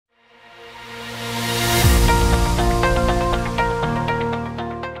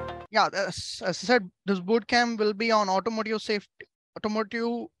Yeah, as I said, this boot camp will be on automotive safety,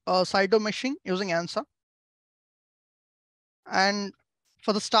 automotive side of meshing using ANSA. And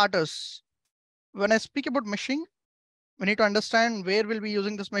for the starters, when I speak about meshing, we need to understand where we'll be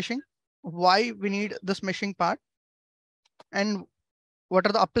using this meshing, why we need this meshing part, and what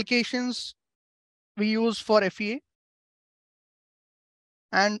are the applications we use for FEA.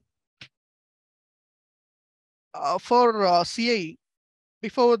 And for CAE,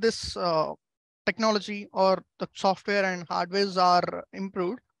 before this technology or the software and hardwares are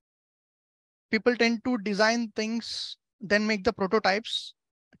improved, people tend to design things, then make the prototypes,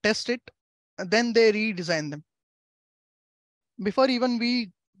 test it, then they redesign them. Before even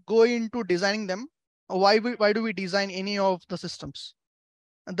we go into designing them, why do we design any of the systems?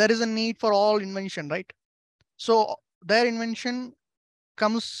 There is a need for all invention, right? So their invention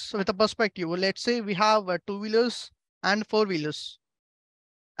comes with a perspective. Let's say we have two-wheelers and four-wheelers,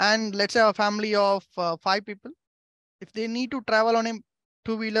 and let's say a family of 5 people. If they need to travel on a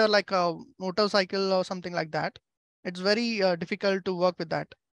two-wheeler like a motorcycle or something like that, it's very difficult to work with that.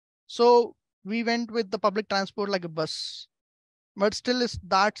 So we went with the public transport like a bus, but still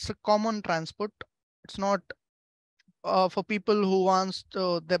that's a common transport. It's not for people who wants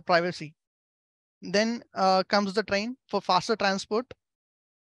their privacy. Then comes the train for faster transport,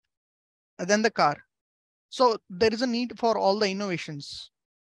 and then the car. So there is a need for all the innovations.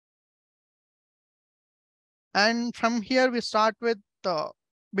 And from here we start with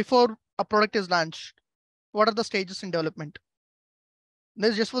before a product is launched, what are the stages in development?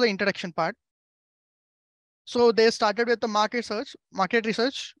 This is just for the introduction part. So they started with the market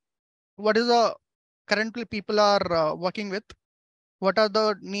research. What is the currently people are working with? What are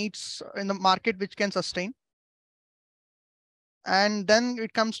the needs in the market which can sustain? And then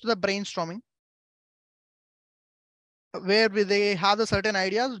it comes to the brainstorming, where they have the certain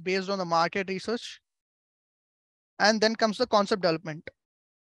ideas based on the market research. And then comes the concept development,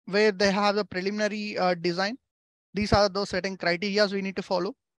 where they have the preliminary design. These are those certain criteria we need to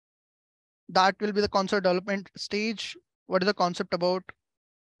follow. That will be the concept development stage. What is the concept about?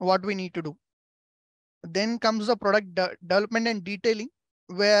 What we need to do? Then comes the product development and detailing,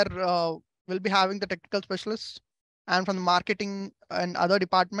 where we'll be having the technical specialists, and from the marketing and other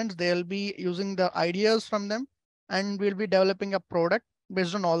departments, they'll be using the ideas from them, and we'll be developing a product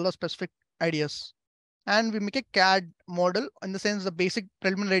based on all the specific ideas. And we make a CAD model, in the sense the basic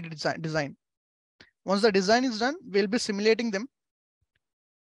preliminary design. Once the design is done, we'll be simulating them.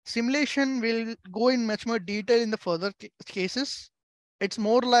 Simulation will go in much more detail in the further cases. It's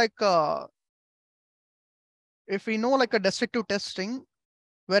more like if we know like a destructive testing,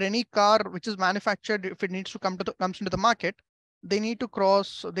 where any car which is manufactured, if it needs to comes into the market, they need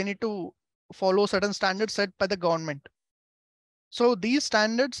to follow certain standards set by the government. So these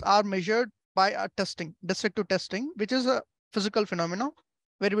standards are measured by a testing, destructive testing, which is a physical phenomenon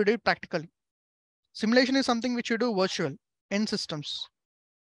where we do it practically. Simulation is something which you do virtual in systems.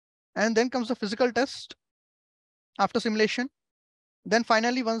 And then comes the physical test after simulation. Then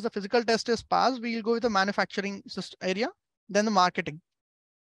finally, once the physical test is passed, we will go with the manufacturing area, then the marketing.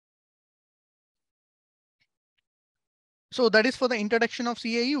 So that is for the introduction of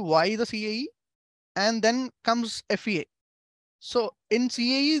CAE, why the CAE, and then comes FEA. So in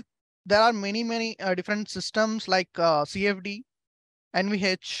CAE, there are many different systems like CFD,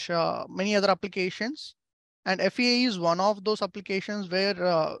 NVH, many other applications. And FEA is one of those applications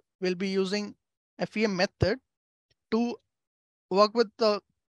where we'll be using FEA method to work with the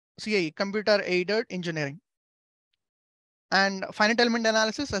CAE, computer aided engineering. And finite element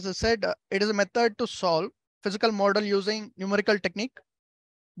analysis, as I said, it is a method to solve physical model using numerical technique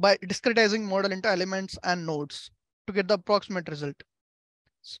by discretizing model into elements and nodes to get the approximate result.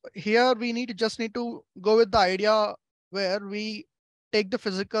 So here we just need to go with the idea where we take the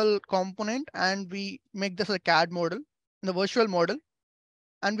physical component and we make this a CAD model, the virtual model,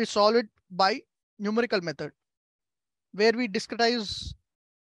 and we solve it by numerical method, where we discretize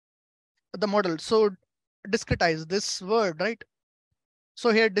the model. So discretize this word, right?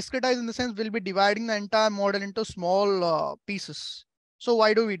 So here discretize in the sense we'll be dividing the entire model into small pieces. So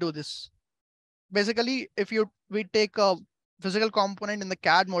why do we do this? Basically, if we take a physical component in the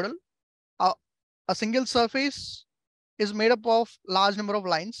CAD model, a single surface is made up of large number of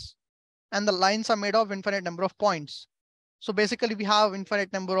lines, and the lines are made of infinite number of points. So basically we have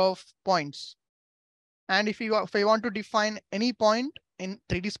infinite number of points. And if I want to define any point in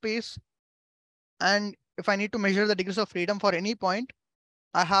 3D space, and if I need to measure the degrees of freedom for any point,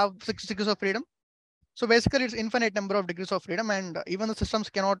 I have 6 degrees of freedom. So basically it's infinite number of degrees of freedom, and even the systems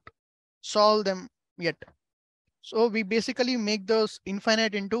cannot solve them yet. So we basically make those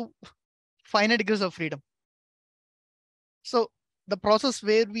infinite into finite degrees of freedom. So the process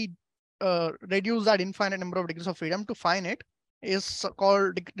where we reduce that infinite number of degrees of freedom to finite is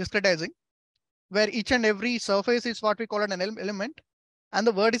called discretizing, where each and every surface is what we call an element, and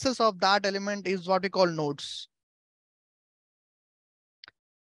the vertices of that element is what we call nodes.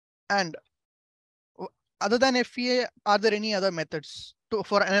 And other than FEA, are there any other methods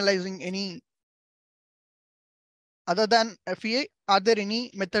for analyzing any? Other than FEA, are there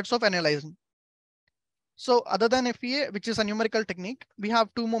any methods of analyzing? So other than FEA, which is a numerical technique, we have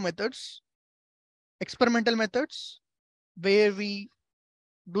two more methods: experimental methods, where we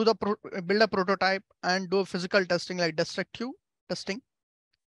do the build a prototype and do physical testing like destructive testing,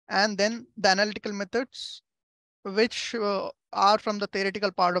 and then the analytical methods, which are from the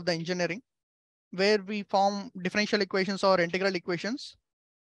theoretical part of the engineering, where we form differential equations or integral equations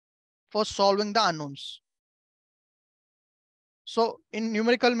for solving the unknowns. So in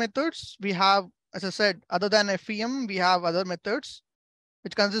numerical methods, we have, as I said, other than FEM, we have other methods,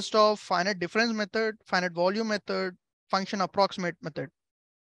 which consist of finite difference method, finite volume method, function approximate method.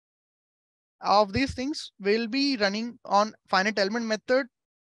 Of these things, we'll be running on finite element method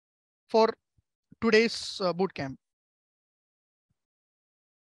for today's bootcamp.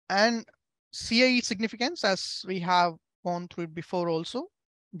 And CAE significance, as we have gone through it before also,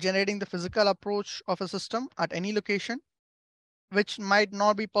 generating the physical approach of a system at any location, which might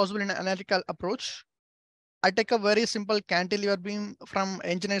not be possible in an analytical approach. I take a very simple cantilever beam from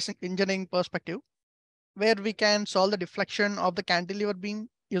engineering perspective, where we can solve the deflection of the cantilever beam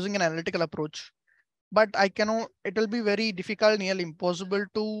using an analytical approach. But I cannot, it will be very difficult, nearly impossible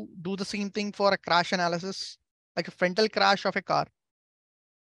to do the same thing for a crash analysis, like a frontal crash of a car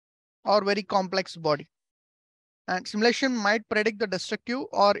or very complex body. And simulation might predict the destructive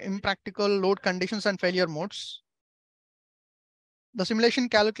or impractical load conditions and failure modes. The simulation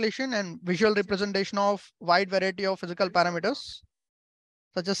calculation and visual representation of wide variety of physical parameters,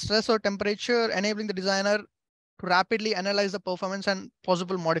 such as stress or temperature, enabling the designer to rapidly analyze the performance and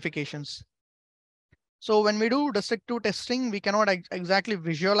possible modifications. So when we do destructive testing, we cannot exactly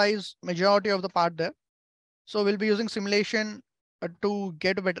visualize majority of the part there. So we'll be using simulation to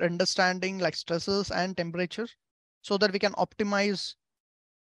get a better understanding like stresses and temperature, so that we can optimize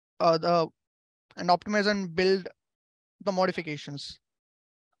and build the modifications.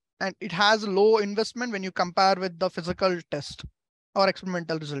 And it has low investment when you compare with the physical test or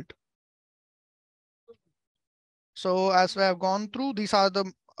experimental result. So as we have gone through, these are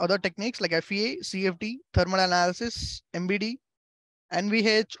the other techniques like FEA, CFD, thermal analysis, MBD,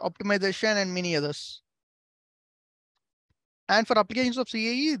 NVH, optimization, and many others. And for applications of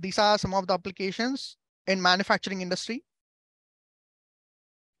CAE, these are some of the applications in manufacturing industry,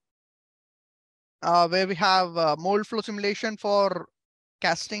 where we have mold flow simulation for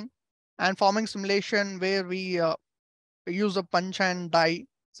casting, and forming simulation where we use a punch and die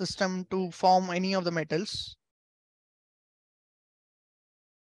system to form any of the metals.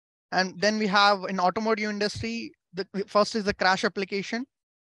 And then we have in automotive industry, the first is the crash application.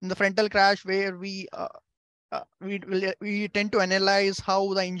 In the frontal crash, where we tend to analyze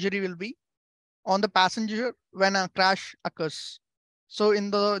how the injury will be on the passenger when a crash occurs. So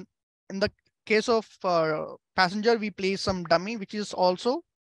in the case of passenger, we place some dummy, which is also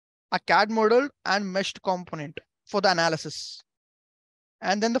a CAD model and meshed component for the analysis.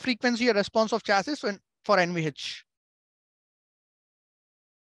 And then the frequency response of chassis for NVH.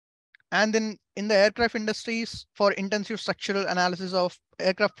 And then in the aircraft industries, for intensive structural analysis of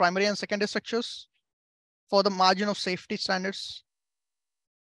aircraft primary and secondary structures for the margin of safety standards.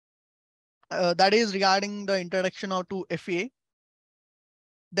 That is regarding the introduction of to FEA.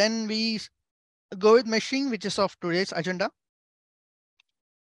 Then we go with meshing, which is of today's agenda.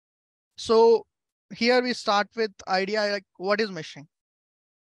 So here we start with idea like what is meshing.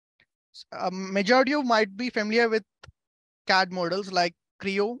 Majority of you might be familiar with CAD models like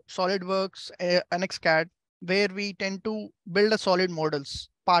Creo, SolidWorks, NXCAD, where we tend to build a solid models,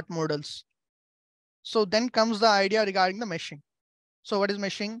 part models. So then comes the idea regarding the meshing. So what is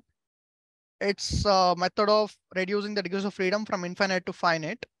meshing? It's a method of reducing the degrees of freedom from infinite to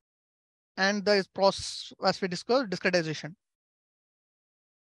finite. And the process, as we discussed, discretization.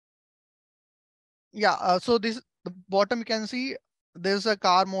 Yeah, so this, the bottom you can see, there's a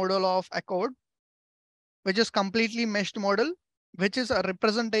car model of Accord, which is completely meshed model, which is a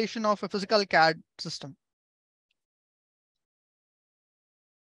representation of a physical CAD system.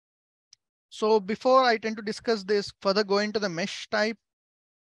 So before I tend to discuss this further, go into the mesh type,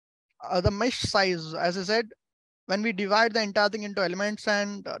 the mesh size, as I said, when we divide the entire thing into elements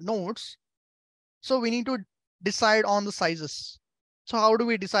and nodes, so we need to decide on the sizes. So how do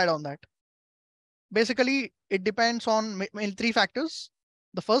we decide on that? Basically, it depends on mainly three factors.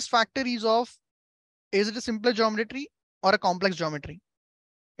 The first factor is it a simpler geometry or a complex geometry?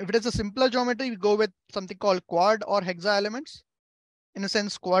 If it is a simpler geometry, we go with something called quad or hexa elements. In a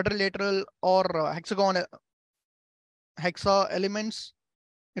sense, quadrilateral or hexagon hexa elements.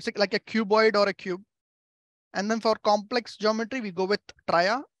 It's like a cuboid or a cube. And then for complex geometry, we go with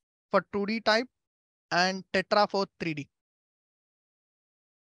tria for 2D type and tetra for 3D.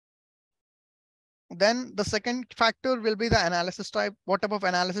 Then the second factor will be the analysis type, what type of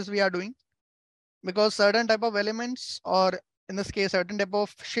analysis we are doing. Because certain type of elements, or in this case, certain type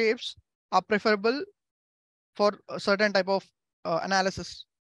of shapes are preferable for a certain type of analysis.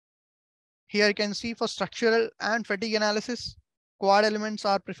 Here you can see for structural and fatigue analysis, quad elements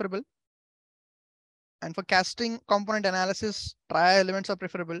are preferable. And for casting component analysis, tria elements are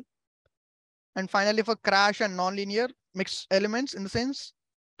preferable. And finally, for crash and nonlinear mixed elements, in the sense,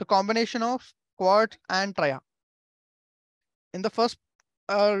 the combination of quad and tria. In the first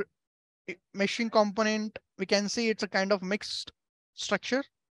meshing component, we can see it's a kind of mixed structure.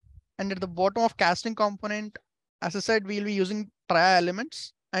 And at the bottom of casting component, as I said, we'll be using tria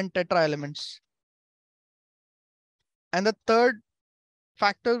elements and tetra elements. And the third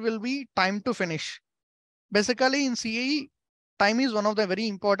factor will be time to finish. Basically, in CAE, time is one of the very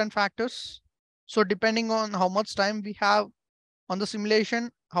important factors. So depending on how much time we have on the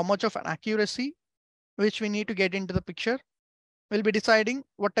simulation, how much of an accuracy which we need to get into the picture, we'll be deciding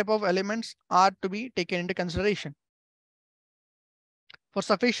what type of elements are to be taken into consideration. For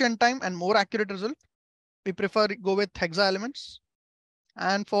sufficient time and more accurate result, we prefer go with hexa elements.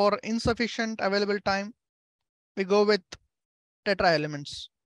 And for insufficient available time, we go with tetra elements,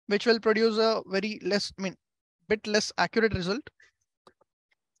 which will produce a bit less accurate result.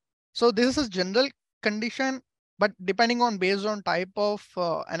 So this is a general condition, but depending on based on type of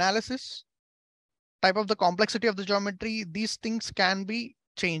analysis, type of the complexity of the geometry, these things can be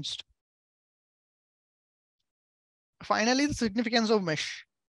changed. Finally, the significance of mesh.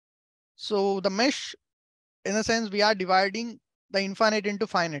 So the mesh, in a sense, we are dividing the infinite into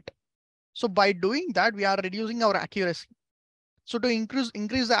finite. So by doing that, we are reducing our accuracy. So to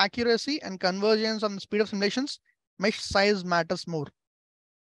increase the accuracy and convergence on the speed of simulations, mesh size matters more.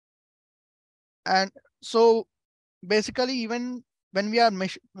 And so basically, even when we are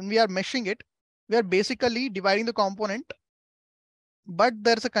meshing it, we are basically dividing the component, but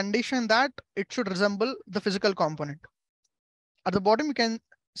there's a condition that it should resemble the physical component. At the bottom, you can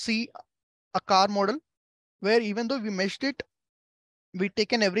see a car model where even though we meshed it,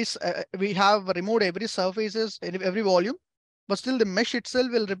 we have removed every surfaces, every volume, but still the mesh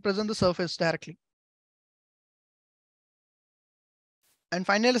itself will represent the surface directly. And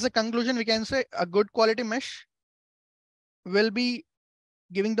finally, as a conclusion, we can say a good quality mesh will be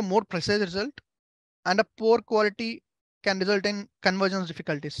giving the more precise result, and a poor quality can result in convergence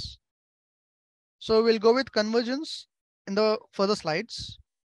difficulties. So we'll go with convergence in the further slides.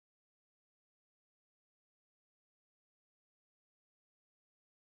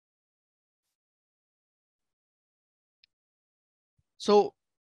 So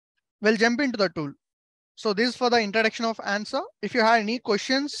we'll jump into the tool. So this is for the introduction of ANSA. If you have any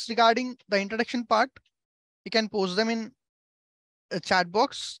questions regarding the introduction part, you can post them in a chat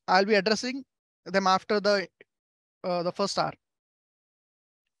box. I'll be addressing them after the first hour.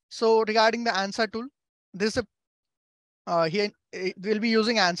 So regarding the ANSA tool, this is here we'll be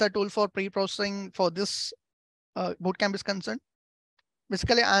using ANSA tool for pre-processing for this bootcamp is concerned.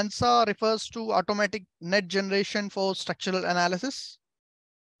 Basically, ANSA refers to automatic net generation for structural analysis.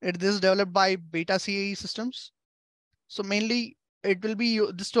 This is developed by Beta CAE systems. So mainly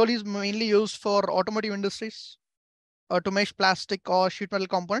this tool is mainly used for automotive industries to mesh plastic or sheet metal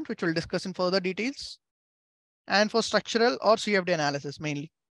component, which we'll discuss in further details, and for structural or CFD analysis mainly.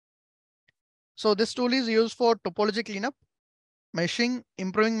 So this tool is used for topology cleanup, meshing,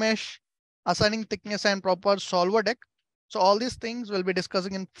 improving mesh, assigning thickness and proper solver deck. So all these things we'll be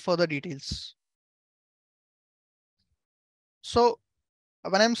discussing in further details. So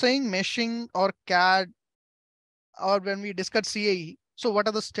when I'm saying meshing or CAD, or when we discuss CAE, so what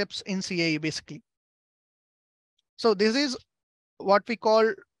are the steps in CAE basically? So this is what we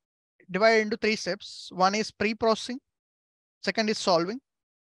call divided into 3 steps. One is pre-processing, second is solving,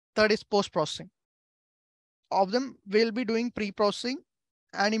 third is post-processing. Of them we'll be doing pre-processing,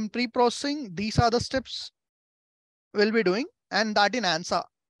 and in pre-processing, these are the steps we'll be doing, and that in ANSA.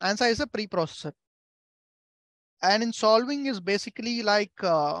 ANSA is a pre-processor. And in solving is basically like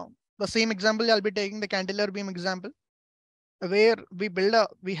the same example I'll be taking, the cantilever beam example, where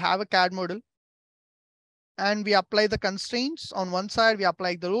we have a CAD model. and we apply the constraints on one side, we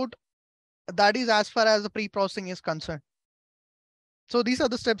apply the load. That is as far as the pre-processing is concerned. So these are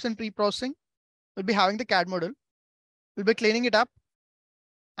the steps in pre-processing. We'll be having the CAD model, we'll be cleaning it up,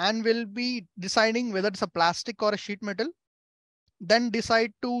 and we'll be deciding whether it's a plastic or a sheet metal. Then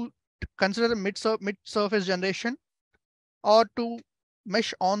decide to consider a mid-surface generation or to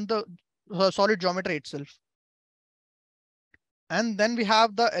mesh on the solid geometry itself. And then we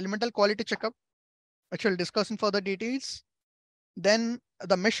have the elemental quality checkup, which we'll discuss in further details. Then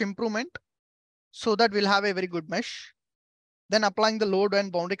the mesh improvement, so that we'll have a very good mesh. Then applying the load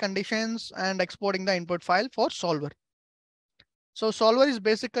and boundary conditions and exporting the input file for solver. So solver is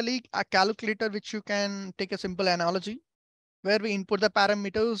basically a calculator which you can take a simple analogy where we input the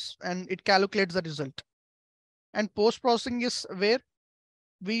parameters and it calculates the result. And post-processing is where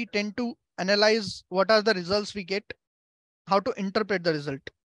we tend to analyze what are the results we get, how to interpret the result.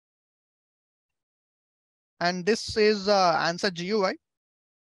 And this is ANSA GUI.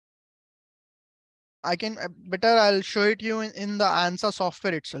 I can I'll show it you in the ANSA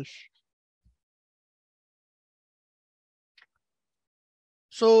software itself.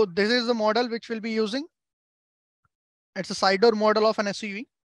 So this is the model which we'll be using. It's a side door model of an SUV.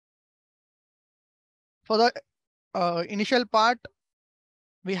 For the initial part,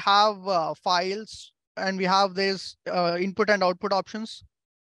 we have files and we have this input and output options.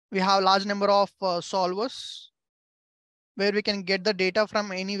 We have large number of solvers where we can get the data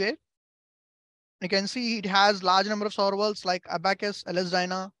from anywhere. You can see it has large number of solvers like Abacus,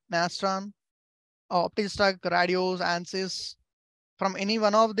 LS-DYNA, Nastran, OptiStack, radios, ANSYS. From any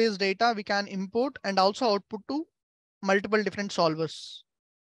one of these data, we can import and also output to multiple different solvers.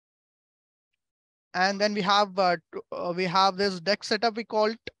 And then we have this deck setup we call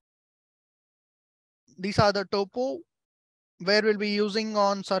it. These are the topo where we'll be using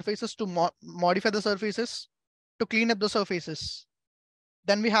on surfaces to modify the surfaces, to clean up the surfaces.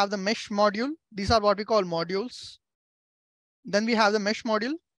 Then we have the mesh module. These are what we call modules. Then we have the mesh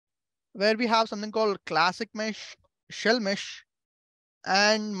module where we have something called classic mesh, shell mesh,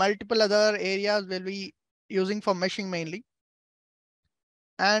 and multiple other areas we'll be using for meshing mainly.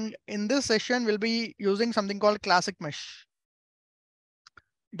 And in this session, we'll be using something called classic mesh.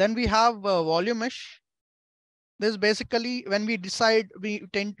 Then we have volume mesh. This is basically when we decide we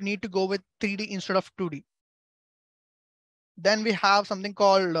need to go with 3D instead of 2D. Then we have something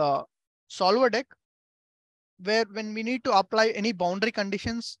called solver deck, where when we need to apply any boundary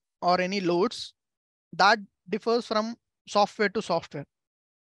conditions or any loads, that differs from software to software.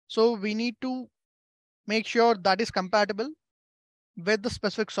 So we need to make sure that is compatible with the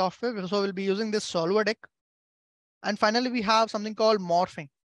specific software. So we'll be using this solver deck. And finally, we have something called morphing.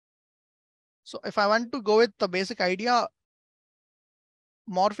 So if I want to go with the basic idea,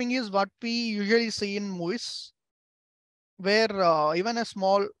 morphing is what we usually see in movies, where even a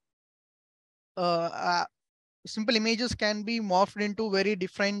small simple images can be morphed into very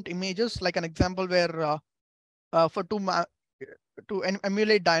different images. Like an example where to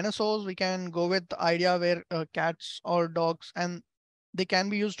emulate dinosaurs, we can go with the idea where cats or dogs, and they can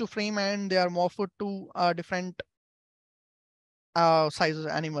be used to frame and they are morphed to different sizes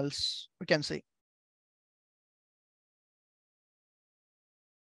animals, we can say.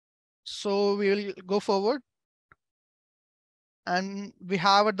 So we will go forward, and we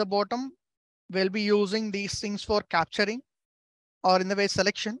have at the bottom, we'll be using these things for capturing or in the way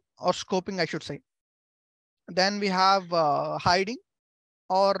selection or scoping, I should say. Then we have hiding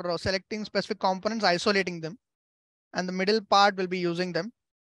or selecting specific components, isolating them. And the middle part will be using them.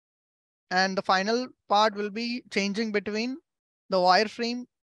 And the final part will be changing between the wireframe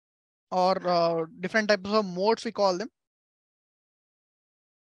or different types of modes, we call them.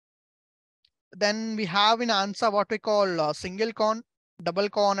 Then we have in ANSA what we call single con, double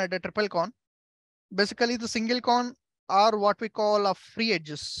con, and a triple con. Basically, the single con are what we call free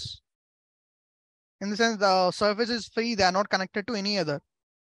edges. In the sense, the surface is free, they are not connected to any other.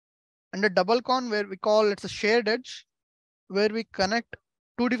 And a double con, where we call it's a shared edge, where we connect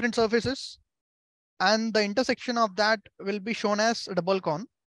two different surfaces, and the intersection of that will be shown as a double con.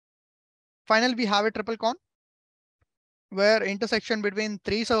 Finally, we have a triple con, where intersection between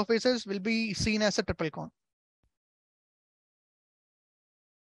three surfaces will be seen as a triple con.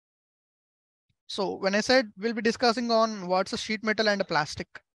 So when I said we'll be discussing on what's a sheet metal and a plastic.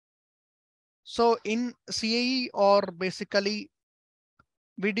 So in CAE, or basically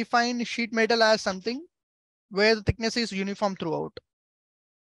we define sheet metal as something where the thickness is uniform throughout.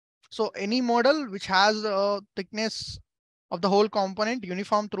 So any model which has a thickness of the whole component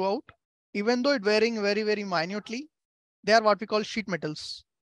uniform throughout, even though it varying very, very minutely, they are what we call sheet metals.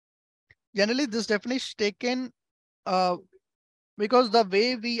 Generally, this definition is taken because the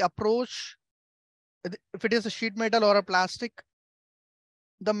way we approach, if it is a sheet metal or a plastic,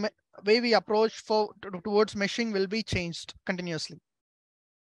 the way we approach towards meshing will be changed continuously.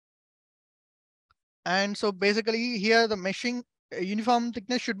 And so basically here the meshing uniform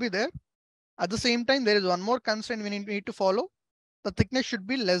thickness should be there. At the same time, there is one more constraint we need to follow. The thickness should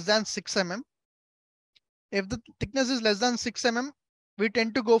be less than 6 mm. If the thickness is less than 6 mm, we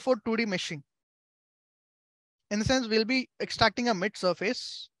tend to go for 2D meshing. In the sense, we'll be extracting a mid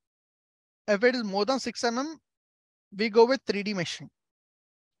surface. If it is more than 6 mm, we go with 3D meshing.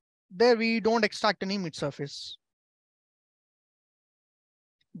 There we don't extract any mid surface.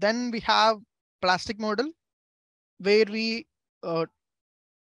 Then we have plastic model, where we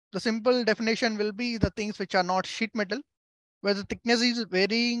the simple definition will be the things which are not sheet metal, where the thickness is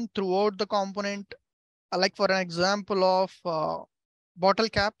varying throughout the component. Like for an example of bottle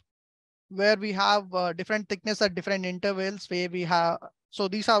cap, where we have different thickness at different intervals, where we have, so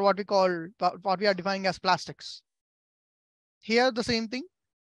these are what we call, what we are defining as plastics. Here the same thing.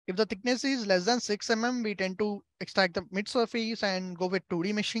 If the thickness is less than 6 mm, we tend to extract the mid surface and go with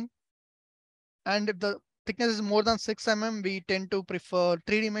 2D meshing. And if the thickness is more than 6 mm, we tend to prefer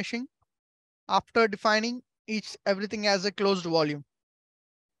 3D meshing after defining everything as a closed volume.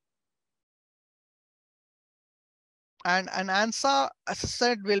 And an ANSA, as I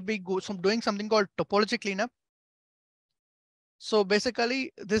said, will be doing something called topology cleanup. So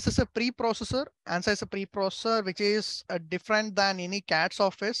basically, this is a preprocessor. ANSA is a preprocessor, which is different than any CAD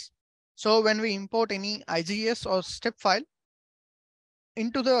software. So when we import any IGS or step file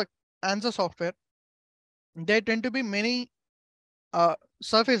into the ANSA software, there tend to be many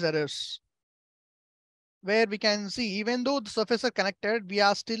surface errors, where we can see, even though the surfaces are connected, we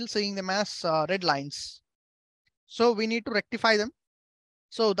are still seeing them as red lines. So we need to rectify them.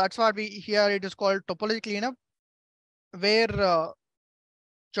 So that's what here it is called topology cleanup, where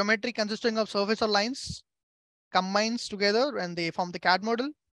geometry consisting of surface or lines combines together and they form the CAD model.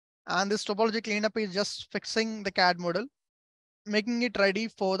 And this topology cleanup is just fixing the CAD model, making it ready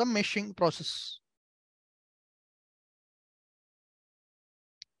for the meshing process.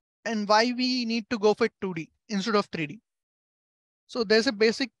 And why we need to go for 2D instead of 3D. So there's a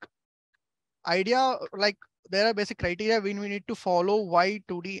basic idea, like there are basic criteria we need to follow why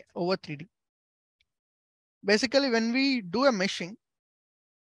 2D over 3D. Basically, when we do a meshing,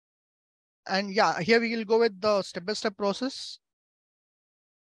 and yeah, here we will go with the step-by-step process.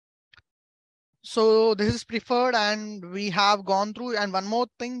 So this is preferred and we have gone through. And one more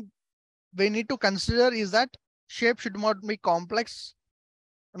thing we need to consider is that shape should not be complex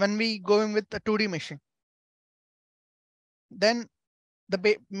when we going with the 2D meshing. Then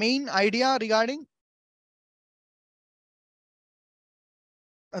the main idea regarding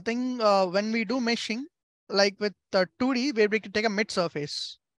I think when we do meshing, like with 2D, where we can take a mid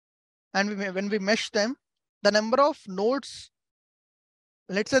surface, and when we mesh them, the number of nodes,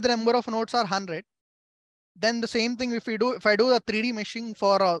 let's say the number of nodes are 100. Then the same thing if I do the 3D meshing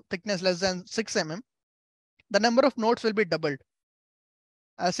for a thickness less than 6 mm, the number of nodes will be doubled.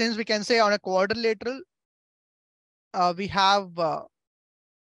 Since we can say on a quadrilateral, we have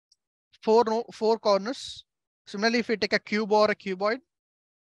four corners. Similarly, if we take a cube or a cuboid,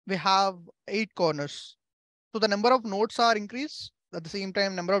 we have 8 corners. So the number of nodes are increased. At the same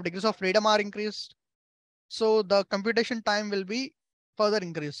time, number of degrees of freedom are increased. So the computation time will be further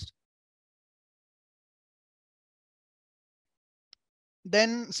increased.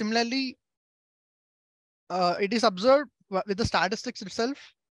 Then similarly, it is observed with the statistics itself,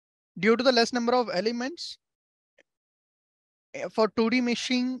 due to the less number of elements, for 2D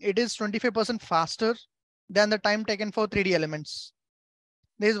meshing, it is 25% faster than the time taken for 3D elements.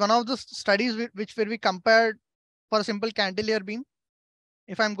 There is one of the studies where we compared for a simple cantilever beam.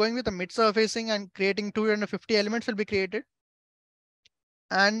 If I'm going with a mid surfacing and creating 250 elements will be created,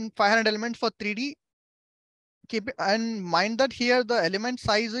 and 500 elements for 3D. Keep and mind that here the element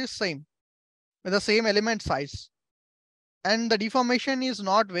size is same, with the same element size, and the deformation is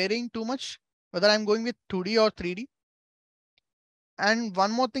not varying too much whether I'm going with 2D or 3D. And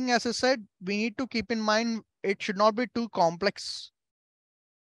one more thing, as I said, we need to keep in mind it should not be too complex,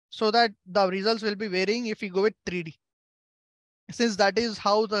 so that the results will be varying if we go with 3D, since that is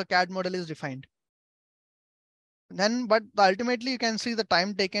how the CAD model is defined. Then, but ultimately you can see the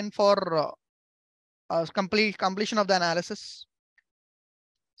time taken for completion of the analysis.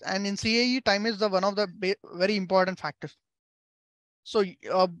 And in CAE, time is the one of the very important factors. So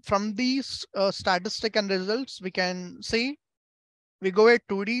from these statistic and results, we can say we go with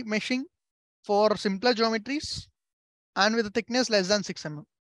 2D meshing for simpler geometries and with a thickness less than 6 mm.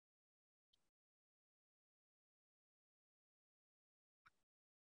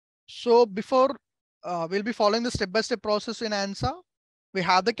 So before we'll be following the step-by-step process in ANSA. We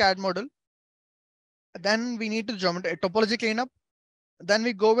have the CAD model. Then we need to geometry topology cleanup. Then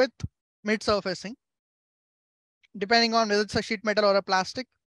we go with mid surfacing, depending on whether it's a sheet metal or a plastic,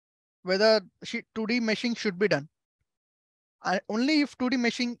 whether 2D meshing should be done. Only if 2D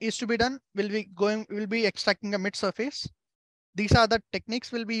meshing is to be done, will be extracting a mid surface. These are the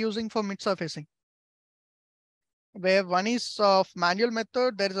techniques we'll be using for mid surfacing. Where one is of manual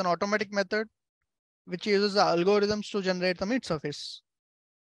method, there is an automatic method which uses the algorithms to generate the mid surface.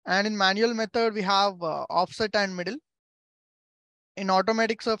 And in manual method, we have offset and middle. In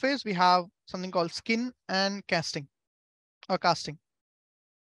automatic surface, we have something called skin and casting or casting.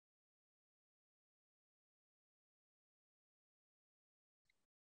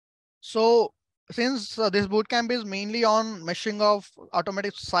 So since this bootcamp is mainly on meshing of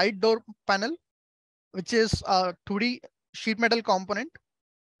automatic side door panel, which is a 2D sheet metal component,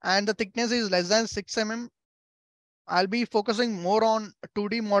 and the thickness is less than 6 mm, I'll be focusing more on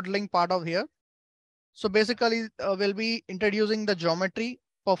 2D modeling part of here. So basically, we'll be introducing the geometry,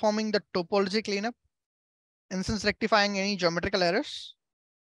 performing the topology cleanup, and since rectifying any geometrical errors.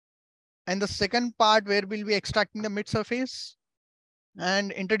 And the second part where we'll be extracting the mid surface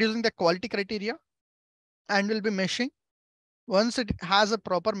and introducing the quality criteria, and we'll be meshing. Once it has a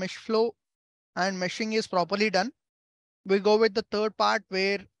proper mesh flow and meshing is properly done, we go with the third part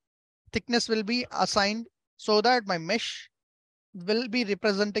where thickness will be assigned so that my mesh will be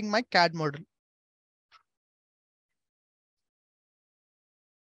representing my CAD model.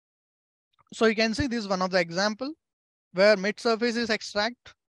 So you can see this is one of the example where mid surface is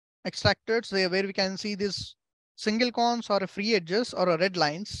extracted. So where we can see this single cons or a free edges or a red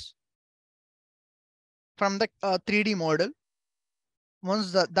lines from the 3D model.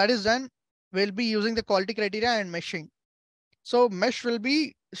 Once that is done, we'll be using the quality criteria and meshing. So mesh will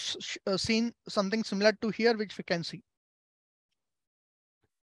be seen something similar to here, which we can see.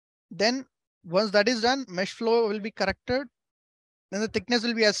 Then once that is done, mesh flow will be corrected. Then the thickness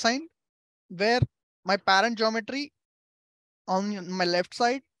will be assigned where my parent geometry on my left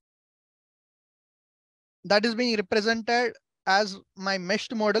side, that is being represented as my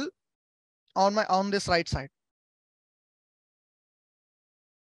meshed model on this right side.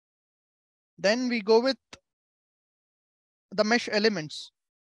 Then we go with the mesh elements.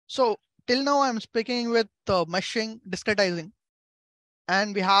 So till now I'm speaking with meshing, discretizing,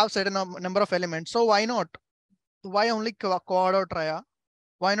 and we have certain number of elements. So why not? Why only quad or tria?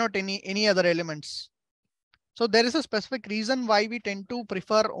 Why not any other elements? So there is a specific reason why we tend to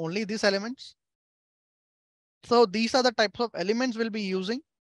prefer only these elements. So these are the types of elements we'll be using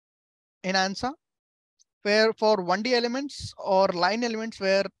in ANSA, where for 1D elements or line elements,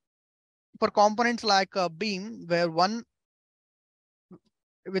 where for components like a beam, where one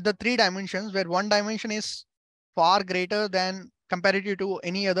with the 3 dimensions, where one dimension is far greater than comparative to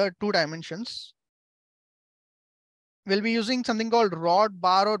any other 2 dimensions, we'll be using something called rod,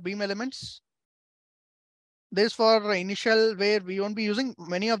 bar, or beam elements. This for initial where we won't be using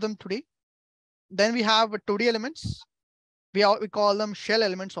many of them today. Then we have 2D elements. We call them shell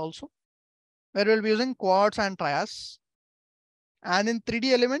elements also, where we'll be using quads and triads. And in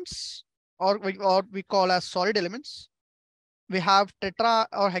 3D elements, or we call as solid elements, we have tetra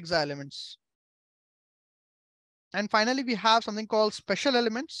or hexa elements. And finally, we have something called special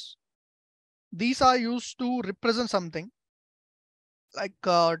elements. These are used to represent something. Like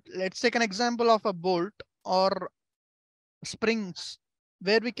let's take an example of a bolt or springs,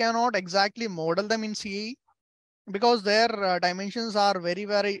 where we cannot exactly model them in CAE because their dimensions are very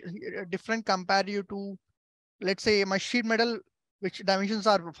different compared to, let's say, my sheet metal, which dimensions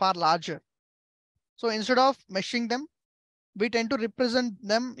are far larger. So instead of meshing them, we tend to represent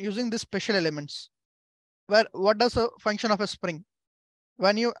them using these special elements. Where what does a function of a spring?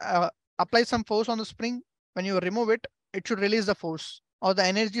 When you apply some force on the spring, when you remove it, it should release the force or the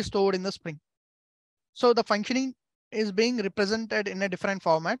energy stored in the spring. So the functioning is being represented in a different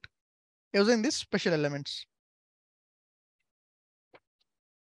format using these special elements.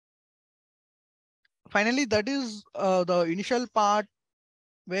 Finally, that is the initial part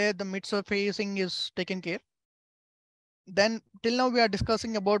where the mid surfacing is taken care. Then till now we are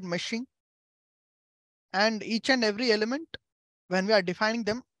discussing about meshing, and each and every element, when we are defining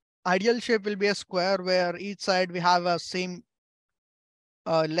them, ideal shape will be a square where each side we have a same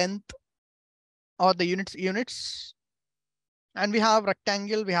length or the units. And we have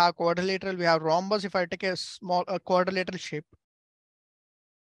rectangle, we have quadrilateral, we have rhombus if I take a small quadrilateral shape.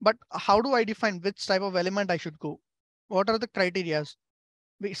 But how do I define which type of element I should go? What are the criteria?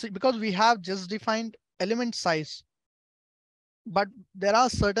 Because we have just defined element size. But there are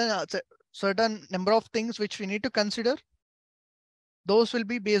certain number of things which we need to consider. Those will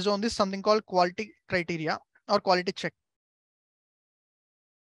be based on this something called quality criteria or quality check.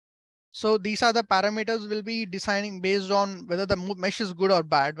 So these are the parameters we'll be designing based on whether the mesh is good or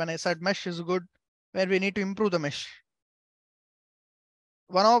bad. When I said mesh is good, where we need to improve the mesh.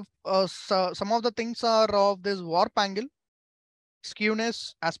 One of some of the things are of this warp angle,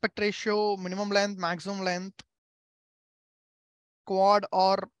 skewness, aspect ratio, minimum length, maximum length, quad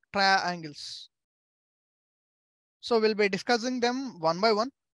or triangles. So we'll be discussing them one by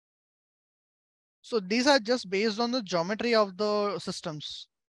one. So these are just based on the geometry of the systems.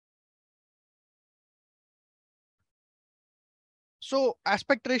 So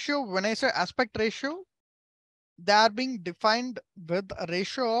aspect ratio, when I say aspect ratio, they are being defined with a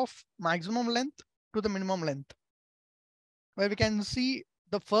ratio of maximum length to the minimum length, where we can see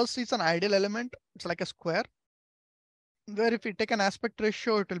the first is an ideal element. It's like a square, where if we take an aspect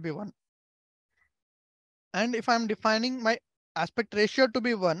ratio, it will be 1. And if I'm defining my aspect ratio to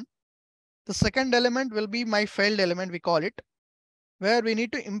be 1, the second element will be my failed element, we call it, where we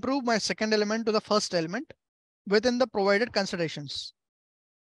need to improve my second element to the first element within the provided considerations.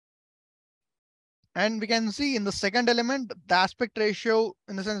 And we can see in the second element, the aspect ratio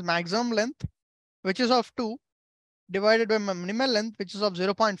in the sense maximum length, which is of 2, divided by my minimal length, which is of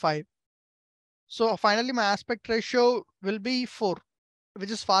 0.5. So finally, my aspect ratio will be 4,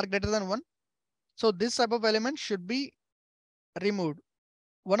 which is far greater than 1. So this type of element should be removed.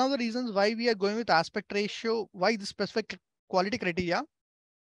 One of the reasons why we are going with aspect ratio, why the specific quality criteria,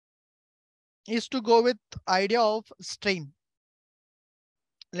 is to go with idea of strain.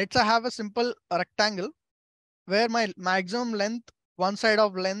 Let's say I have a simple rectangle where my maximum length, one side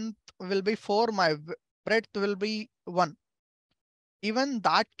of length will be 4, my breadth will be 1. Even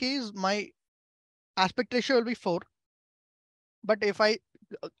that case, my aspect ratio will be 4. But if I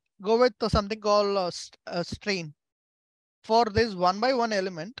go with something called strain for this 1 by 1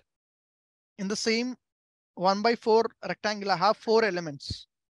 element, in the same 1 by 4 rectangle, I have 4 elements.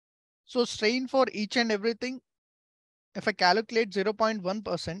 So strain for each and everything, if I calculate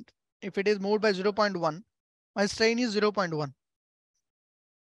 0.1%, if it is moved by 0.1, my strain is 0.1.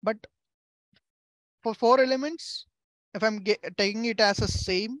 But for 4 elements, if I'm taking it as a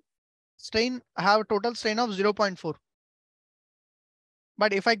same strain, I have a total strain of 0.4.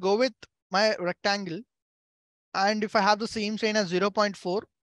 But if I go with my rectangle, and if I have the same strain as 0.4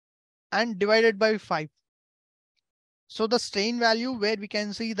 and divided by 5, so the strain value where we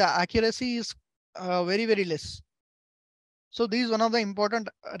can see the accuracy is very, very less. So this is one of the important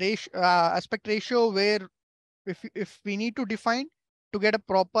aspect ratio where if we need to define to get a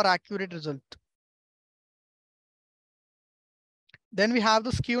proper accurate result. Then we have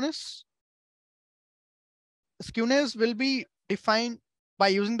the skewness. Skewness will be defined by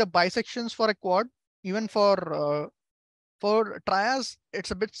using the bisections for a quad. Even for trias,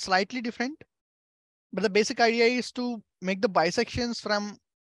 it's a bit slightly different. But the basic idea is to make the bisections from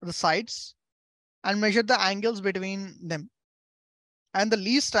the sides and measure the angles between them. And the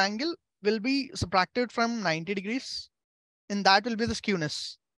least angle will be subtracted from 90 degrees. And that will be the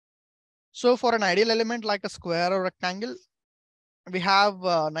skewness. So for an ideal element like a square or rectangle, we have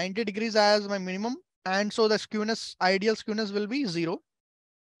 90 degrees as my minimum. And so the skewness, ideal skewness will be 0.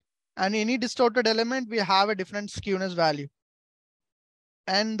 And any distorted element, we have a different skewness value.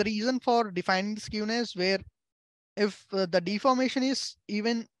 And the reason for defining the skewness, where if the deformation is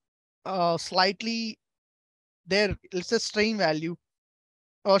even slightly there, let's say strain value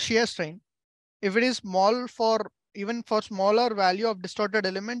or shear strain. If it is small for even for smaller value of distorted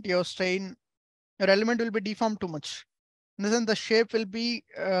element, your element will be deformed too much. In the sense, the shape will be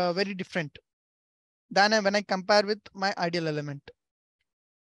very different than when I compare with my ideal element.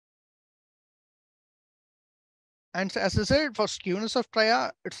 And as I said, for skewness of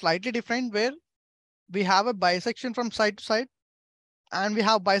tria, it's slightly different where we have a bisection from side to side and we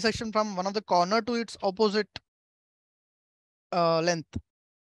have bisection from one of the corner to its opposite length.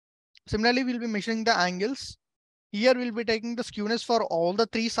 Similarly, we'll be measuring the angles. Here we'll be taking the skewness for all the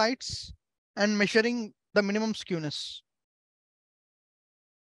 3 sides and measuring the minimum skewness.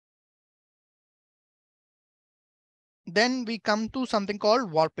 Then we come to something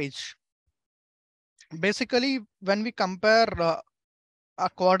called warpage. Basically, when we compare a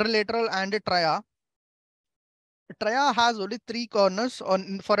quadrilateral and a tria has only 3 corners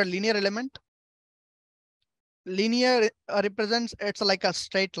for a linear element. Linear represents it's like a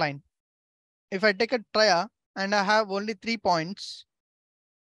straight line. If I take a tria and I have only 3 points,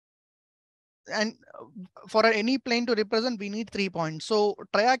 and for any plane to represent, we need 3 points. So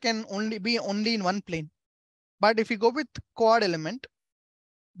tria can only be in one plane. But if you go with quad element,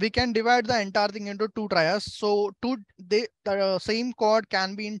 we can divide the entire thing into two trias. So the same chord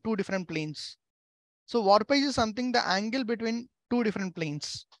can be in two different planes. So warpage is something the angle between two different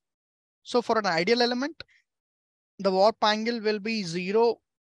planes. So for an ideal element, the warp angle will be zero.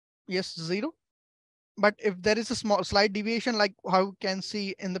 Yes, zero. But if there is a small slight deviation, like how you can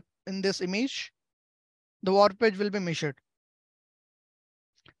see in this image, the warpage will be measured.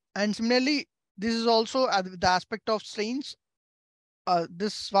 And similarly, this is also the aspect of strains.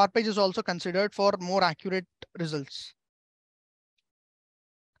 This warpage is also considered for more accurate results.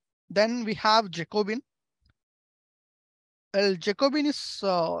 Then we have Jacobian. Well, Jacobian is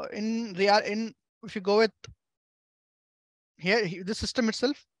in real in if you go with the system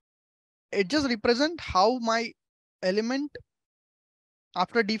itself, it just represent how my element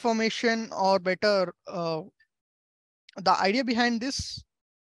after deformation, or better, the idea behind this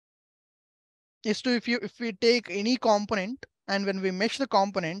is to if we take any component, and when we measure the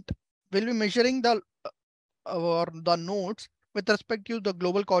component, we'll be measuring the or the nodes with respect to the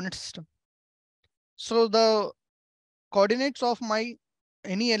global coordinate system. So the coordinates of my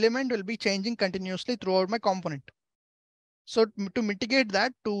any element will be changing continuously throughout my component. So to mitigate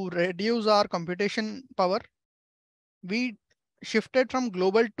that, to reduce our computation power, we shifted from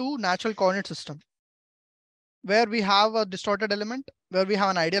global to natural coordinate system, where we have a distorted element, where we have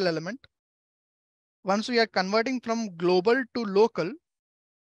an ideal element. Once we are converting from global to local,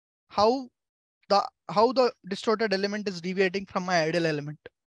 how the distorted element is deviating from my ideal element,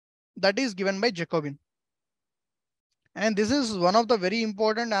 that is given by Jacobian. And this is one of the very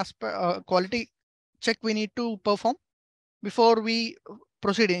important aspect quality check we need to perform before we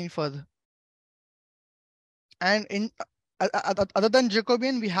proceed any further. And in other than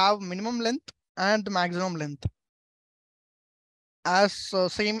Jacobian, we have minimum length and the maximum length. As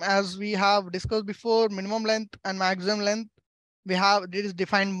same as we have discussed before, minimum length and maximum length, we have it is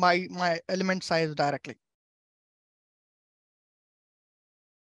defined by my element size directly.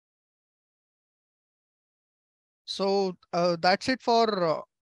 So that's it for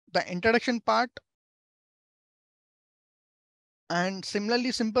the introduction part. And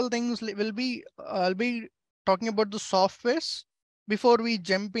similarly, simple things will be I'll be talking about the softwares before we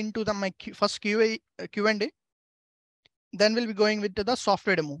jump into the my first Q&A. Then we'll be going with the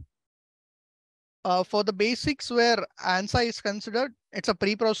software demo. For the basics, where ANSA is considered, it's a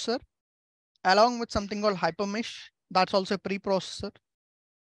preprocessor along with something called hypermesh. That's also a preprocessor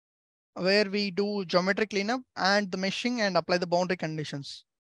where we do geometry cleanup and the meshing and apply the boundary conditions.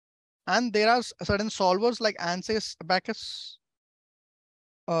 And there are certain solvers like ANSYS, Abacus,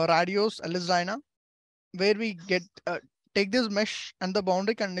 Radios, LSDyna, where we get take this mesh and the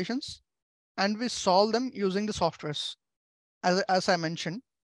boundary conditions and we solve them using the softwares, as I mentioned.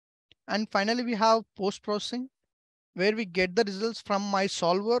 And finally, we have post-processing, where we get the results from my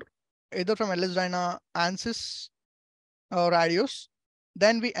solver, either from LSDyna, ANSYS, or Radios.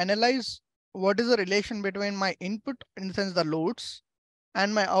 Then we analyze what is the relation between my input, in the sense the loads,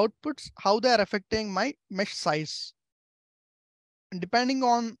 and my outputs, how they are affecting my mesh size. And depending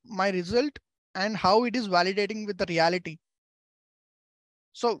on my result and how it is validating with the reality.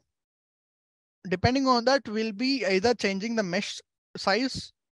 So depending on that, we'll be either changing the mesh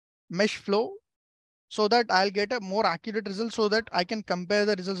size, mesh flow, so that I'll get a more accurate result, so that I can compare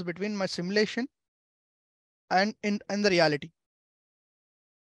the results between my simulation and in the reality.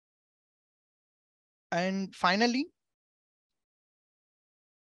 And finally,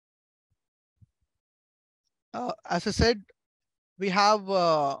 as I said, we have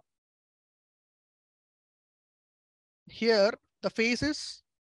here the faces.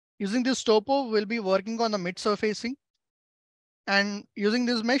 Using this topo, we'll be working on the mid surfacing, and using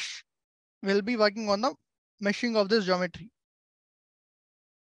this mesh, we'll be working on the meshing of this geometry.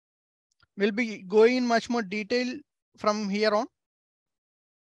 We'll be going in much more detail from here on.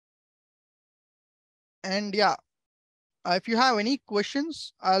 And yeah, if you have any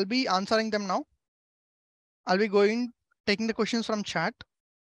questions, I'll be answering them now. I'll be taking the questions from chat.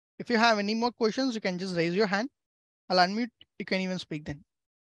 If you have any more questions, you can just raise your hand. I'll unmute. You can even speak then.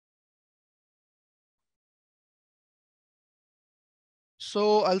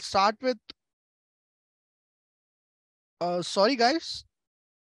 So I'll start with, sorry guys,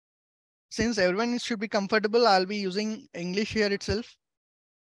 since everyone should be comfortable, I'll be using English here itself.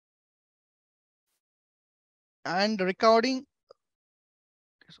 And recording,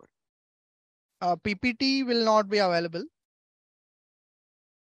 sorry, PPT will not be available.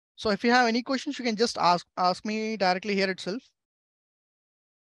 So if you have any questions, you can just ask me directly here itself.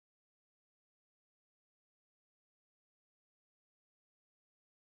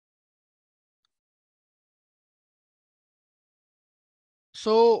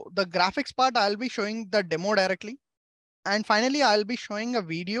 So the graphics part, I'll be showing the demo directly. And finally, I'll be showing a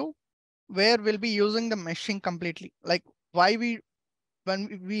video where we'll be using the meshing completely. Like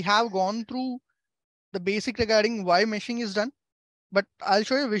when we have gone through the basic regarding why meshing is done, but I'll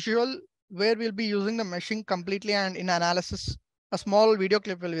show you a visual where we'll be using the meshing completely and in analysis. A small video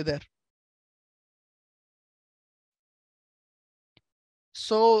clip will be there.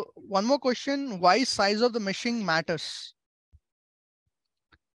 So one more question, why size of the meshing matters?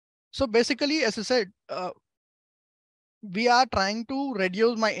 So basically, as I said, we are trying to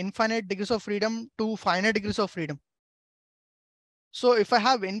reduce my infinite degrees of freedom to finite degrees of freedom. So if I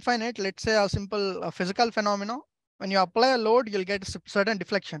have infinite, let's say a simple physical phenomena, when you apply a load, you'll get a certain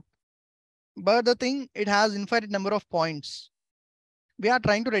deflection. But the thing, it has infinite number of points. We are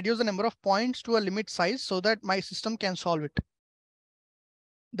trying to reduce the number of points to a limit size so that my system can solve it.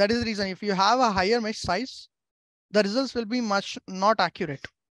 That is the reason if you have a higher mesh size, the results will be much not accurate.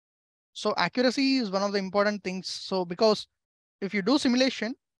 So accuracy is one of the important things. So because if you do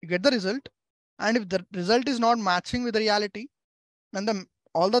simulation, you get the result. And if the result is not matching with the reality, then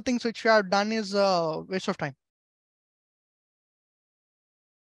all the things which you have done is a waste of time.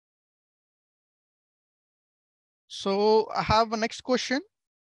 So I have a next question.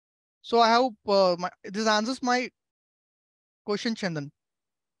 So I hope this answers my question, Chandan.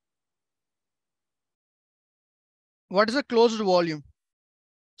 What is a closed volume?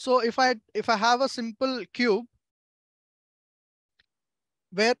 So if I have a simple cube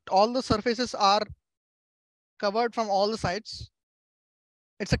where all the surfaces are covered from all the sides,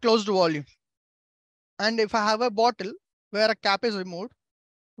 it's a closed volume. And if I have a bottle where a cap is removed,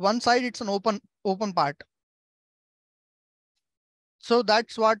 one side it's an open part. So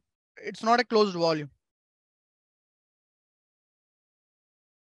that's what, it's not a closed volume.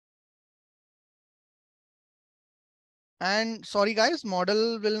 And sorry guys,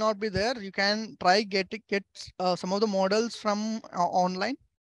 model will not be there. You can try get some of the models from online.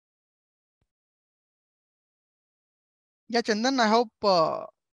 Yeah, Chandan, I hope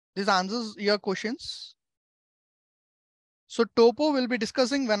this answers your questions. So Topo will be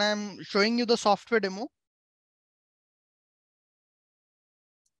discussing when I'm showing you the software demo.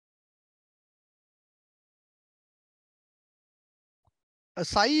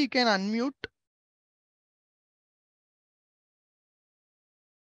 Sai, you can unmute.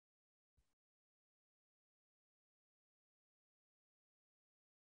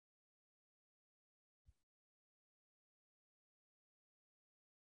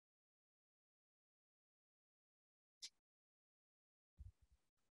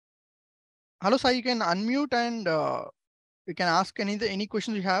 Hello, Sai, you can unmute and you can ask any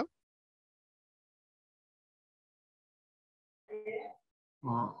questions you have.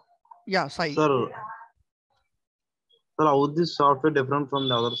 Yeah, Sai. Sir, how this software different from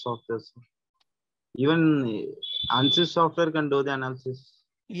the other softwares? Even ANSYS software can do the analysis.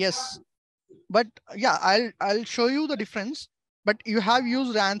 Yes, but yeah, I'll show you the difference. But you have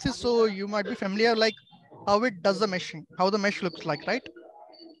used ANSYS, so you might be familiar like how it does the meshing, how the mesh looks like, right?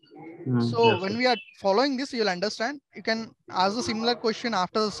 So Yes, when sir. we are following this, you'll understand. You can ask a similar question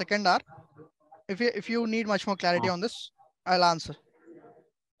after the second hour. If you need much more clarity on this, I'll answer.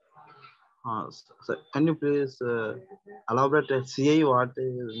 Sir, can you please elaborate CI? What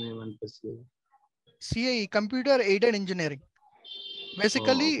is name and CI? CAE, computer aided engineering. Oh,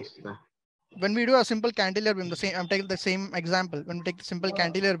 Basically, okay. when we do a simple cantilever beam, the same, I'm taking the same example. When we take the simple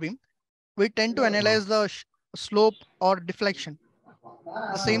cantilever beam, we tend to analyze the slope or deflection.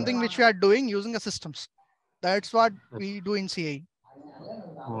 The same thing which we are doing using the systems. That's what Yes. we do in CAE.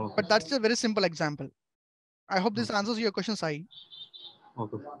 Okay. But that's a very simple example. I hope this Okay. answers your question, Sai.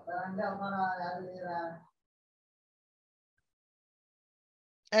 Okay.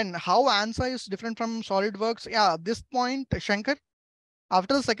 And how ANSA is different from SolidWorks? Yeah, at this point, Shankar,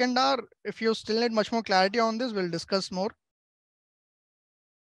 after the second hour, if you still need much more clarity on this, we'll discuss more.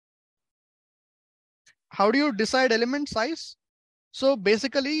 How do you decide element size? So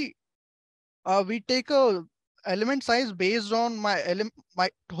basically, we take a element size based on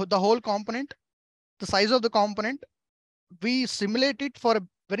the whole component, the size of the component. We simulate it for a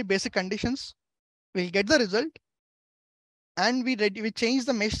very basic conditions. We'll get the result, and we change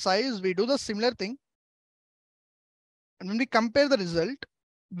the mesh size. We do the similar thing, and when we compare the result,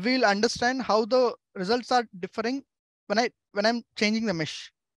 we'll understand how the results are differing when I'm changing the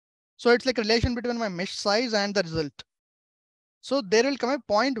mesh. So it's like a relation between my mesh size and the result. So there will come a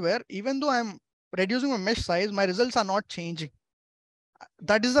point where even though I'm reducing my mesh size, my results are not changing.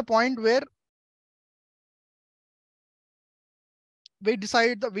 That is the point where we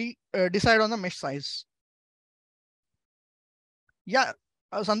decide on the mesh size. Yeah,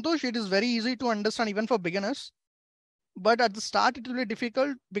 Santosh, it is very easy to understand even for beginners. But at the start, it will be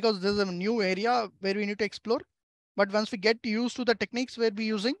difficult because there's a new area where we need to explore. But once we get used to the techniques we're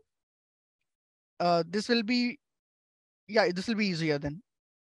using, this will be, yeah, this will be easier then.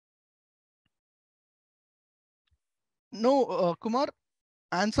 No, Kumar,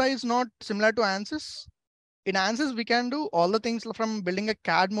 ANSA is not similar to ANSYS. In ANSYS, we can do all the things from building a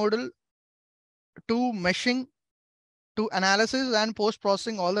CAD model to meshing to analysis and post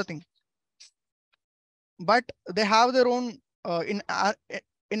processing, all the things. But they have their own in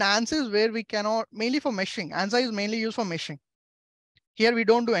ANSYS where we cannot, mainly for meshing. ANSA is mainly used for meshing. Here we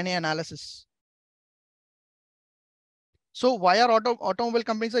don't do any analysis. So why are automobile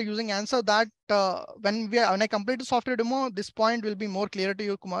companies are using ANSA? That when I complete the software demo, this point will be more clear to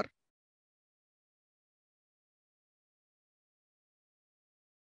you, Kumar.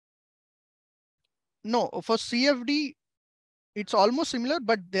 No, for CFD, it's almost similar,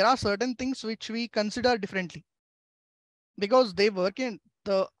 but there are certain things which we consider differently because they work in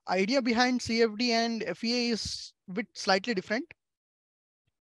the idea behind CFD and FEA is a bit slightly different.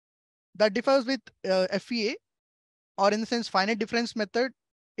 That differs with FEA, or in the sense finite difference method.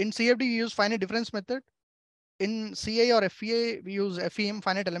 In CFD, we use finite difference method. In CA or FEA, we use FEM,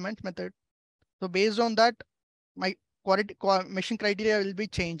 finite element method. So based on that, my quality meshing criteria will be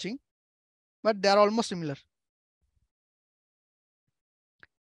changing, but they are almost similar.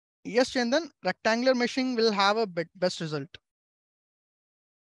 Yes, Chandan, rectangular meshing will have a best result.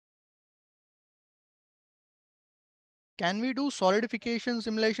 Can we do solidification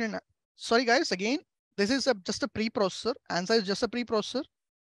simulation? Sorry guys, again, this is just a preprocessor. ANSA is just a preprocessor.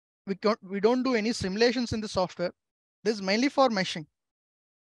 We don't do any simulations in the software. This is mainly for meshing.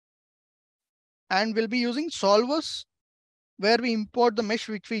 And we'll be using solvers where we import the mesh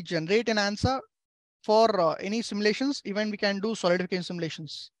which we generate in ANSA for any simulations. Even we can do solidification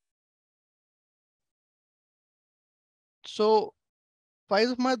simulations. So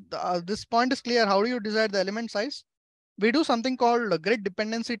Faiz Ahmad, this point is clear. How do you decide the element size? We do something called a grid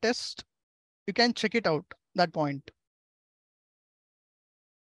dependency test. You can check it out, that point,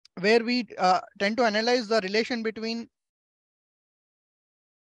 where we tend to analyze the relation between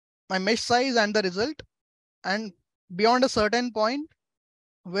my mesh size and the result. And beyond a certain point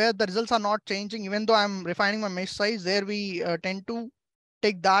where the results are not changing, even though I'm refining my mesh size, there we tend to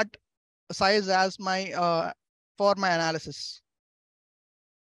take that size as my for my analysis.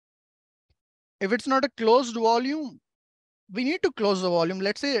 If it's not a closed volume, we need to close the volume.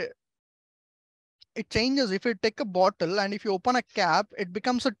 Let's say it changes. If you take a bottle and if you open a cap, it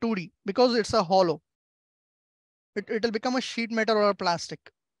becomes a 2D because it's a hollow. It'll become a sheet metal or a plastic.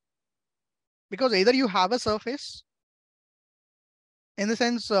 Because either you have a surface, in the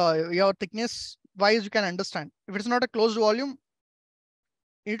sense your thickness wise, you can understand. If it's not a closed volume,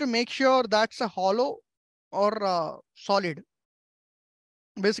 you need to make sure that's a hollow or solid.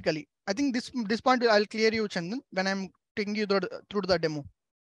 Basically, I think this point I'll clear you, Chandan, when I'm taking you through the demo.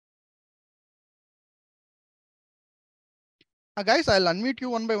 Guys, I'll unmute you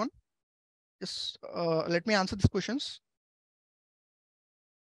one by one. Just let me answer these questions.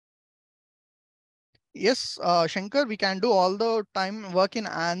 Yes, Shankar, we can do all the time work in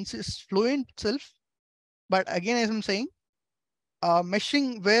ANSYS Fluent itself. But again, as I'm saying,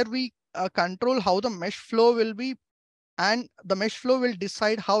 meshing where we control how the mesh flow will be, and the mesh flow will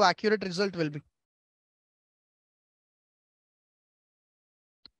decide how accurate result will be.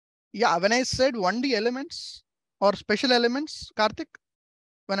 Yeah, when I said 1D elements or special elements, Karthik,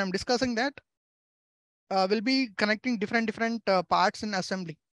 when I'm discussing that, we'll be connecting different parts in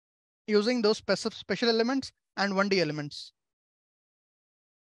assembly using those special elements and 1D elements.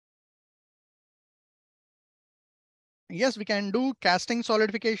 Yes, we can do casting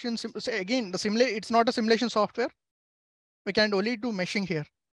solidification. Again, it's not a simulation software. We can only do meshing here.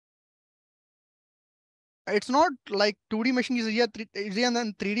 It's not like 2D meshing is easier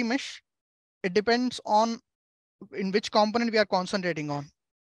than 3D mesh. It depends on in which component we are concentrating on.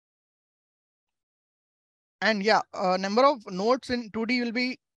 And yeah, number of nodes in 2D will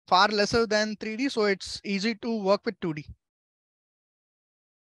be far lesser than 3D, so it's easy to work with 2D.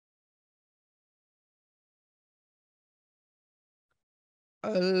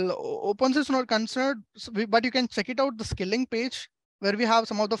 OpenSys is not considered, but you can check it out the Skill-Lync page where we have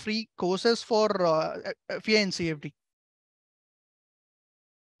some of the free courses for FEA and CFD.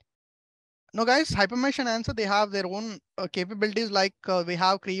 No, guys, Hypermesh and ANSA, they have their own capabilities. Like we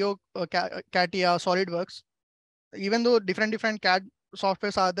have Creo, CATIA, SolidWorks. Even though different CAD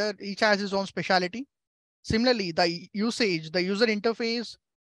softwares are there, each has its own specialty. Similarly, the usage, the user interface,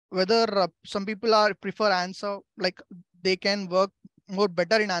 whether some people prefer ANSA, like they can work more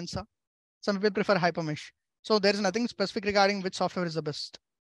better in ANSA. Some people prefer Hypermesh. So there is nothing specific regarding which software is the best.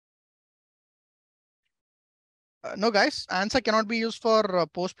 No, guys, ANSA cannot be used for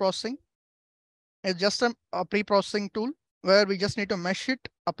post-processing. It's just a pre-processing tool where we just need to mesh it,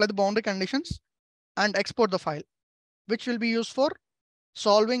 apply the boundary conditions, and export the file, which will be used for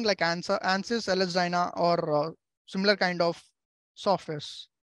solving like ANSA, ANSYS, LS-DYNA, or similar kind of softwares.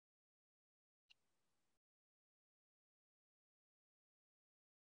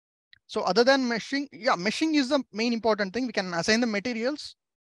 So other than meshing, yeah, meshing is the main important thing. We can assign the materials,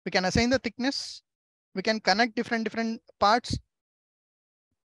 we can assign the thickness, we can connect different parts.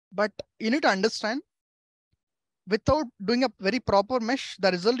 But you need to understand, without doing a very proper mesh,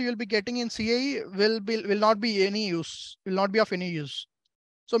 the result you will be getting in CAE will not be any use, will not be of any use.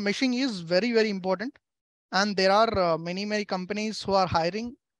 So meshing is very important. And there are many companies who are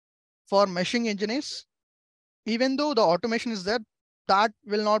hiring for meshing engineers. Even though the automation is there, that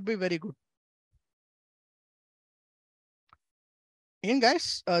will not be very good. In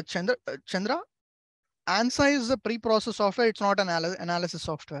guys, Chandra, ANSA is a pre-process software. It's not an analysis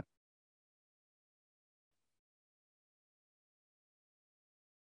software.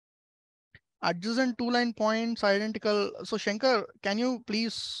 Adjacent two-line points, identical. So Shankar, can you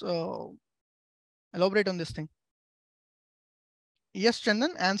please elaborate on this thing? Yes,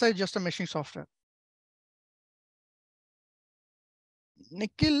 Chandan, ANSA is just a meshing software.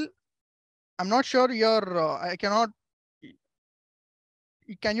 Nikhil, I'm not sure I cannot.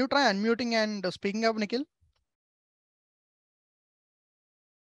 Can you try unmuting and speaking up, Nikhil?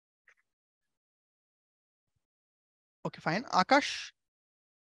 Okay, fine. Akash,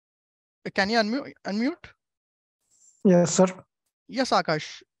 can you unmute? Yes, sir. Yes,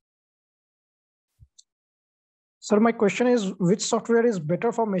 Akash. Sir, my question is, which software is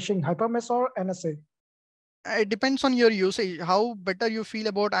better for meshing, Hypermesh or NSA? It depends on your usage, how better you feel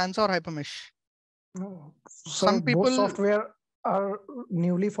about ANSA or Hypermesh. Sir, Some people, both software are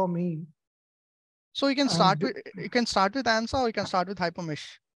newly for me. So you can start with ANSA or you can start with Hypermesh.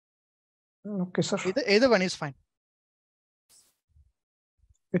 Okay, sir. Either one is fine.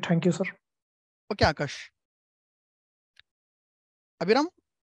 Okay, thank you, sir. Okay, Akash. Abhiram?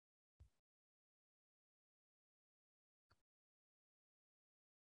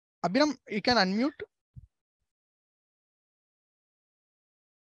 Abhiram, you can unmute.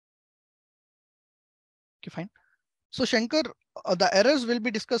 Okay, fine. So Shankar, the errors we'll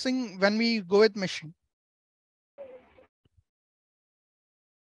be discussing when we go with meshing.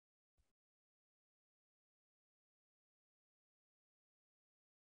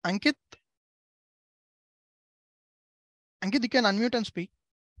 Ankit, you can unmute and speak.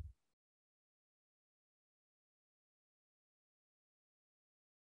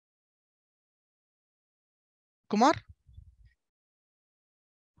 Kumar?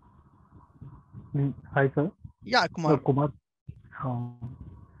 Hi, sir. Yeah, Kumar. Kumar.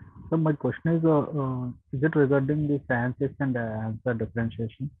 So my question is it regarding the ANSYS and ANSA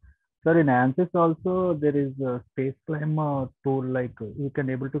differentiation? Sir, in ANSYS also there is a space climb tool, like you can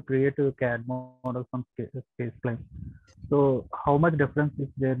able to create a CAD model from space climb. So how much difference is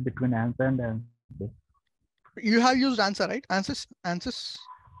there between ANSA and ANSYS? You have used ANSA, right? ANSYS?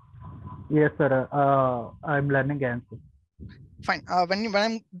 Yes, sir. I'm learning ANSYS. Fine. When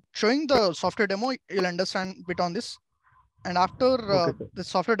I'm showing the software demo, you'll understand a bit on this. And after the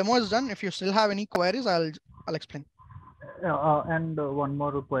software demo is done, if you still have any queries, I'll explain. And one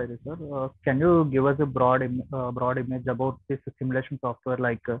more query, sir. Can you give us a broad image about this simulation software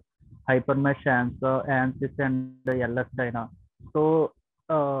like Hypermesh, ANSA, ANSYS, and LS-DYNA? So,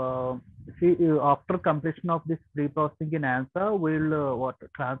 see, after completion of this pre-processing in ANSA, we'll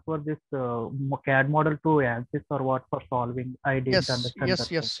transfer this CAD model to ANSYS or what for solving? I didn't understand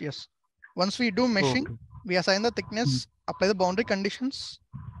that. Yes. Once we do meshing, we assign the thickness, apply the boundary conditions.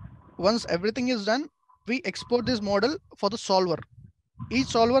 Once everything is done, we export this model for the solver. Each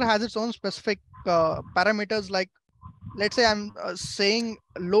solver has its own specific parameters. Like, let's say I'm saying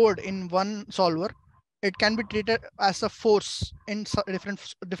load in one solver, it can be treated as a force in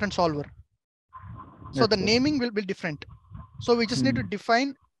different solver. So the naming will be different. So we just need to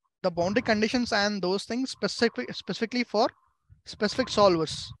define the boundary conditions and those things specifically for specific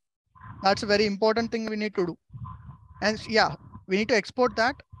solvers. That's a very important thing we need to do. And yeah, we need to export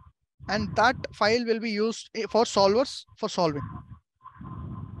that, and that file will be used for solvers for solving.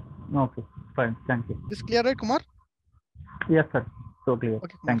 Okay, fine. Thank you. Is clear, right, Kumar? Yes, sir. So clear.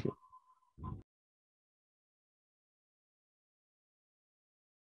 Okay, thank you.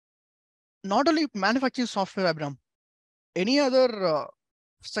 Not only manufacturing software, Abram, any other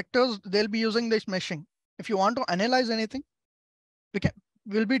sectors, they'll be using this meshing. If you want to analyze anything,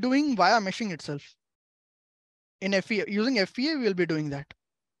 we'll be doing via meshing itself. In FEA, using FEA, we'll be doing that.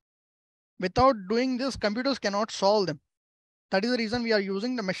 Without doing this, computers cannot solve them. That is the reason we are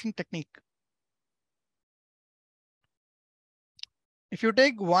using the meshing technique. If you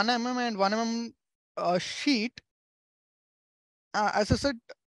take 1 mm and 1 mm sheet, as I said,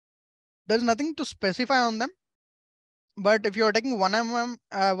 there's nothing to specify on them. But if you're taking 1 mm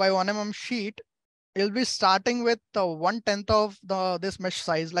by 1 mm sheet, you'll be starting with 1/10 of this mesh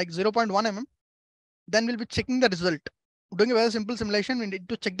size, like 0.1 mm. Then we'll be checking the result. Doing a very simple simulation, we need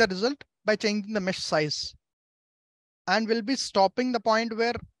to check the result by changing the mesh size. And we'll be stopping the point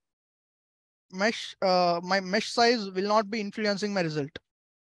where my mesh size will not be influencing my result.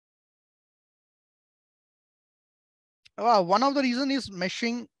 One of the reason is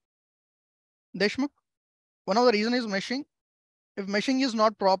meshing, Deshmukh. One of the reason is meshing. If meshing is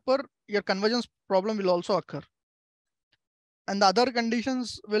not proper, your convergence problem will also occur. And the other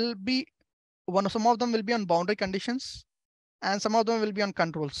conditions will be some of them will be on boundary conditions, and some of them will be on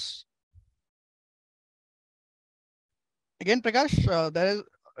controls. Again, Prakash, there is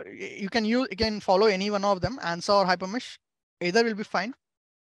you can follow any one of them, ANSA or Hypermesh. Either will be fine.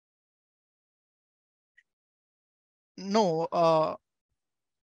 No,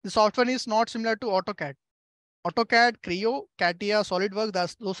 the software is not similar to AutoCAD. AutoCAD, Creo, CATIA,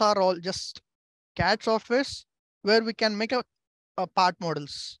 SolidWorks, those are all just CAD softwares where we can make a part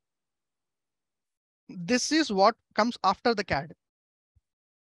models. This is what comes after the CAD.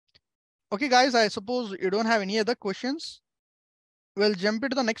 Okay, guys, I suppose you don't have any other questions. We'll jump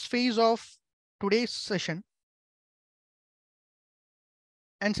into the next phase of today's session.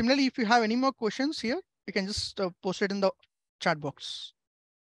 And similarly, if you have any more questions here, you can just post it in the chat box.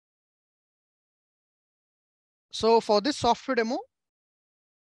 So for this software demo,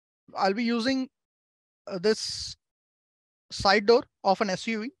 I'll be using this side door of an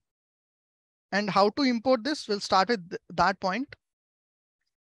SUV. And how to import this, we'll start with that point.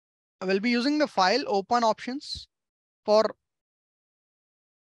 We'll be using the file open options for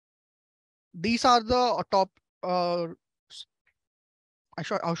these are the top, how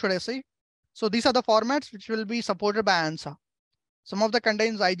should I say? So these are the formats which will be supported by ANSA. Some of the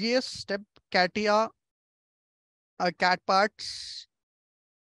contains IGS, STEP, CATIA, CAD parts,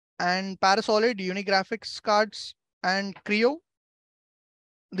 and Parasolid, Unigraphics cards, and Creo.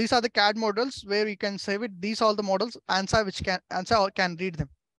 These are the CAD models where you can save it. These are all the models ANSA can read them.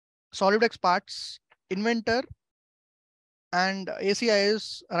 SolidWorks parts, Inventor, and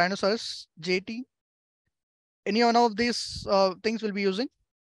ACIS, Rhinoceros, JT. Any one of these things we'll be using.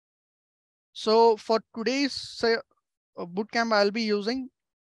 So for today's bootcamp, I'll be using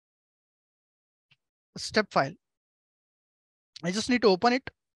a step file. I just need to open it.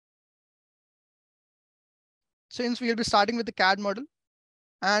 Since we'll be starting with the CAD model,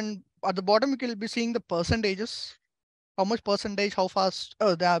 and at the bottom, you will be seeing the percentages, how much percentage, how fast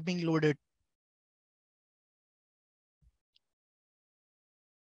they are being loaded.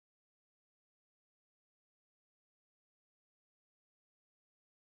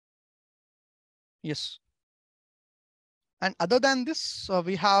 Yes. And other than this,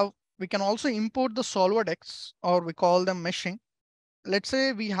 we can also import the solver decks, or we call them meshing. Let's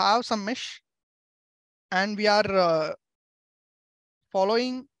say we have some mesh and we are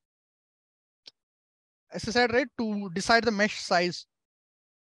following, as I said, right, to decide the mesh size.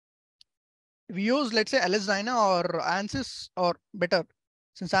 We use, let's say, LS-Dyna or ANSYS, or better,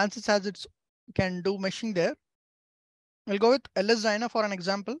 since ANSYS has its can do meshing there. We'll go with LS-Dyna for an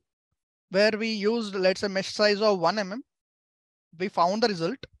example, where we used, let's say, mesh size of 1 mm. We found the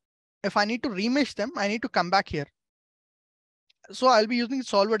result. If I need to remesh them, I need to come back here. So I'll be using the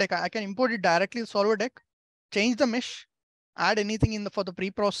solver deck. I can import it directly, the solver deck, change the mesh, add anything in for the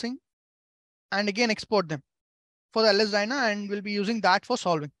pre-processing, and again export them for the LS-Dyna, and we'll be using that for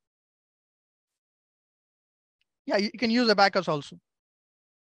solving. Yeah, you can use Abacus also.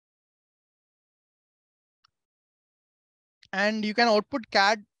 And you can output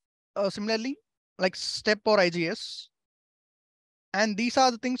CAD similarly, like STEP or IGS. And these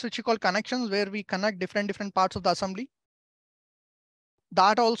are the things which you call connections, where we connect different parts of the assembly.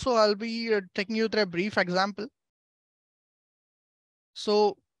 That also I'll be taking you through a brief example.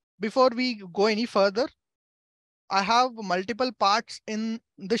 So before we go any further, I have multiple parts in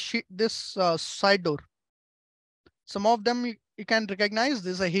this side door. Some of them you can recognize.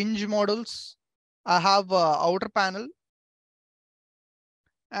 These are hinge models. I have outer panel.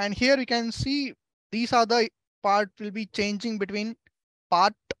 And here you can see these are the part will be changing between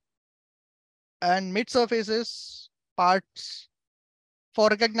part and mid surfaces parts for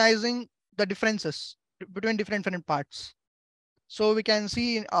recognizing the differences between different parts. So we can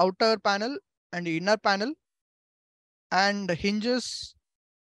see in outer panel and inner panel and hinges,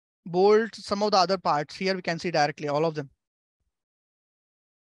 bolts, some of the other parts. Here we can see directly all of them.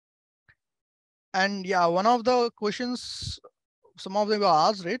 And yeah, one of the questions, some of them were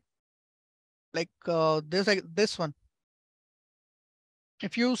asked it, like this one.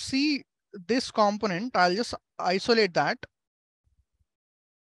 If you see this component, I'll just isolate that.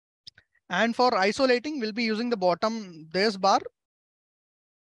 And for isolating, we'll be using the bottom this bar.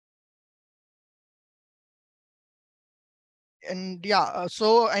 And yeah,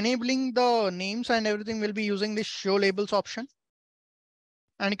 so enabling the names and everything will be using this show labels option.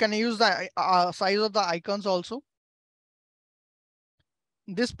 And you can use the size of the icons also.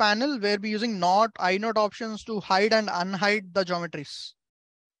 This panel we'll be using not inode options to hide and unhide the geometries.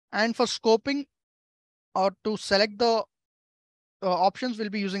 And for scoping or to select the options,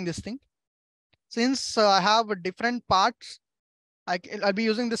 we'll be using this thing. Since I have different parts, I'll be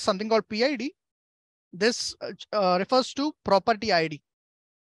using this something called PID. This refers to property ID.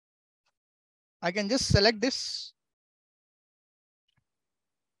 I can just select this.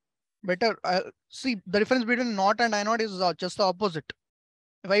 Better see the difference between not and inode is just the opposite.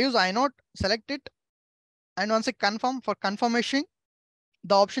 If I use inode, select it, and once I confirm, for confirmation,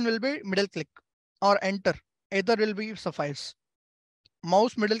 the option will be middle click or enter. Either will be suffice.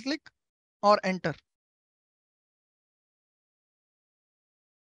 Mouse middle click or enter.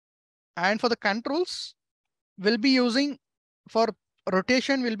 And for the controls, we'll be using for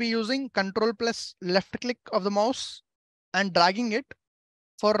rotation, we'll be using control plus left click of the mouse and dragging it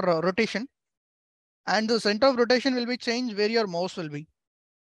for rotation. And the center of rotation will be changed where your mouse will be.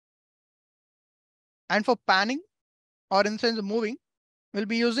 And for panning or in sense moving, we'll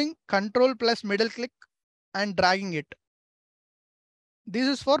be using control plus middle click and dragging it. This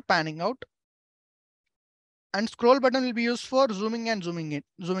is for panning out. And scroll button will be used for zooming and zooming in,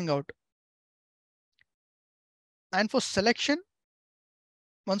 zooming out. And for selection,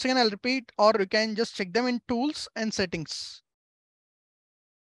 once again, I'll repeat, or you can just check them in tools and settings.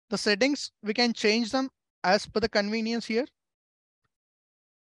 The settings, we can change them as per the convenience here.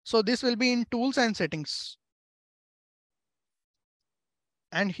 So this will be in tools and settings.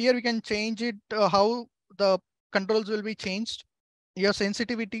 And here we can change it, how the controls will be changed. Your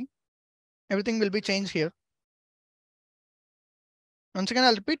sensitivity, everything will be changed here. Once again,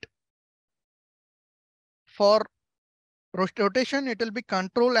 I'll repeat. For rotation, it will be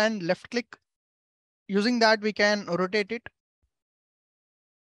control and left click. Using that, we can rotate it.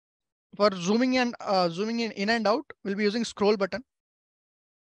 For zooming and zooming in and out, we'll be using scroll button.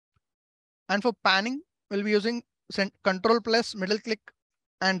 And for panning, we'll be using control plus middle click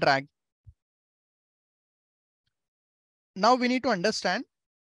and drag. Now we need to understand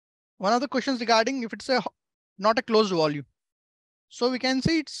one of the questions regarding if it's not a closed volume. So we can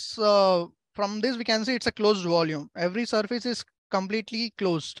see it's from this we can see it's a closed volume. Every surface is completely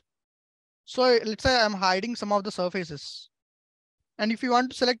closed. So let's say I'm hiding some of the surfaces. And if you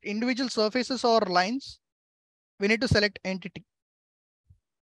want to select individual surfaces or lines, we need to select entity.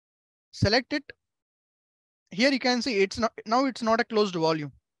 Select it. Here you can see it's not, now it's not a closed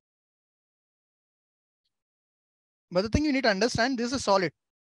volume. But the thing you need to understand, this is solid.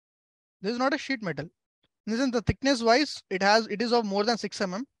 This is not a sheet metal. This is the thickness wise, it is of more than 6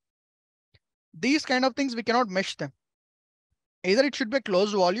 mm. These kind of things we cannot mesh them. Either it should be a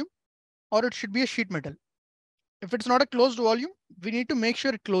closed volume or it should be a sheet metal. If it's not a closed volume, we need to make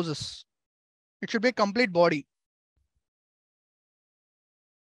sure it closes. It should be a complete body.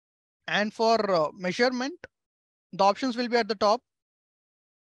 And for measurement, the options will be at the top.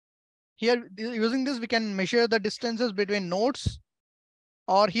 Here, using this, we can measure the distances between nodes,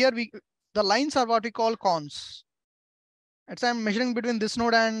 or here the lines are what we call cons. As I'm measuring between this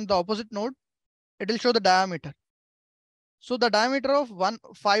node and the opposite node, it will show the diameter. So the diameter of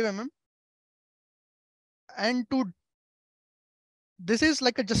 5 mm, and this is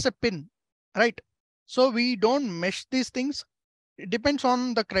like just a pin, right? So we don't mesh these things. It depends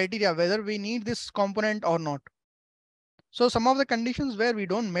on the criteria whether we need this component or not. So some of the conditions where we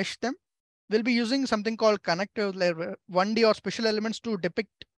don't mesh them, we'll be using something called connective layer 1D or special elements to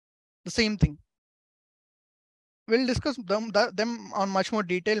depict the same thing. We'll discuss them on much more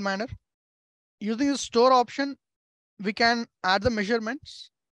detailed manner. Using the store option, we can add the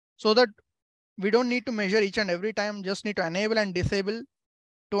measurements so that we don't need to measure each and every time, just need to enable and disable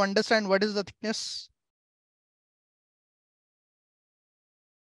to understand what is the thickness.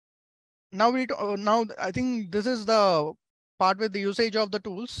 Now now I think this is the part with the usage of the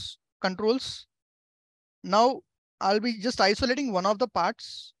tools, controls. Now I'll be just isolating one of the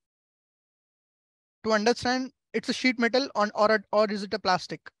parts to understand it's a sheet metal or is it a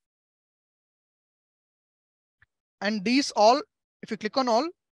plastic? And these all, if you click on all,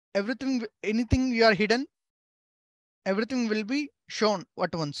 everything, anything you are hidden, everything will be shown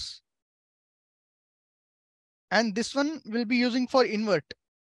at once. And this one will be using for invert.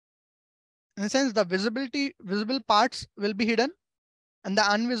 In the sense, the visible parts will be hidden and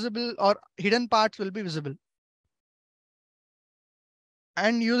the invisible or hidden parts will be visible.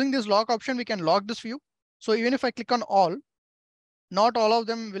 And using this lock option, we can lock this view. So even if I click on all, not all of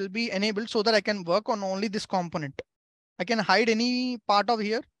them will be enabled, so that I can work on only this component. I can hide any part of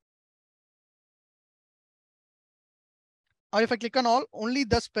here. Or if I click on all, only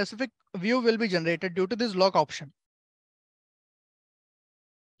the specific view will be generated due to this lock option.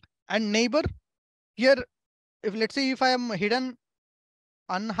 And neighbor here, if let's say if I am hidden,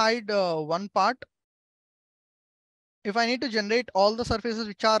 unhide one part. If I need to generate all the surfaces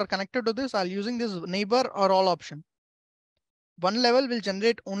which are connected to this, I'll using this neighbor or all option. One level will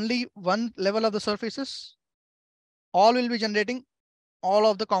generate only one level of the surfaces. All will be generating all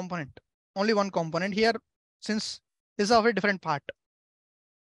of the component, only one component here, since this is of a different part.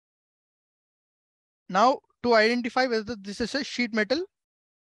 Now to identify whether this is a sheet metal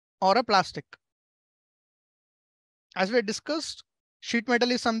or a plastic. As we discussed, sheet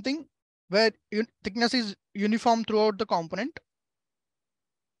metal is something where thickness is uniform throughout the component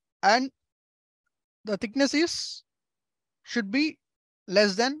and the thickness should be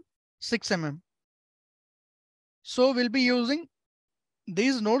less than 6 mm. So we'll be using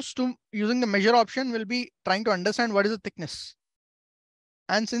these nodes to using the measure option. We'll be trying to understand what is the thickness.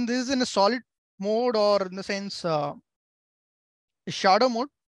 And since this is in a solid mode, or in the sense shadow mode,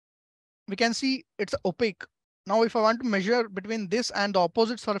 we can see it's opaque. Now, if I want to measure between this and the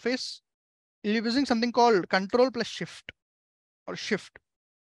opposite surface, we'll be using something called control plus shift or shift.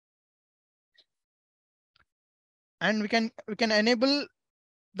 And we can enable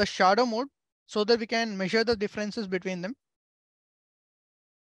the shadow mode so that we can measure the differences between them.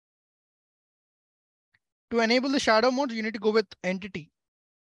 To enable the shadow mode, you need to go with entity.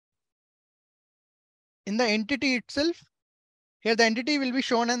 In the entity itself, here the entity will be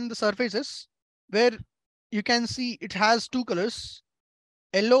shown in the surfaces where you can see it has two colors,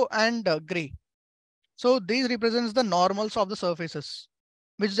 yellow and gray. So these represents the normals of the surfaces,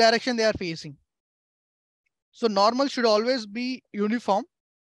 which direction they are facing. So normal should always be uniform.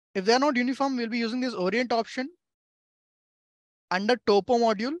 If they are not uniform, we'll be using this orient option under topo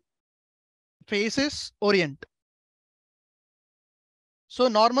module, faces orient. So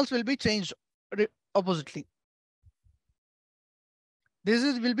normals will be changed oppositely.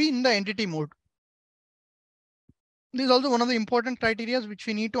 This will be in the entity mode. This is also one of the important criteria which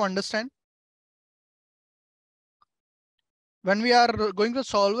we need to understand. When we are going for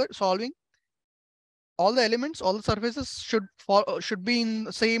solving, all the elements, all the surfaces should be in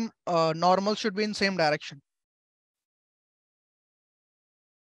the same normal, should be in same direction.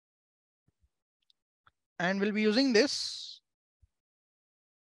 And we'll be using this.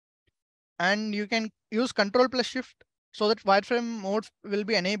 And you can use control plus shift so that wireframe mode will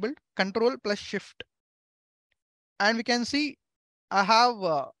be enabled. Control plus shift. And we can see I have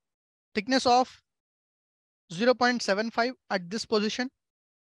thickness of 0.75 at this position,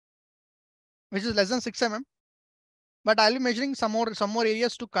 which is less than 6 mm. But I'll be measuring some more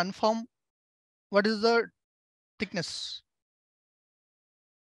areas to confirm what is the thickness.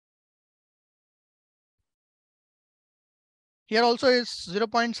 Here also is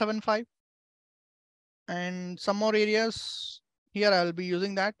 0.75 and some more areas here I'll be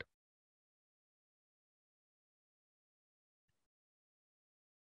using that.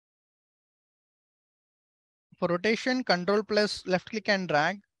 For rotation, control plus left click and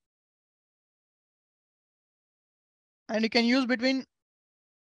drag. And you can use between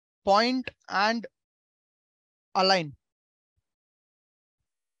point and align.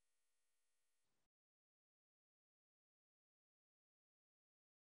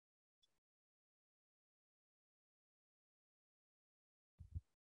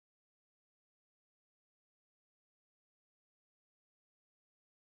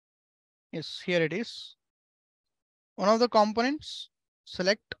 Yes, here it is. One of the components,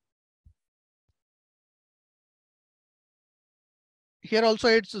 select. Here also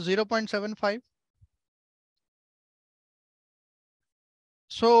it's 0.75.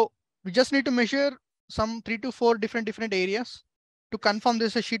 So we just need to measure some 3 to 4 different areas to confirm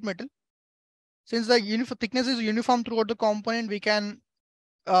this is a sheet metal. Since the thickness is uniform throughout the component, we can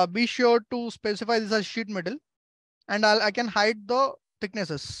be sure to specify this as sheet metal, and I can hide the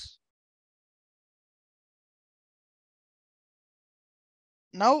thicknesses.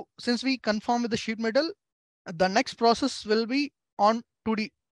 Now, since we confirm with the sheet metal, The next process will be on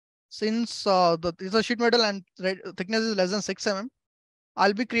 2D. Since it's a sheet metal and thickness is less than 6 mm,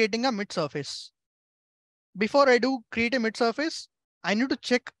 I'll be creating a mid surface. Before I do create a mid surface, I need to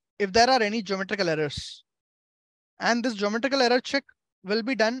check if there are any geometrical errors. And this geometrical error check will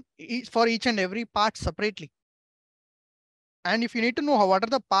be done for each and every part separately. And if you need to know what are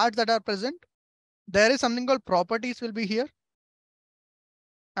the parts that are present, there is something called properties will be here.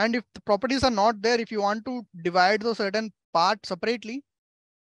 And if the properties are not there, if you want to divide the certain part separately,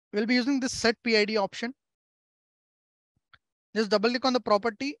 we'll be using this set PID option. Just double click on the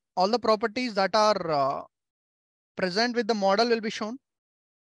property. All the properties that are present with the model will be shown.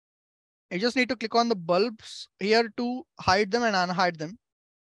 You just need to click on the bulbs here to hide them and unhide them.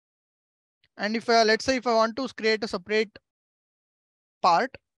 And if let's say if I want to create a separate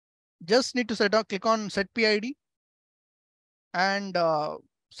part, just need to click on set PID and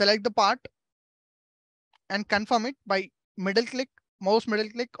select the part and confirm it by middle click, mouse middle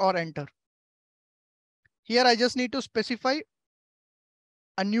click or enter. Here I just need to specify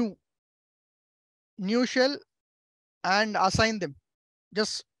a new shell and assign them.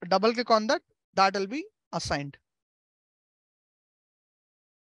 Just double click on that, that will be assigned.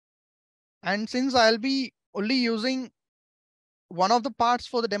 And since I'll be only using one of the parts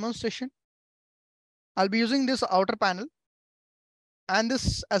for the demonstration, I'll be using this outer panel. And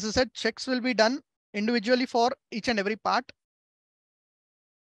this, as I said, checks will be done individually for each and every part,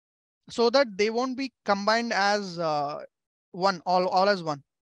 so that they won't be combined as one, all as one.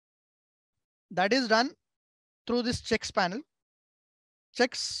 That is done through this checks panel,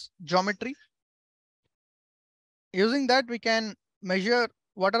 checks geometry. Using that, we can measure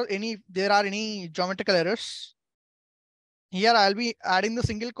what are there are any geometrical errors. Here I'll be adding the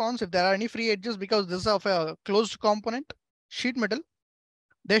single cons if there are any free edges, because this is of a closed component sheet metal.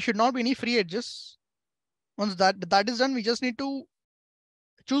 There should not be any free edges. Once that is done, we just need to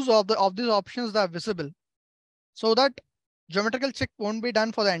choose of these options that are visible, so that geometrical check won't be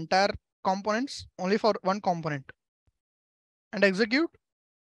done for the entire components, only for one component, and execute.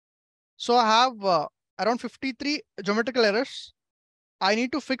 So I have around 53 geometrical errors. I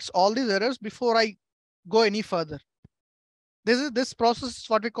need to fix all these errors before I go any further. This process is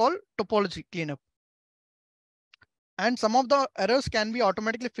what we call topology cleanup. And some of the errors can be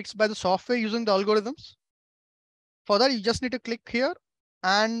automatically fixed by the software using the algorithms. For that, you just need to click here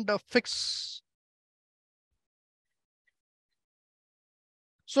and fix.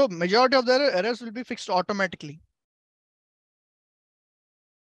 So majority of the errors will be fixed automatically.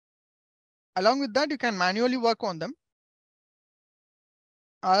 Along with that, you can manually work on them.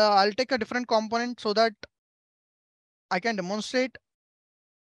 I'll take a different component so that I can demonstrate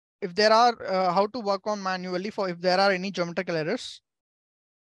if there are how to work on manually for if there are any geometrical errors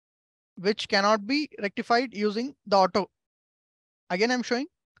which cannot be rectified using the auto. Again, I'm showing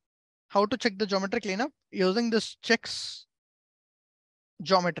how to check the geometry cleanup using this checks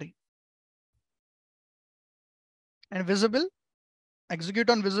geometry. And visible, execute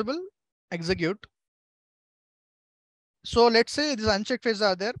on visible, execute. So let's say these unchecked phases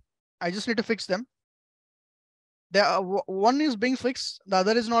are there. I just need to fix them. One is being fixed, the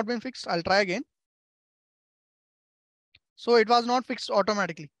other is not being fixed. I'll try again. So it was not fixed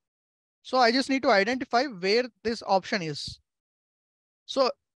automatically. So I just need to identify where this option is. So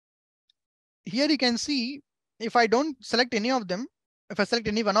here you can see, if I don't select any of them, if I select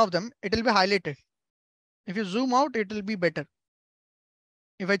any one of them, it will be highlighted. If you zoom out, it will be better.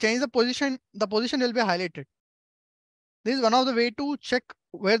 If I change the position will be highlighted. This is one of the way to check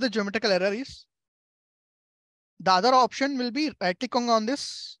where the geometrical error is. The other option will be right clicking on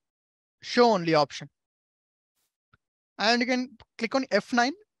this show only option. And you can click on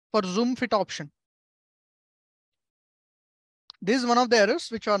F9 for zoom fit option. This is one of the errors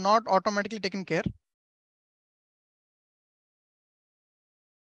which are not automatically taken care.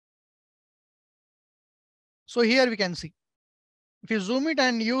 So here we can see, if you zoom it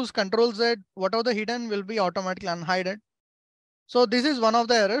and use Ctrl Z, whatever the hidden will be automatically unhidden. So this is one of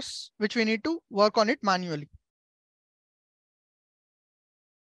the errors which we need to work on it manually.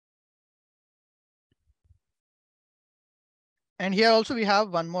 And here also we have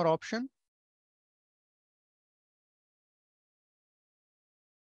one more option.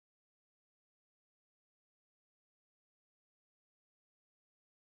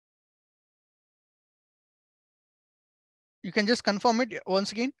 You can just confirm it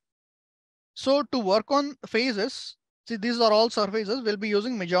once again. So to work on phases, see, these are all surfaces. We'll be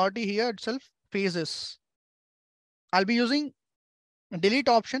using majority here itself, phases. I'll be using delete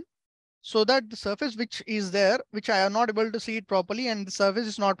option so that the surface which is there, which I am not able to see it properly, and the surface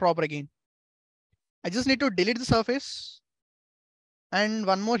is not proper again. I just need to delete the surface and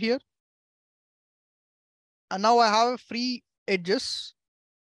one more here. And now I have free edges.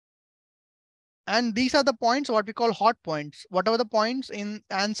 And these are the points, what we call hot points. Whatever the points in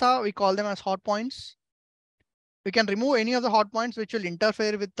ANSA, we call them as hot points. We can remove any of the hot points which will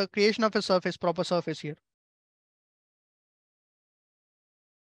interfere with the creation of a surface, proper surface here.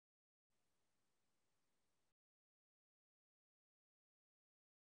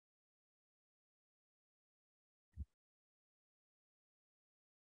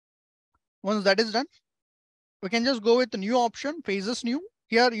 Once that is done, we can just go with the new option, faces new.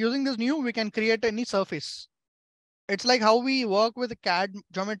 Here, using this new, we can create any surface. It's like how we work with CAD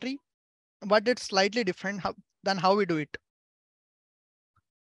geometry, but it's slightly different than how we do it.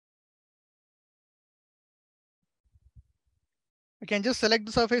 We can just select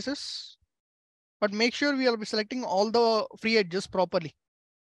the surfaces, but make sure we will be selecting all the free edges properly.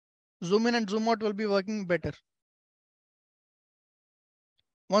 Zoom in and zoom out will be working better.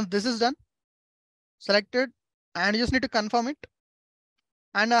 Once this is done, selected, and you just need to confirm it.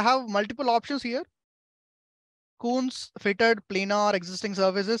 And I have multiple options here. Cones, fitted, planar, existing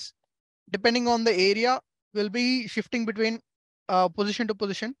surfaces. Depending on the area, will be shifting between position to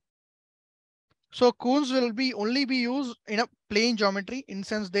position. So cones will be only be used in a plane geometry. In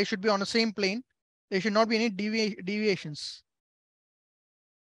sense, they should be on the same plane. There should not be any deviations.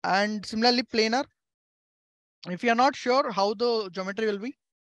 And similarly, planar. If you are not sure how the geometry will be,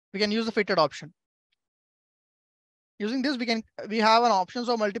 we can use the fitted option. Using this, we have an option,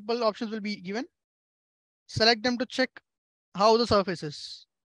 so multiple options will be given. Select them to check how the surface is.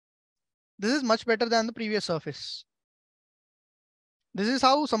 This is much better than the previous surface. This is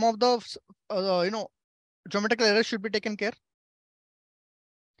how some of the geometrical errors should be taken care.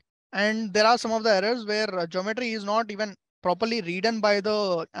 And there are some of the errors where geometry is not even properly written by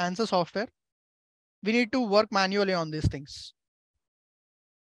the ANSA software. We need to work manually on these things.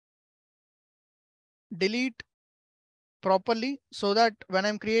 Delete properly so that when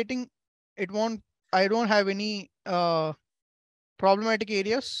I'm creating, I don't have any problematic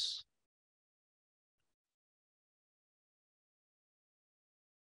areas.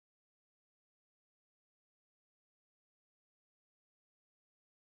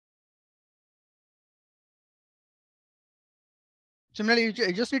 Similarly,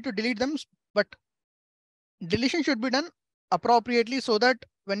 you just need to delete them, but deletion should be done appropriately so that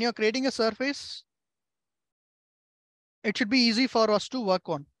when you're creating a surface, it should be easy for us to work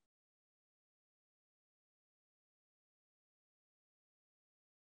on.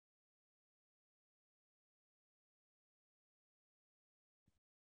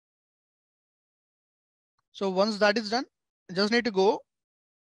 So once that is done, just need to go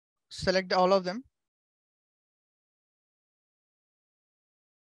select all of them.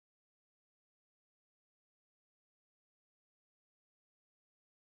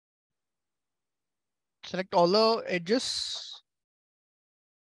 Select all the edges.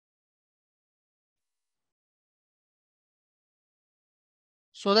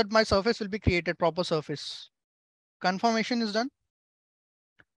 So that my surface will be created, proper surface. Confirmation is done.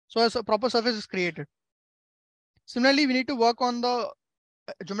 So as a proper surface is created. Similarly, we need to work on the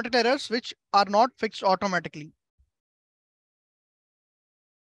geometric errors which are not fixed automatically.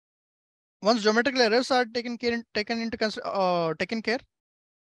 Once geometrical errors are taken care,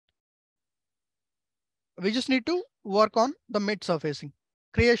 we just need to work on the mid surfacing,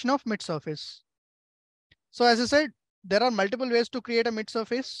 creation of mid surface. So as I said, there are multiple ways to create a mid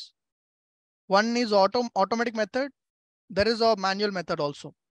surface. One is automatic method. There is a manual method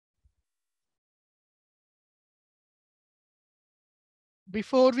also.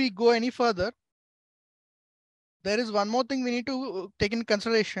 Before we go any further, there is one more thing we need to take in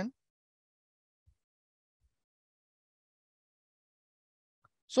consideration.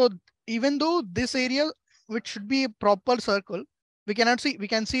 So even though this area, which should be a proper circle, we can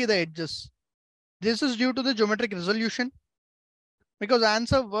see the edges. This is due to the geometric resolution, because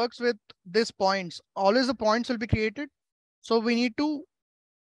ANSA works with these points. Always the points will be created. So we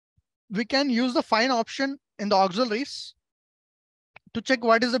can use the fine option in the auxiliaries to check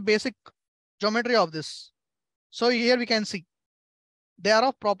what is the basic geometry of this. So here we can see they are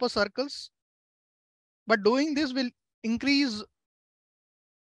of proper circles, but doing this will increase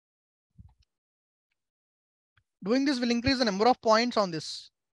the number of points on this,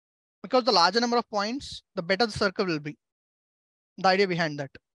 because the larger number of points, the better the circle will be. The idea behind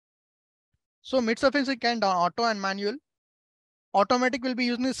that. So mid surface we can auto and manual. Automatic will be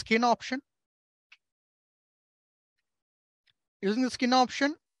using the skin option. Using the skin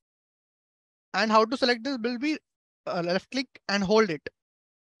option, and how to select this will be left click and hold it,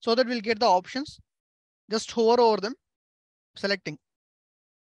 so that we'll get the options. just hover over them, selecting.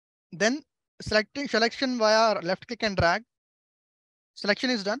 Then selection via left click and drag. Selection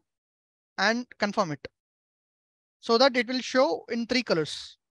is done and confirm it. So that it will show in 3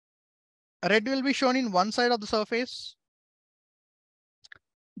 colors. Red will be shown in one side of the surface.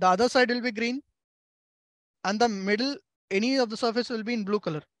 The other side will be green. And the middle, any of the surface will be in blue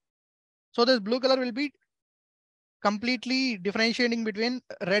color. So this blue color will be completely differentiating between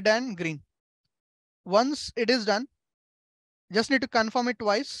red and green. Once it is done, just need to confirm it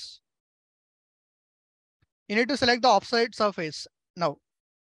twice. You need to select the offside surface now.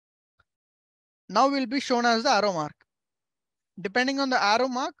 Now will be shown as the arrow mark. Depending on the arrow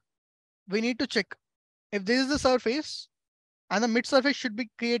mark, we need to check if this is the surface and the mid surface should be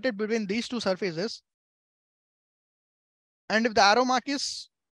created between these two surfaces. And if the arrow mark is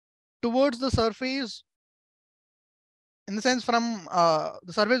towards the surface, in the sense from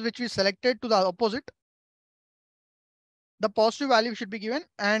the surface which we selected to the opposite, the positive value should be given.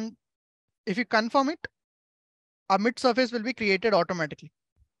 And if you confirm it, a mid surface will be created automatically.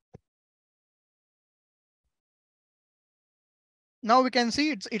 Now we can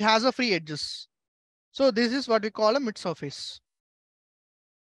see it has a free edges. So this is what we call a mid surface.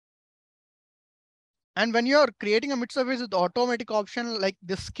 And when you are creating a mid surface with automatic option like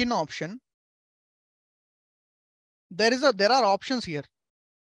the skin option, there are options here.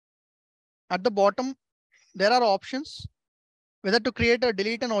 At the bottom, there are options whether to create or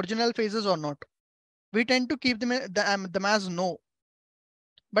delete an original faces or not. We tend to keep them as no.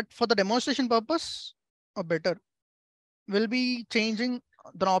 But for the demonstration purpose, or better, we'll be changing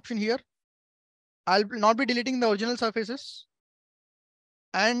the option here. I'll not be deleting the original surfaces.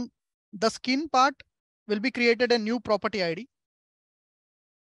 And the skin part will be created a new property ID.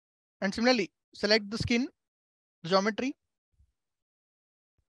 And similarly, select the skin, the geometry,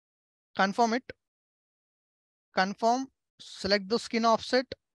 confirm it, confirm, select the skin offset,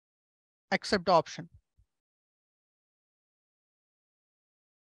 accept the option.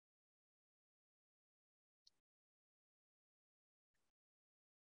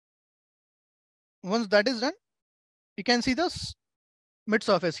 Once that is done, you can see this mid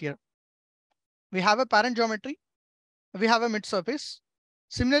surface here. We have a parent geometry. We have a mid surface.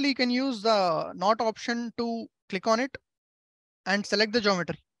 Similarly, you can use the not option to click on it and select the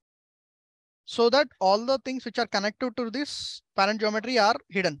geometry, so that all the things which are connected to this parent geometry are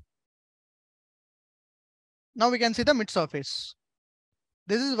hidden. Now we can see the mid surface.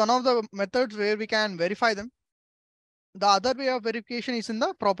 This is one of the methods where we can verify them. The other way of verification is in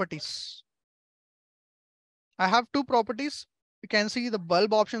the properties. I have two properties. You can see the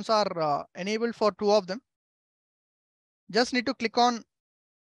bulb options are enabled for 2 of them. Just need to click on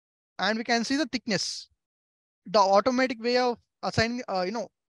and we can see the thickness. The automatic way of assigning,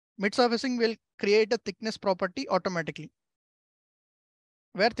 mid surfacing will create a thickness property automatically,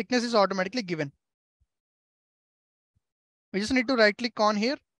 where thickness is automatically given. We just need to right click on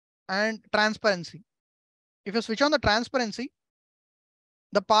here and transparency. If you switch on the transparency,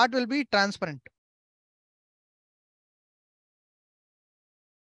 the part will be transparent.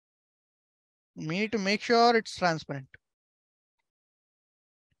 We need to make sure it's transparent.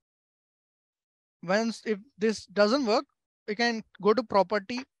 Once if this doesn't work, we can go to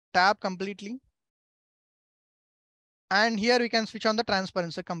property tab completely. And here we can switch on the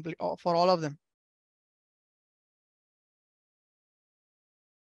transparency complete for all of them.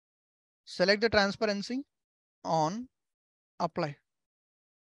 Select the transparency on, apply.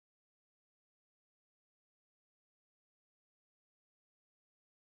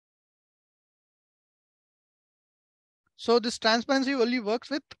 So this transparency only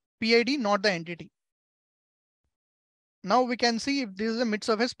works with PID, not the entity. Now we can see if this is a mid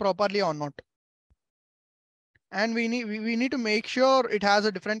surface properly or not. And we need to make sure it has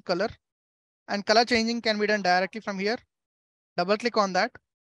a different color, and color changing can be done directly from here. Double click on that.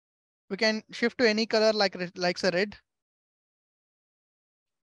 We can shift to any color like say red.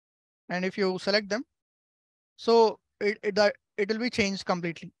 And if you select them, so it will be changed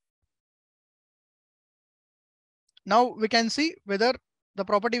completely. Now we can see whether the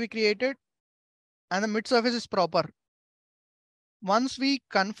property we created and the mid surface is proper. Once we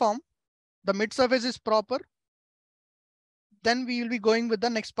confirm the mid surface is proper, then we will be going with the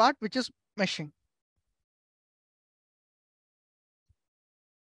next part, which is meshing.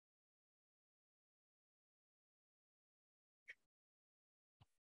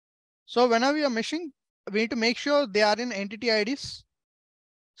 So whenever we are meshing, we need to make sure they are in entity IDs.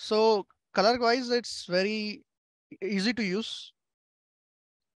 So color wise, it's very easy to use.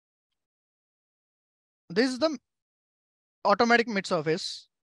 This is the automatic mid surface.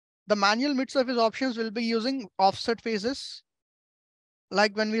 The manual mid surface options will be using offset phases.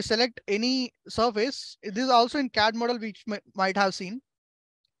 Like when we select any surface, this is also in CAD model, which might have seen.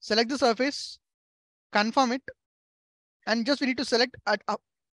 Select the surface, confirm it, and just we need to select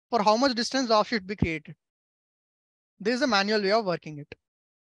for how much distance the offset should be created. This is a manual way of working it.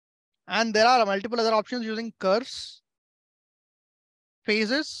 And there are multiple other options using curves,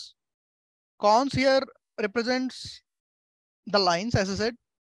 phases. Cons here represents the lines, as I said.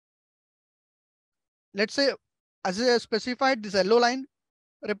 Let's say, as I specified, this yellow line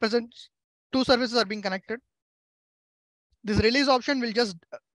represents two surfaces are being connected. This release option will just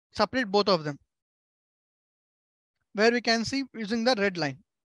separate both of them, where we can see using the red line.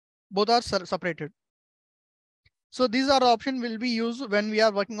 Both are separated. So these are the options will be used when we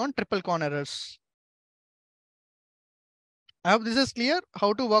are working on triple con errors. I hope this is clear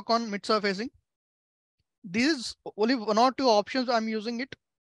how to work on mid surfacing. This is only one or two options I'm using it.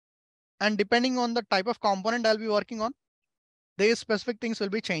 And depending on the type of component I'll be working on, these specific things will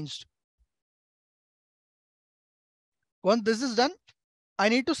be changed. Once this is done, I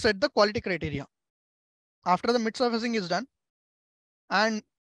need to set the quality criteria. After the mid surfacing is done, and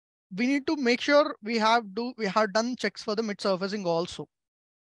we need to make sure we have done checks for the mid surfacing also.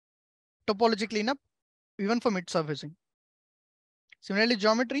 Topology cleanup, even for mid surfacing. Similarly,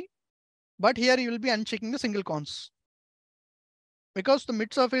 geometry, but here you will be unchecking the single cons. Because the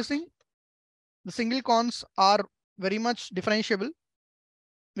mid surfacing, the single cons are very much differentiable.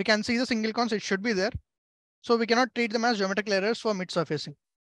 We can see the single cons, it should be there. So we cannot treat them as geometrical errors for mid surfacing.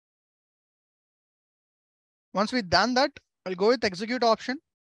 Once we've done that, I'll go with execute option.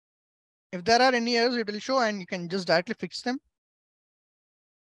 If there are any errors, it will show and you can just directly fix them.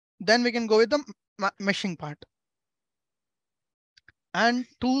 Then we can go with the meshing part. And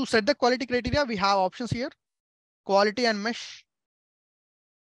to set the quality criteria, we have options here, quality and mesh.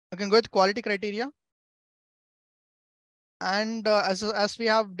 I can go with quality criteria. And as we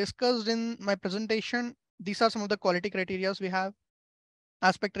have discussed in my presentation, these are some of the quality criteria we have.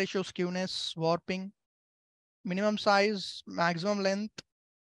 Aspect ratio, skewness, warping, minimum size, maximum length,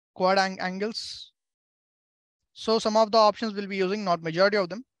 quad angles. So some of the options will be using, not majority of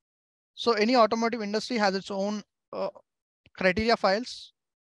them. So any automotive industry has its own criteria files,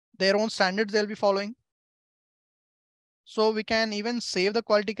 their own standards they'll be following. So we can even save the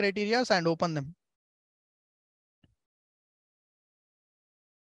quality criteria and open them.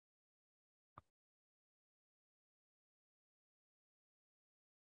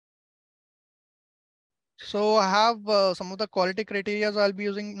 So I have some of the quality criteria I'll be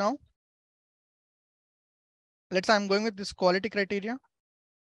using now. Let's say I'm going with this quality criteria.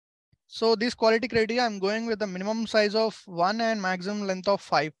 So this quality criteria, I'm going with the minimum size of 1 and maximum length of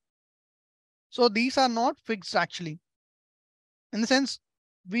 5. So these are not fixed actually. In the sense,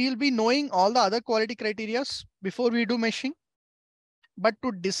 we'll be knowing all the other quality criteria before we do meshing. But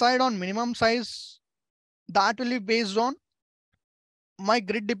to decide on minimum size, that will be based on my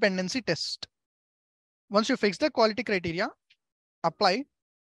grid dependency test. Once you fix the quality criteria, apply.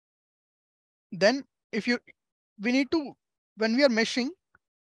 Then we need to, when we are meshing,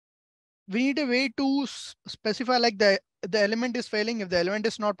 we need a way to specify like the element is failing if the element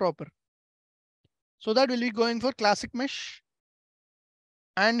is not proper. So that we'll be going for classic mesh.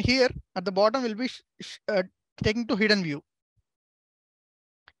 And here at the bottom will be taking to hidden view.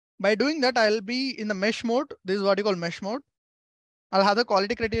 By doing that, I'll be in the mesh mode. This is what you call mesh mode. I'll have the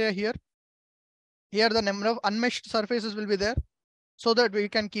quality criteria here. Here the number of unmeshed surfaces will be there so that we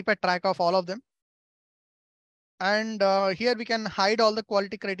can keep a track of all of them. And here we can hide all the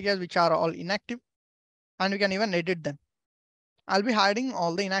quality criteria which are all inactive, and we can even edit them. I'll be hiding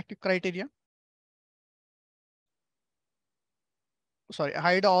all the inactive criteria. Sorry,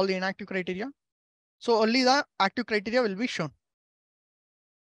 hide all the inactive criteria. So only the active criteria will be shown.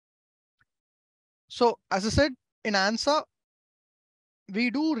 So as I said, in ANSA, we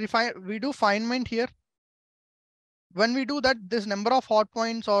do refinement here. When we do that, this number of hot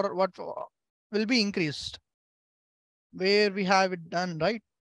points or what will be increased. Where we have it done, right?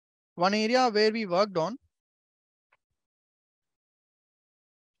 One area where we worked on.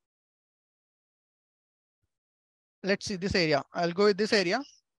 Let's see this area. I'll go with this area.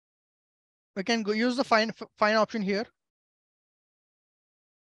 We can go use the fine option here.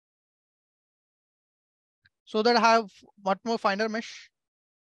 So that I have much more finer mesh.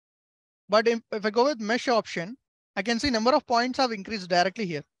 But if I go with mesh option, I can see number of points have increased directly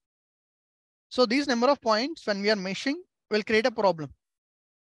here. So these number of points when we are meshing will create a problem.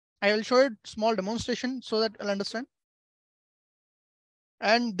 I will show a small demonstration so that you'll understand.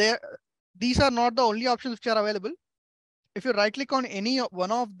 And these are not the only options which are available. if you right click on any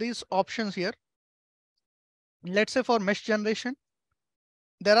one of these options here, let's say for mesh generation,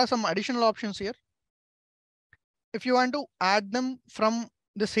 there are some additional options here. If you want to add them from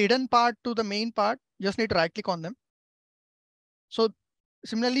this hidden part to the main part, just need to right click on them. So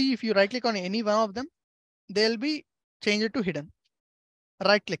similarly, if you right click on any one of them, they'll be changed to hidden.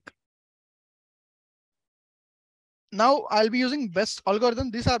 Right click. Now I'll be using best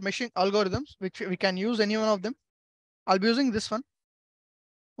algorithm. These are meshing algorithms, which we can use any one of them. I'll be using this one.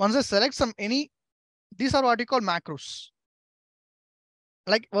 Once I select these are what you call macros.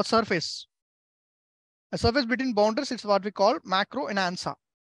 Like what surface? A surface between boundaries, it's what we call macro in ANSA.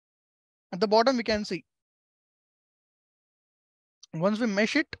 At the bottom, we can see. Once we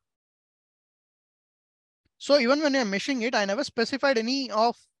mesh it, so even when I'm meshing it, I never specified any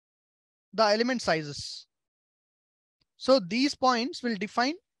of the element sizes. So these points will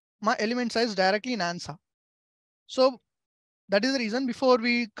define my element size directly in ANSA. So that is the reason before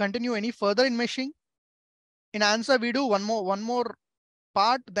we continue any further in meshing, in ANSA we do one more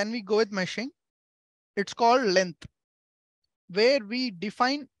part, then we go with meshing. It's called length, where we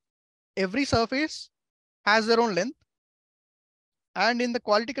define every surface has their own length. And in the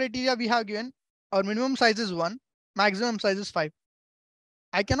quality criteria we have given our minimum size is 1, maximum size is 5.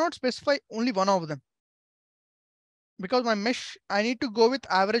 I cannot specify only one of them because my mesh, I need to go with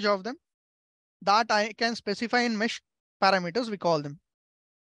average of them. That I can specify in mesh parameters, we call them.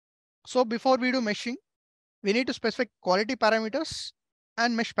 So before we do meshing, we need to specify quality parameters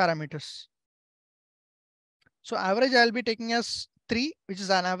and mesh parameters. So average I'll be taking as 3, which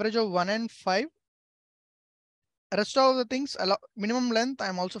is an average of 1 and 5. Rest of the things, minimum length,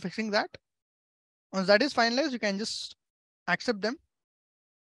 I'm also fixing that. Once that is finalized, you can just accept them.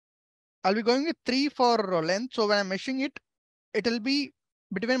 I'll be going with 3 for length. So when I'm meshing it, it will be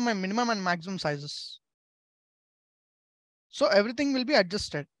between my minimum and maximum sizes. So everything will be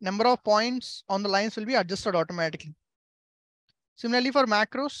adjusted. Number of points on the lines will be adjusted automatically. Similarly for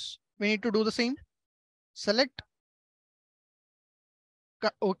macros, we need to do the same. Select.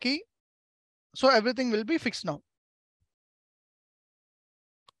 OK. So everything will be fixed now.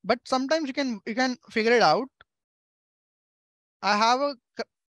 But sometimes you can figure it out. I have a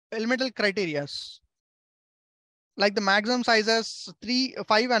elemental criterias. Like the maximum size is 3,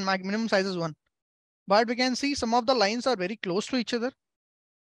 5 and minimum size is 1. But we can see some of the lines are very close to each other.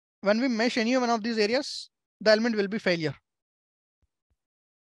 When we mesh any one of these areas, the element will be failure.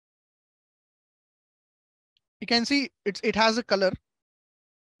 You can see it has a color.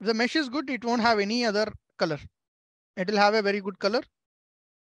 If the mesh is good, it won't have any other color. It will have a very good color.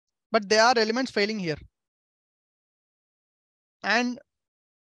 But there are elements failing here. And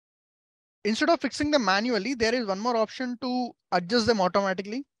instead of fixing them manually, there is one more option to adjust them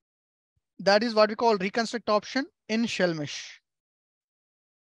automatically. That is what we call reconstruct option in shell mesh.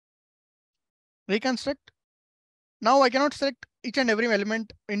 Reconstruct. Now I cannot select each and every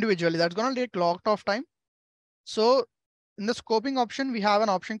element individually. That's going to take a lot of time. So in the scoping option, we have an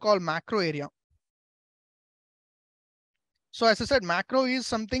option called macro area. So as I said, macro is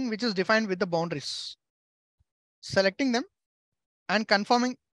something which is defined with the boundaries. Selecting them and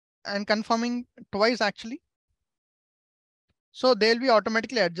confirming twice actually. So they'll be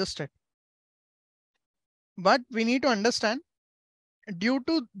automatically adjusted. But we need to understand, due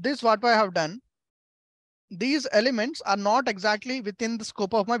to this, what I have done, these elements are not exactly within the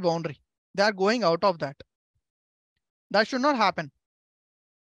scope of my boundary. They are going out of that. That should not happen.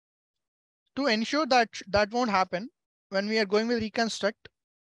 To ensure that that won't happen, when we are going with reconstruct,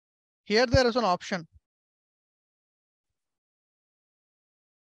 here there is an option.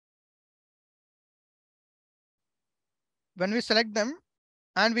 When we select them,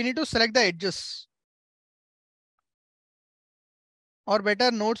 and we need to select the edges. Or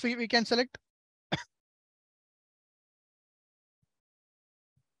better, nodes we can select.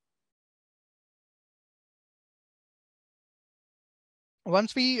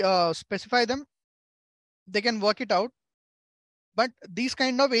 Once we specify them, they can work it out. But these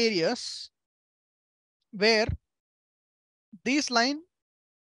kind of areas where this line,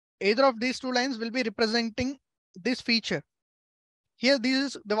 either of these two lines will be representing this feature. Here,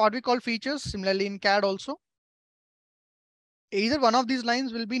 this is what we call features. Similarly in CAD also, either one of these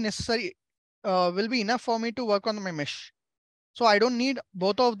lines will be necessary, will be enough for me to work on my mesh. So I don't need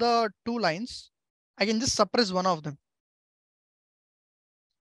both of the two lines. I can just suppress one of them.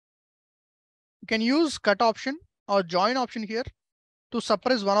 You can use cut option or join option here to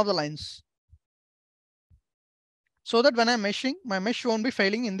suppress one of the lines, so that when I'm meshing, my mesh won't be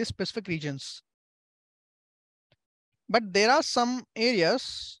failing in these specific regions. But there are some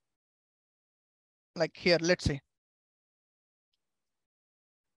areas like here, let's say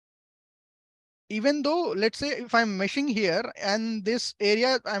even though, let's say if I'm meshing here and this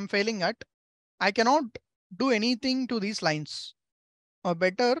area I'm failing at, I cannot do anything to these lines. Or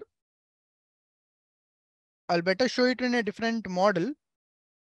better, I'll better show it in a different model.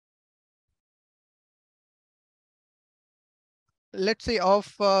 Let's say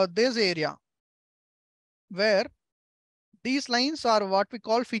of this area where these lines are what we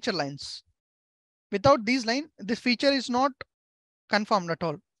call feature lines. Without these lines, this feature is not confirmed at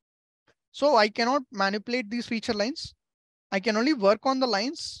all. So I cannot manipulate these feature lines. I can only work on the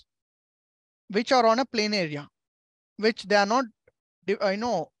lines which are on a plane area, which they are not,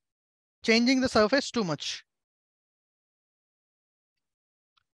 changing the surface too much.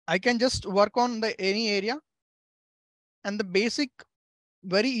 I can just work on any area, and the basic,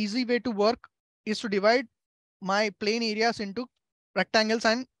 very easy way to work is to divide my plane areas into rectangles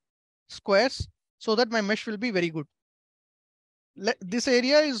and squares so that my mesh will be very good. This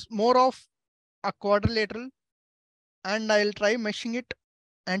area is more of a quadrilateral, and I'll try meshing it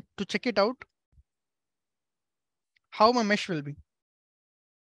and to check it out how my mesh will be.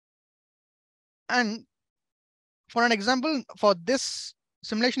 And for an example, for this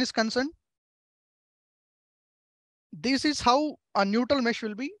simulation is concerned, this is how a neutral mesh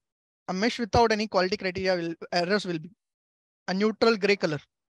will be. A mesh without any quality criteria errors will be a neutral gray color.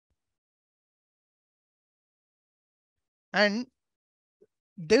 And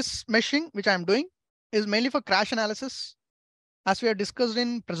this meshing which I'm doing is mainly for crash analysis. As we have discussed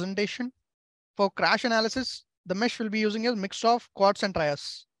in presentation, for crash analysis, the mesh will be using a mix of quads and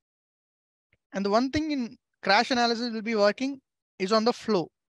triads. And the one thing in crash analysis will be working is on the flow,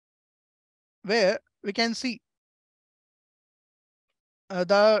 where we can see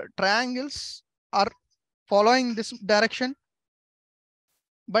the triangles are following this direction.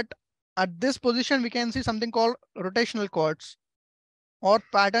 But at this position, we can see something called rotational chords or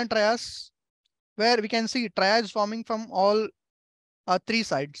pattern triads, where we can see triads forming from all three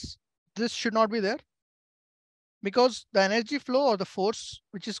sides. This should not be there because the energy flow or the force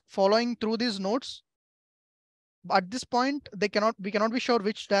which is following through these nodes, at this point, we cannot be sure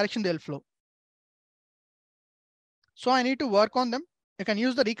which direction they'll flow. So I need to work on them. You can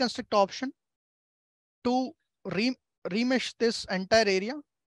use the reconstruct option to remesh this entire area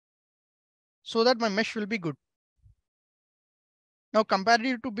so that my mesh will be good. Now, compared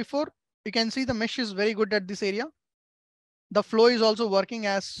to before, you can see the mesh is very good at this area. The flow is also working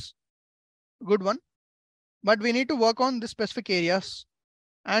as good one, but we need to work on the specific areas,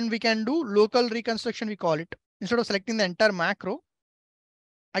 and we can do local reconstruction, we call it. Instead of selecting the entire macro,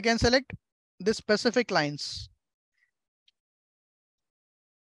 I can select the specific lines.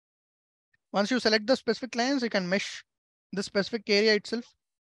 Once you select the specific lines, you can mesh the specific area itself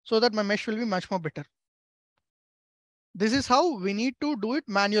so that my mesh will be much more better. This is how we need to do it,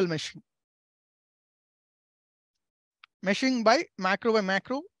 manual meshing. Meshing by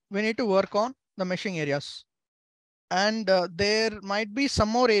macro, we need to work on the meshing areas. And there might be some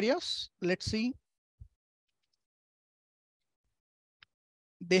more areas. Let's see.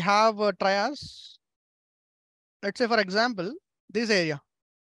 They have triads. Let's say, for example, this area.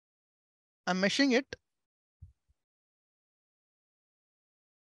 I'm meshing it.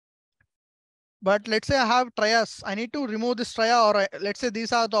 But let's say I have triads. I need to remove this triad, or let's say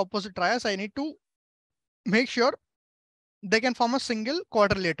these are the opposite triads. I need to make sure they can form a single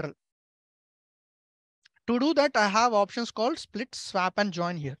quadrilateral. To do that, I have options called split, swap, and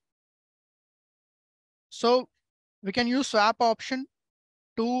join here. So we can use swap option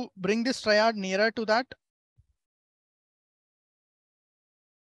to bring this triad nearer to that.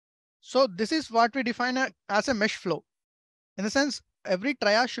 So this is what we define as a mesh flow. In the sense, every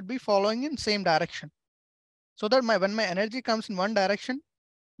triad should be following in same direction, so that when my energy comes in one direction,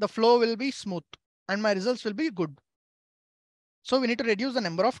 the flow will be smooth and my results will be good. So we need to reduce the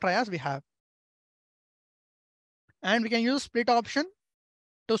number of triads we have. And we can use split option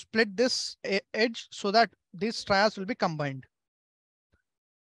to split this edge so that these triads will be combined.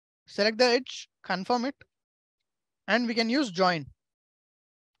 Select the edge, confirm it, and we can use join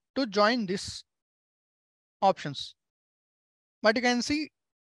to join these options. But you can see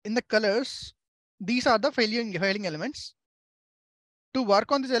in the colors, these are the failing elements. To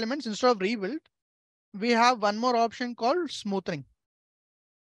work on these elements, instead of rebuild, we have one more option called smoothing.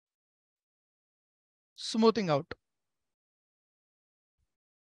 Smoothing out.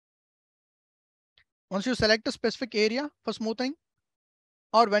 Once you select a specific area for smoothing,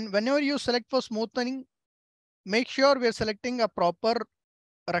 or whenever you select for smoothing, make sure we are selecting a proper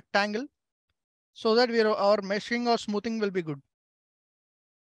rectangle so that our meshing or smoothing will be good.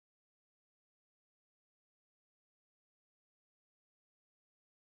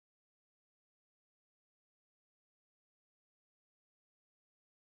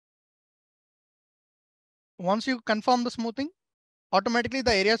 Once you confirm the smoothing, automatically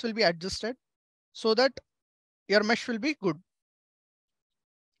the areas will be adjusted so that your mesh will be good.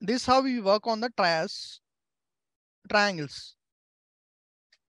 This is how we work on the triangles.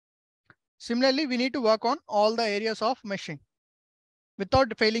 Similarly, we need to work on all the areas of meshing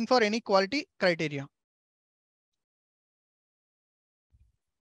without failing for any quality criteria.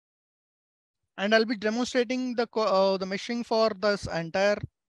 And I'll be demonstrating the meshing for this entire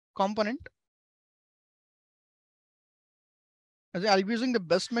component. I'll be using the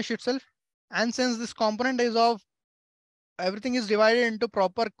best mesh itself. And since this component is of everything is divided into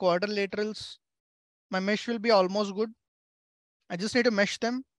proper quadrilaterals, my mesh will be almost good. I just need to mesh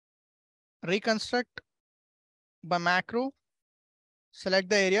them, reconstruct by macro, select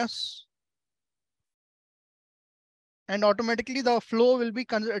the areas, and automatically the flow will be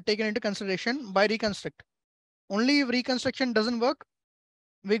taken into consideration by reconstruct. Only if reconstruction doesn't work,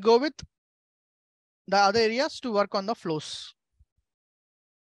 we go with the other areas to work on the flows.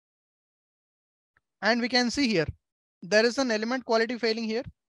 And we can see here, there is an element quality failing here.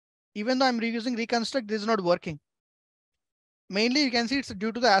 Even though I'm reusing reconstruct, this is not working. Mainly you can see it's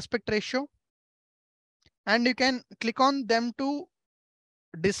due to the aspect ratio. And you can click on them to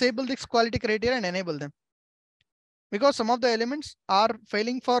disable this quality criteria and enable them. Because some of the elements are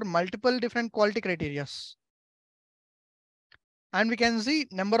failing for multiple different quality criteria. And we can see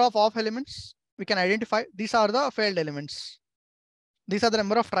number of off elements. We can identify these are the failed elements. These are the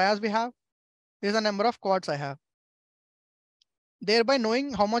number of triads we have. This is the number of quads I have. Thereby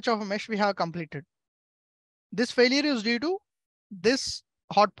knowing how much of a mesh we have completed. This failure is due to this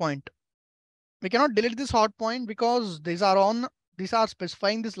hot point. We cannot delete this hot point because these are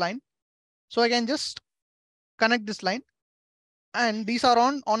specifying this line. So I can just connect this line and these are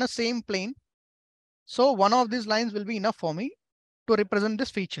on a same plane. So one of these lines will be enough for me to represent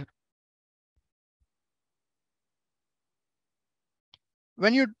this feature.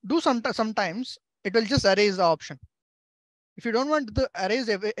 When you do sometimes it will just erase the option. If you don't want to erase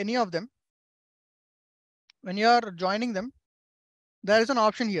any of them, when you are joining them, there is an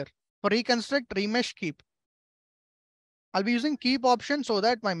option here for reconstruct, remesh, keep. I'll be using keep option so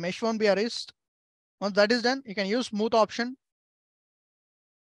that my mesh won't be erased. Once that is done, you can use smooth option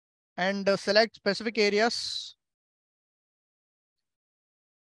and select specific areas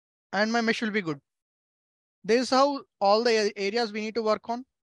and my mesh will be good. This is how all the areas we need to work on.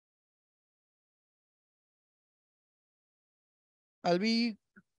 I'll be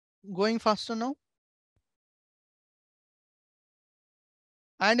going faster now.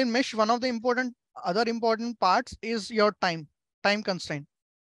 And in mesh, one of the other important parts is your time constraint.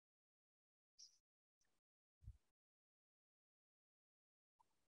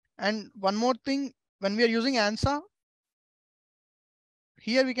 And one more thing, when we are using ANSA,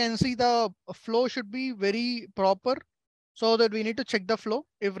 here we can see the flow should be very proper so that we need to check the flow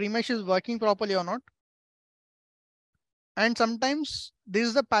if remesh is working properly or not. And sometimes this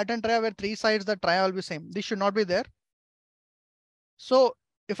is the pattern tria where 3 sides the tria will be same. This should not be there. So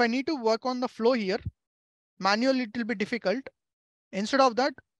if I need to work on the flow here, manually it will be difficult. Instead of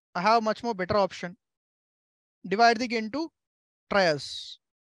that, I have much more better option. Divide it into trias.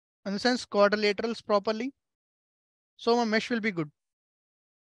 In the sense quadrilaterals properly. So my mesh will be good.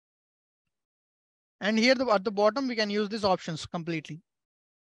 And here at the bottom, we can use these options completely.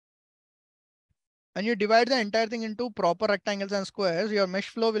 When you divide the entire thing into proper rectangles and squares, your mesh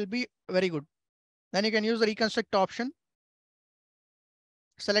flow will be very good. Then you can use the reconstruct option,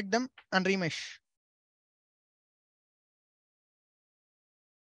 select them and remesh.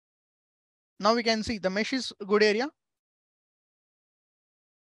 Now we can see the mesh is a good area.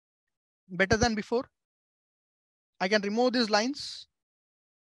 Better than before. I can remove these lines,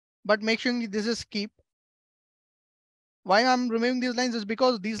 but make sure this is keep. Why I'm removing these lines is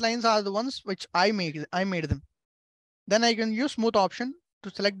because these lines are the ones which I made them. Then I can use smooth option to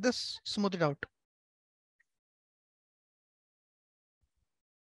select this, smooth it out.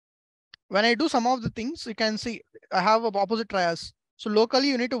 When I do some of the things, you can see I have opposite trias. So locally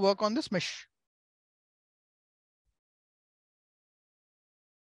you need to work on this mesh.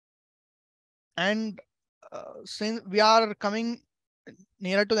 And since we are coming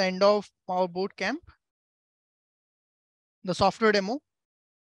nearer to the end of our boot camp, the software demo.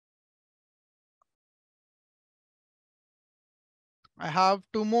 I have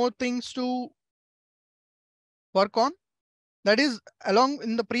 2 more things to work on. That is along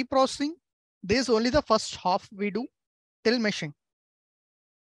in the pre-processing, this is only the first half we do till meshing.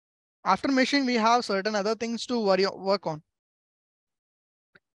 After meshing, we have certain other things to work on.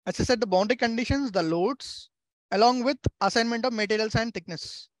 As I said, the boundary conditions, the loads, along with assignment of materials and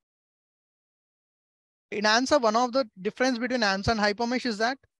thickness. in ANSA, one of the difference between ANSA and hypermesh is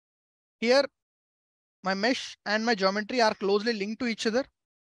that here my mesh and my geometry are closely linked to each other.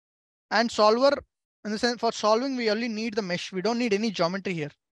 And solver, in the sense for solving, we only need the mesh. We don't need any geometry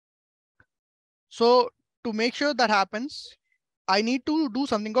here. So to make sure that happens, I need to do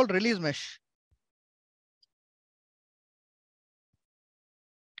something called release mesh.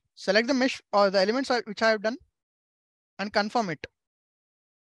 Select the mesh or the elements which I have done and confirm it,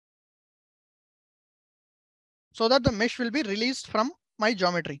 so that the mesh will be released from my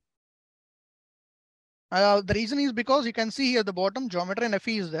geometry. The reason is because you can see here the bottom geometry and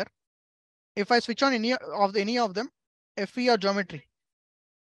FE is there. If I switch on any of them, FE or geometry,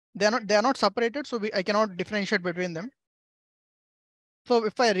 they are not separated, so I cannot differentiate between them. So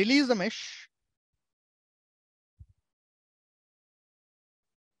if I release the mesh,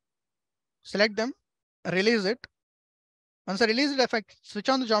 select them, release it. Once I release it, if I switch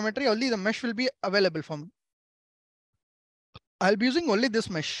on the geometry, only the mesh will be available for me. I'll be using only this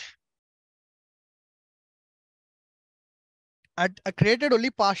mesh. I created only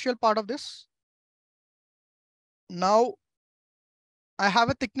partial part of this. Now I have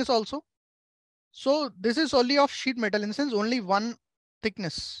a thickness also. So this is only of sheet metal, in the sense only one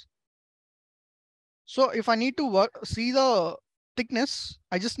thickness. So if I need to see the thickness,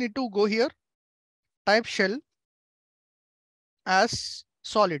 I just need to go here, type shell as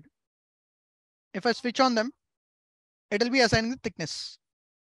solid. If I switch on them, it will be assigning the thickness.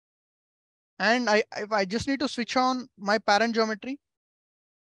 And if I just need to switch on my parent geometry,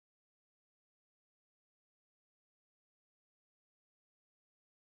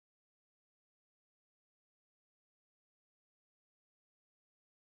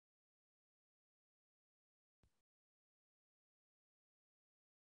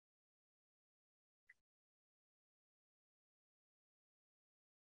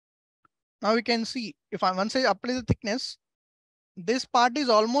 now we can see if once I apply the thickness, this part is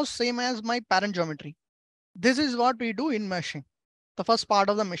almost same as my parent geometry. This is what we do in meshing, the first part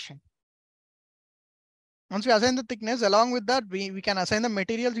of the meshing. Once we assign the thickness, along with that, we can assign the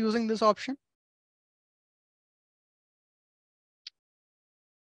materials using this option.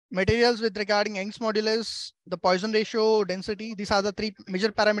 Materials with regarding Young's modulus, the Poisson ratio, density. These are the three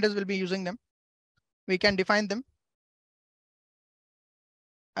major parameters we'll be using them. We can define them.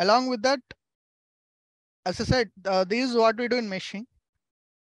 Along with that, as I said, this is what we do in meshing.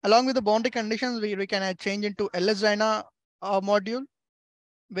 Along with the boundary conditions, we can change into LS Dyna module,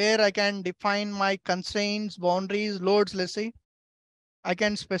 where I can define my constraints, boundaries, loads. Let's say I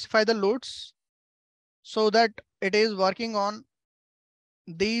can specify the loads so that it is working on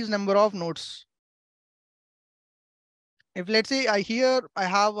these number of nodes. If let's say I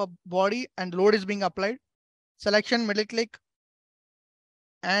have a body and load is being applied, selection, middle click,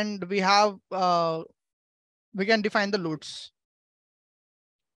 and we can define the loads.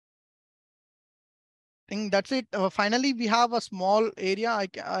 I think that's it. Finally, we have a small area.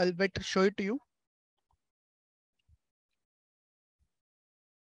 I'll better show it to you.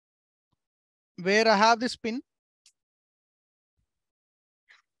 Where I have this pin.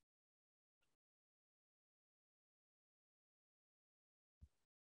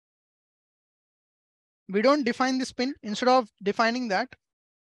 We don't define this pin. Instead of defining that,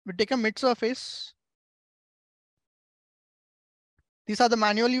 we take a mid surface. These are the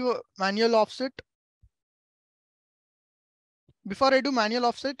manual offset. Before I do manual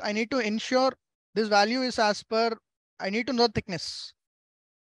offset, I need to ensure this value is as per, I need to know thickness.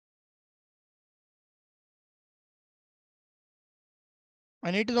 I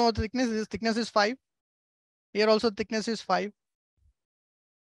need to know the thickness. This thickness is 5. Here also thickness is 5.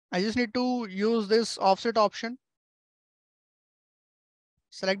 I just need to use this offset option.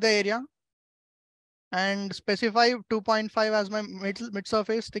 Select the area and specify 2.5 as my mid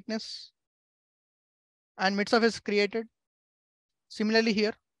surface thickness, and mid surface created. Similarly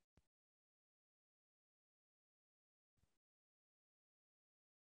here.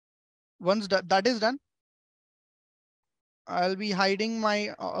 Once that is done, I'll be hiding my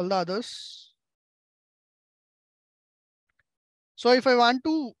all the others. So if I want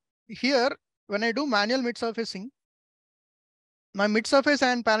to here, when I do manual mid surfacing, my mid surface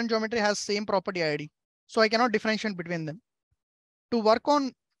and parent geometry has same property ID. So I cannot differentiate between them. To work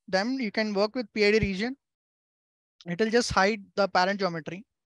on them, you can work with PID region. It will just hide the parent geometry.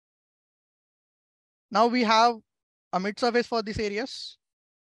 Now we have a mid surface for these areas.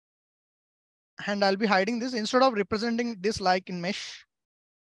 And I'll be hiding this. Instead of representing this like in mesh,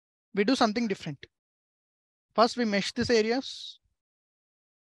 we do something different. First, we mesh these areas.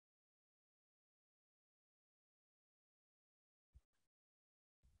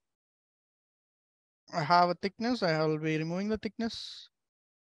 I have a thickness. I will be removing the thickness.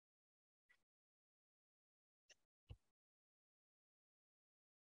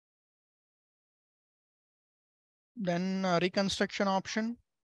 Then reconstruction option.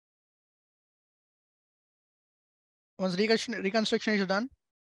 Once reconstruction is done,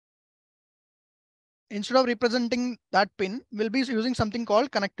 instead of representing that pin, we'll be using something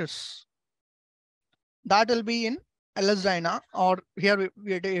called connectors. That will be in LS Dyna, or here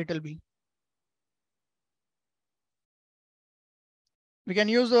it will be. We can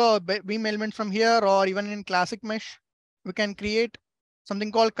use the beam element from here, or even in classic mesh, we can create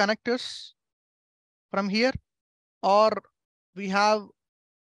something called connectors from here, or we have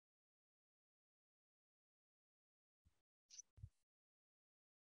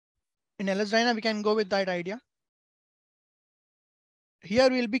in LS Dyna, we can go with that idea. Here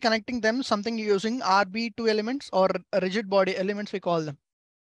we'll be connecting them something using RB2 elements or rigid body elements, we call them.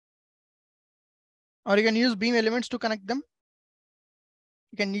 Or you can use beam elements to connect them.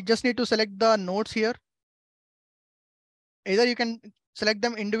 You just need to select the nodes here. Either you can select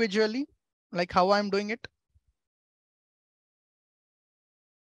them individually, like how I'm doing it.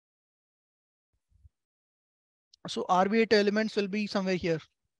 So RB8 elements will be somewhere here.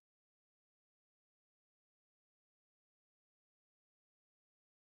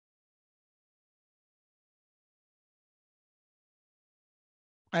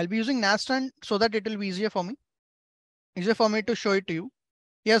 I'll be using Nastran so that it will be easier for me to show it to you.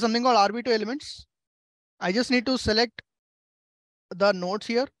 Here's something called RB2 elements. I just need to select the nodes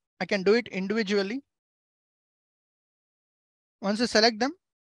here. I can do it individually. Once I select them,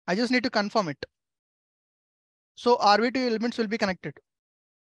 I just need to confirm it. So RB2 elements will be connected.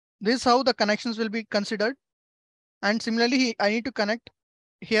 This is how the connections will be considered. And similarly, I need to connect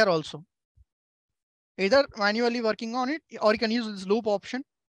here also. Either manually working on it, or you can use this loop option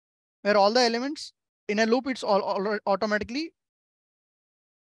where all the elements in a loop, it's all automatically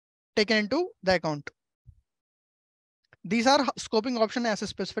taken into the account. These are scoping option as I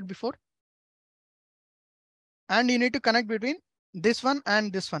specified before. And you need to connect between this one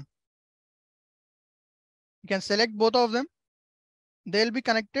and this one. You can select both of them. They'll be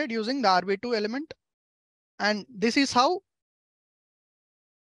connected using the RB2 element. And this is how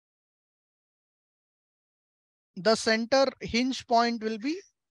the center hinge point will be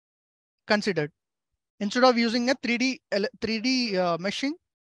considered. Instead of using a 3D meshing,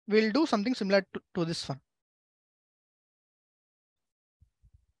 we'll do something similar to this one.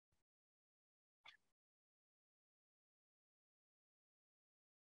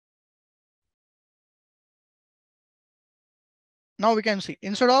 Now we can see,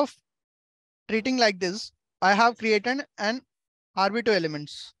 instead of treating like this, I have created an RB2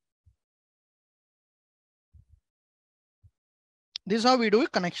 elements. This is how we do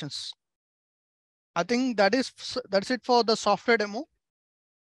connections. I think that's it for the software demo.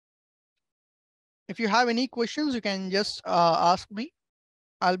 If you have any questions, you can just ask me.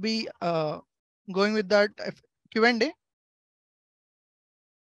 I'll be going with that Q&A.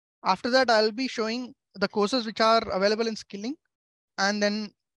 After that, I'll be showing the courses which are available in Skill-Lync, and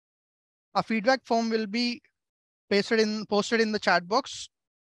then a feedback form will be posted in the chat box.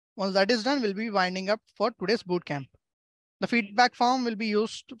 Once that is done, we'll be winding up for today's bootcamp. The feedback form will be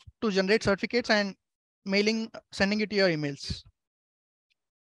used to generate certificates and sending it to your emails.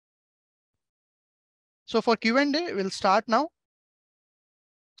 So for Q&A, we'll start now.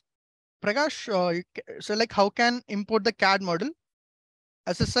 Prakash, so like how can import the CAD model?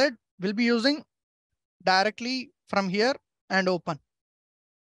 As I said, we'll be using directly from here and open.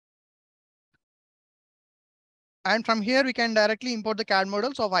 And from here, we can directly import the CAD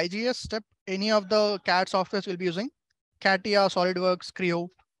models of IGS, STEP, any of the CAD softwares we'll be using. CATIA, SolidWorks, Creo,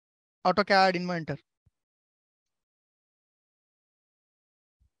 AutoCAD, Inventor.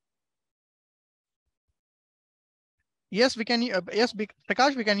 Yes, we can. Yes,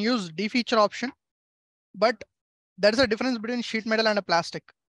 Prakash, we can use defeature option, but there is a difference between sheet metal and a plastic.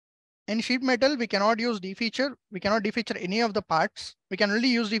 In sheet metal, we cannot use defeature. We cannot defeature any of the parts. We can only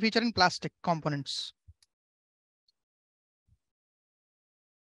use defeature in plastic components.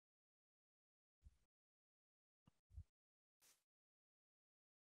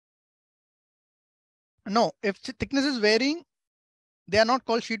 No, if thickness is varying, they are not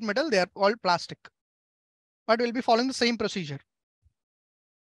called sheet metal. They are called plastic. But we'll be following the same procedure.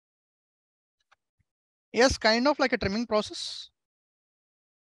 Yes, kind of like a trimming process.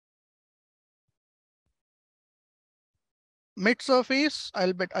 Mid surface,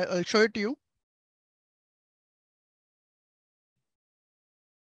 I'll show it to you.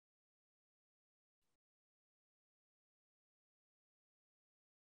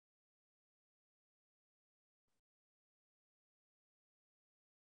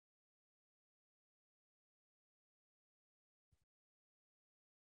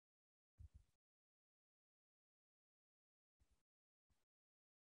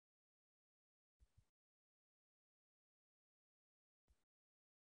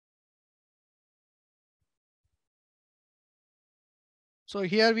 So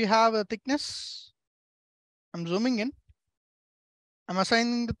here we have a thickness. I'm zooming in. I'm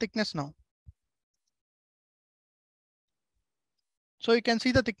assigning the thickness now. So you can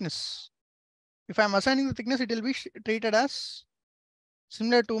see the thickness. If I'm assigning the thickness, it will be treated as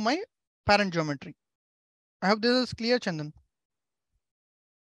similar to my parent geometry. I hope this is clear, Chandan.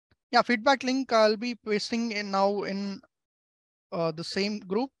 Yeah, feedback link I'll be pasting in now in the same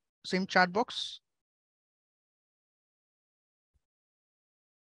group, same chat box.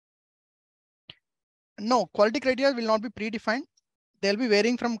 No, quality criteria will not be predefined. They'll be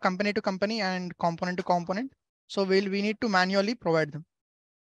varying from company to company and component to component. So we need to manually provide them.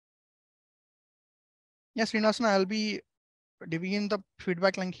 Yes, Srinasana, I'll be divvying the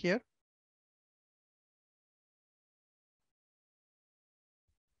feedback link here.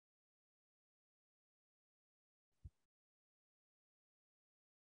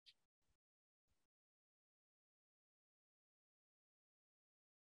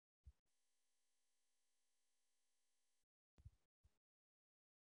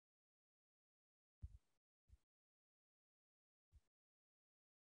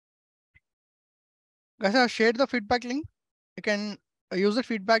 Guys, I've shared the feedback link. You can use the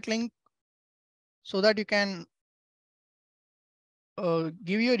feedback link so that you can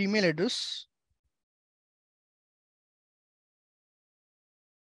give your email address.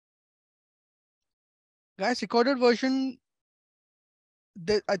 Guys, recorded version,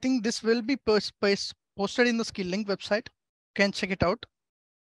 I think this will be posted in the Skill-Lync website. You can check it out.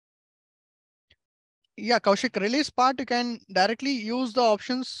 Yeah, Kaushik, release part, you can directly use the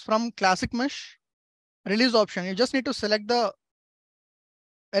options from classic mesh release option. You just need to select the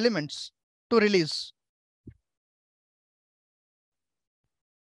elements to release.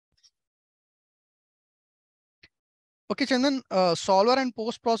 Okay, Chandan, solver and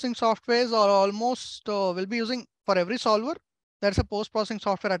post-processing softwares are almost will be using for every solver. There's a post-processing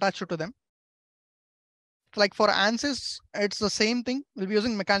software attached to them. Like for ANSYS, it's the same thing. We'll be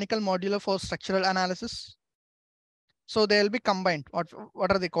using mechanical modular for structural analysis. So they'll be combined.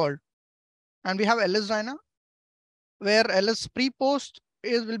 What are they called? And we have LS Dyna, where LS pre-post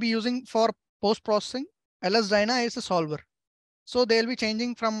will be using for post-processing. LS Dyna is a solver. So they'll be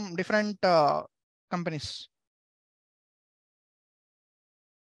changing from different companies.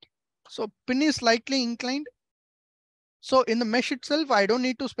 So pin is slightly inclined. So in the mesh itself, I don't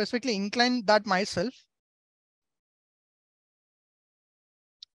need to specifically incline that myself.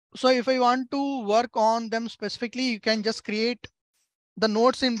 So if I want to work on them specifically, you can just create the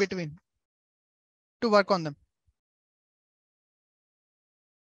nodes in between to work on them.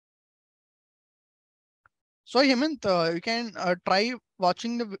 So Hemant, you can try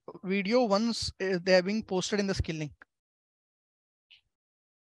watching the video once they are being posted in the Skill-Lync.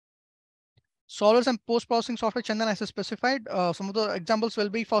 Solvers and post-processing software, Chandan, as I specified, some of the examples will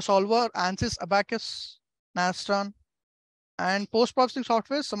be for solver, ANSYS, Abacus, Nastran, and post-processing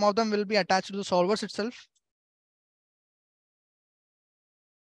software. Some of them will be attached to the solvers itself.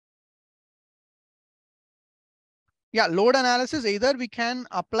 Yeah, load analysis, either we can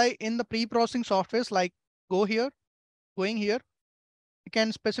apply in the pre-processing softwares like going here. You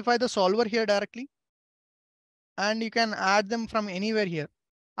can specify the solver here directly, and you can add them from anywhere here.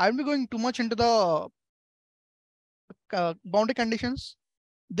 I'll be going too much into the boundary conditions.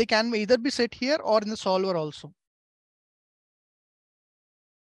 They can either be set here or in the solver also.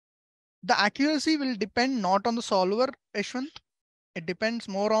 The accuracy will depend not on the solver, Ashwant. It depends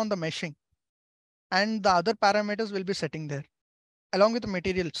more on the meshing, and the other parameters will be setting there along with the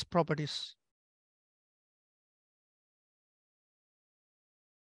materials properties.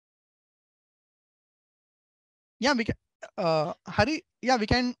 Yeah, we can, Hari, yeah, we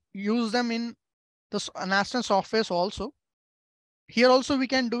can use them in the national softwares also. Here also we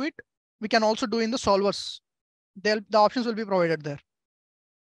can do it. We can also do in the solvers. The options will be provided there.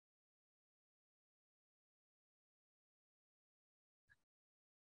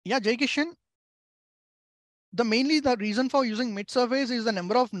 Yeah, Jai Kishan, mainly the reason for using mid surface is the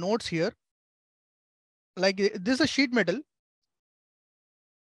number of nodes here. Like this is a sheet metal.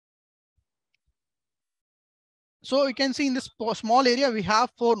 So you can see in this small area, we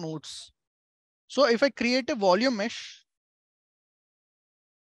have 4 nodes. So if I create a volume mesh,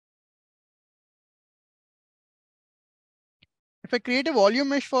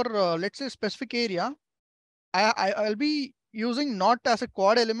 for let's say specific area, I'll be using not as a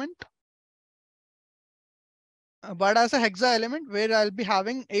quad element, but as a hexa element where I'll be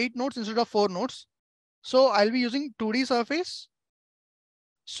having 8 nodes instead of 4 nodes. So I'll be using 2D surface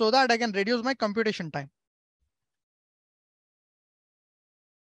so that I can reduce my computation time.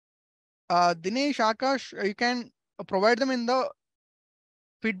 Dinesh, Akash, you can provide them in the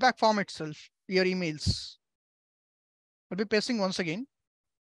feedback form itself, your emails. I'll be pasting once again.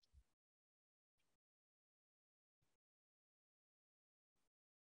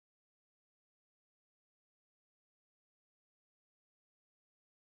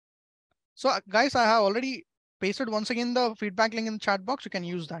 So guys, I have already pasted once again the feedback link in the chat box. You can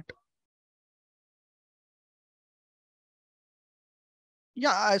use that.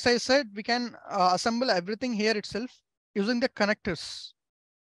 Yeah, as I said, we can assemble everything here itself using the connectors.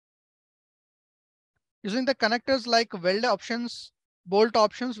 Using the connectors like weld options, bolt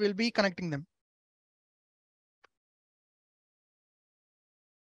options, we'll be connecting them.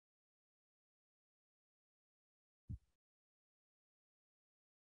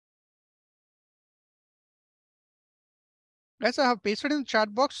 Guys, I have pasted in the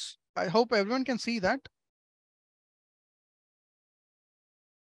chat box. I hope everyone can see that.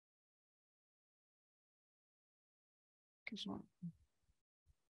 Okay, so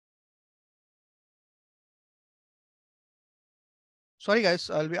sorry guys,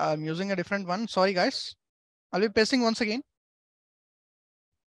 I'm using a different one. Sorry guys. I'll be pasting once again.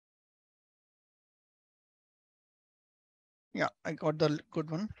 Yeah, I got the good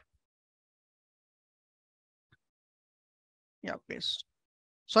one. Yeah, paste.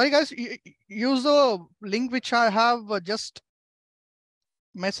 Sorry guys, use the link which I have just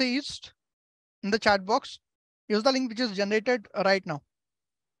messaged in the chat box. Use the link which is generated right now.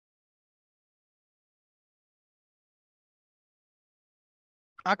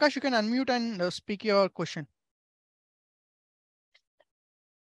 Akash, you can unmute and speak your question.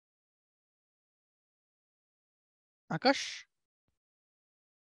 Akash?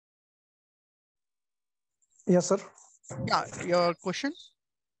 Yes, sir. Yeah, your question.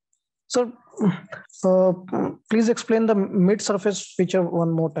 So, please explain the mid-surface feature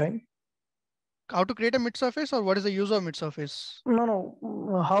one more time. How to create a mid surface, or what is the use of mid surface? No,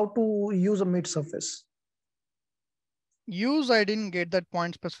 how to use a mid-surface? Use, I didn't get that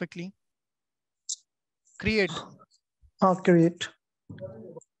point specifically. Create. Create.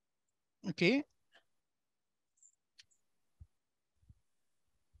 Okay.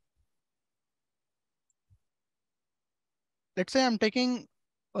 Let's say I'm taking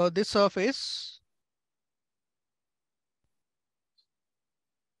this surface.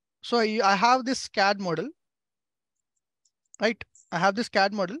 So I have this CAD model, right? I have this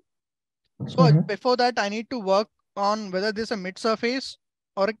CAD model. So before that, I need to work on whether this is a mid surface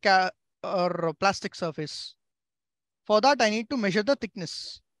or a plastic surface. For that, I need to measure the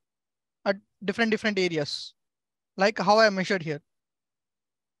thickness at different areas, like how I measured here.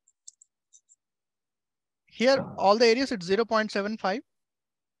 Here, all the areas it's 0.75.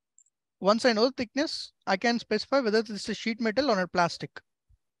 Once I know the thickness, I can specify whether this is sheet metal or a plastic.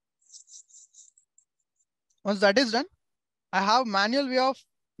 Once that is done, I have manual way of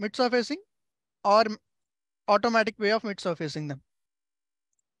mid surfacing or automatic way of mid surfacing them.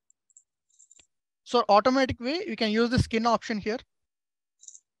 So automatic way, you can use the skin option here.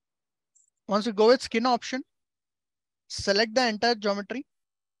 Once you go with skin option, select the entire geometry,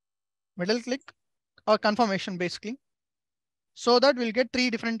 middle click or confirmation basically. So that we'll get 3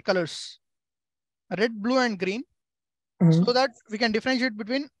 different colors, red, blue and green. So that we can differentiate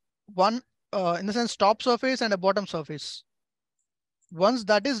between one, in the sense top surface and a bottom surface. Once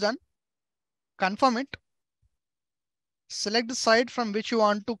that is done, confirm it. Select the side from which you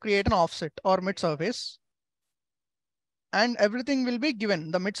want to create an offset or mid surface. And everything will be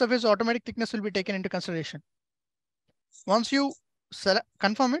given. The mid surface automatic thickness will be taken into consideration. Once you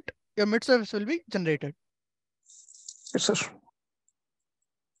confirm it, your mid surface will be generated. Yes, sir.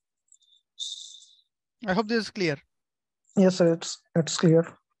 I hope this is clear. Yes, sir. It's clear.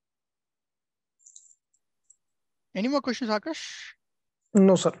 Any more questions, Akash?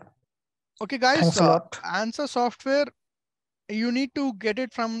 No, sir. Okay, guys. Thanks a lot. ANSA software, you need to get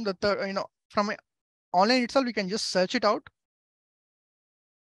it from the from online itself. You can just search it out.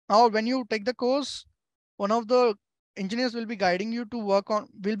 Now, when you take the course, one of the engineers will be guiding you to work on.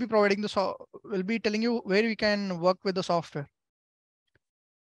 Will be providing will be telling you where you can work with the software.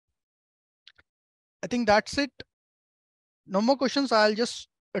 I think that's it. No more questions. I'll just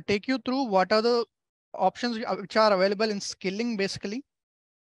take you through what are the options which are available in Skill-Lync basically.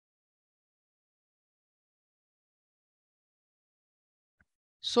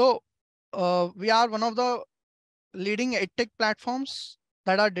 So we are one of the leading edtech platforms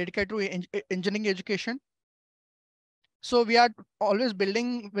that are dedicated to engineering education. So we are always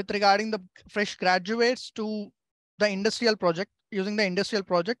building with regarding the fresh graduates to the industrial project. Using the industrial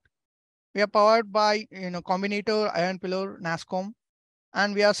project, we are powered by Combinator, Iron Pillar, NASCOM,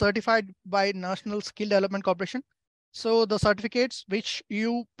 and we are certified by National Skill Development Corporation. So the certificates which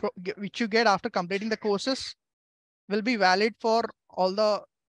you get after completing the courses will be valid for all the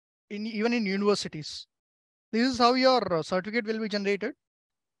even in universities. This is how your certificate will be generated.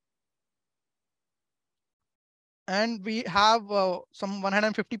 And we have some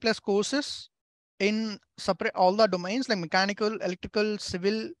 150 plus courses in separate all the domains like mechanical, electrical,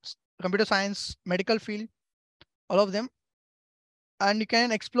 civil, computer science, medical field, all of them. And you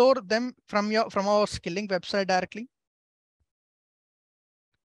can explore them from our Skill-Lync website directly.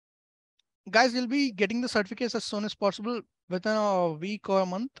 Guys, you'll be getting the certificates as soon as possible within a week or a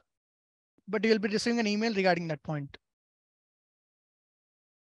month, but you'll be receiving an email regarding that point.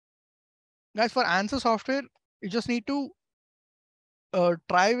 Guys, for ANSA software, you just need to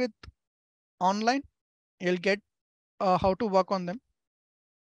try with online. You'll get how to work on them.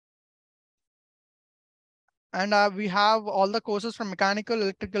 And we have all the courses from mechanical,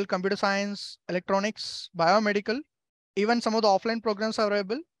 electrical, computer science, electronics, biomedical, even some of the offline programs are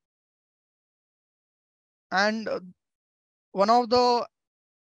available. And one of the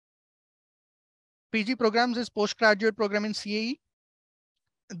PG programs is postgraduate program in CAE.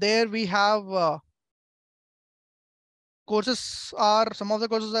 There we have courses are, some of the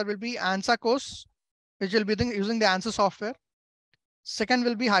courses that will be ANSA course, which will be using the ANSA software. Second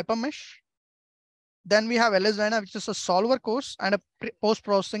will be Hypermesh. Then we have LS-DYNA, which is a solver course and a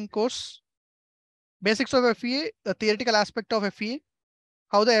post-processing course. Basics of FEA, the theoretical aspect of FEA,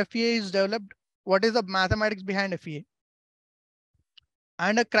 how the FEA is developed, what is the mathematics behind FEA.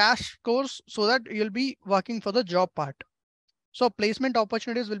 And a crash course so that you'll be working for the job part. So placement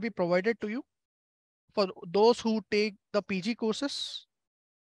opportunities will be provided to you for those who take the PG courses.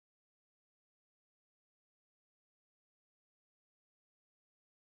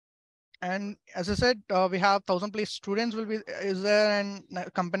 And as I said, we have 1,000 plus students will be is there and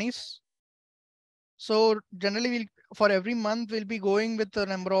companies. So generally we'll for every month we'll be going with the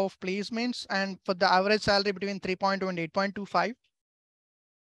number of placements, and for the average salary between 3.2 and 8.25.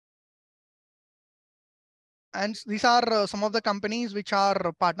 And these are some of the companies which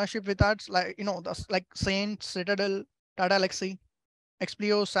are partnership with us, like like Saint, Citadel, Tata Alexi,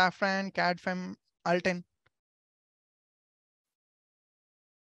 Explio, Safran, Cadfem, Alten.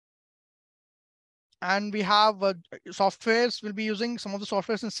 And we have softwares. We'll be using some of the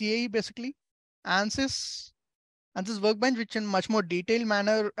softwares in CAE, basically. ANSYS Workbench, which in much more detailed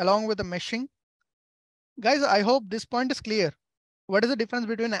manner, along with the meshing. Guys, I hope this point is clear. What is the difference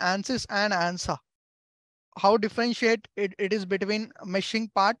between ANSYS and ANSA? How differentiate it is between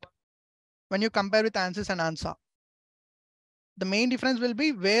meshing part when you compare with ANSYS and ANSA? The main difference will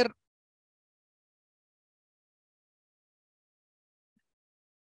be where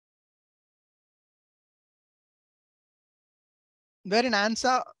in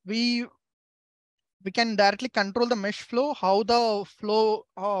ANSA we can directly control the mesh flow, how the flow,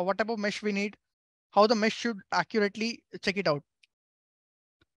 what type of mesh we need, how the mesh should accurately check it out.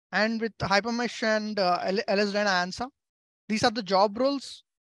 And with Hypermesh and LS-DYNA ANSA, these are the job roles.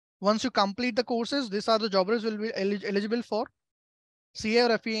 Once you complete the courses, these are the job roles will be eligible for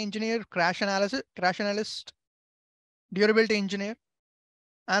CA or FEA engineer, crash analyst, durability engineer.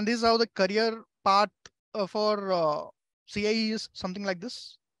 And this is how the career path for CAE is something like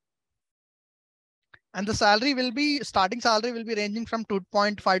this. And the salary will be, starting salary will be ranging from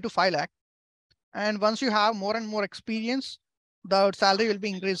 2.5 to 5 lakh. And once you have more and more experience, the salary will be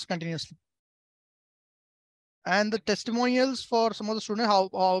increased continuously. And the testimonials for some of the students how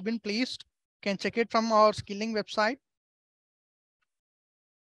have been placed, can check it from our Skill-Lync website.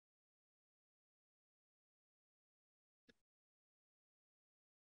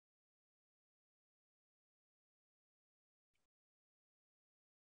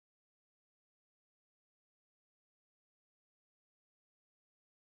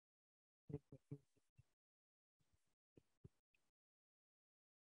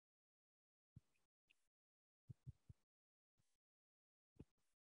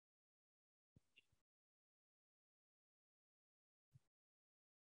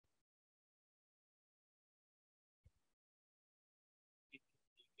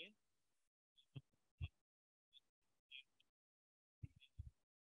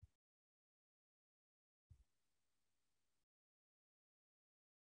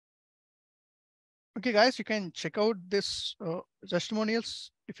 Okay, guys, you can check out this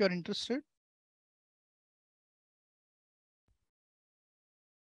testimonials if you're interested.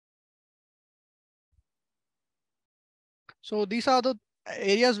 So these are the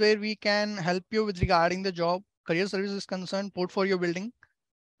areas where we can help you with regarding the job. Career service is concerned, portfolio building,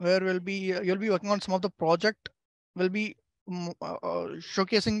 where will be you'll be working on some of the project. We'll be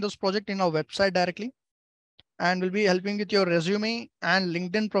showcasing those project in our website directly. and will be helping with your resume and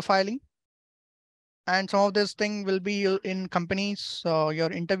LinkedIn profiling. And some of this thing will be in companies,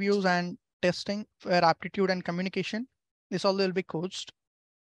 your interviews and testing for aptitude and communication. This all will be coached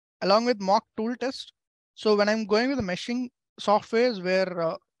along with mock tool test. So when I'm going with the meshing softwares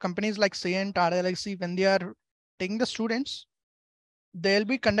where companies like CN, Tata, when they are taking the students, they'll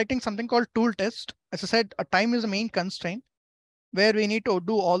be conducting something called tool test. As I said, a time is the main constraint where we need to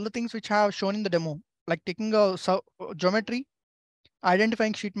do all the things which I have shown in the demo, like taking a geometry,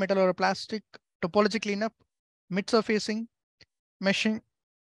 identifying sheet metal or a plastic, topology cleanup, mid surfacing, meshing,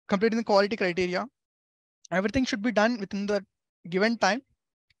 completing the quality criteria. Everything should be done within the given time,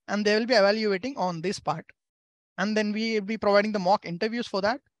 and they will be evaluating on this part. And then we will be providing the mock interviews for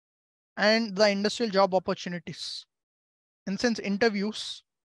that and the industrial job opportunities. And since interviews,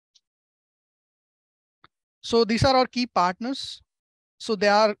 so these are our key partners. So they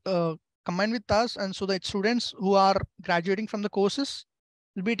are combined with us, and so the students who are graduating from the courses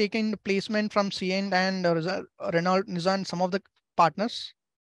will be taking the placement from CN and Renault, Nissan, some of the partners.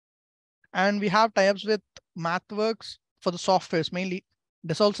 And we have tie-ups with MathWorks for the softwares, mainly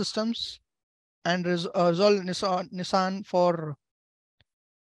Dassault Systems and Resolve Nissan for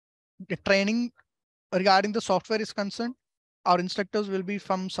the training regarding the software is concerned. Our instructors will be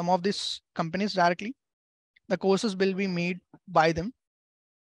from some of these companies directly. The courses will be made by them.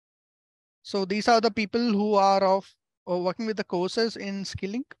 So these are the people who are working with the courses in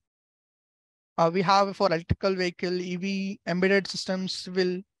Skill-Lync. We have for electrical vehicle, EV, embedded systems,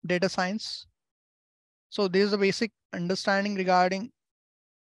 civil, data science. So this is the basic understanding regarding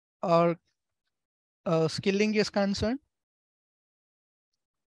our Skill-Lync is concerned.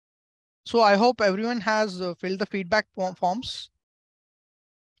 So I hope everyone has filled the feedback forms.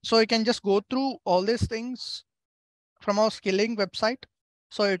 So you can just go through all these things from our Skill-Lync website.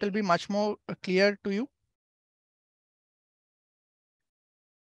 So it will be much more clear to you.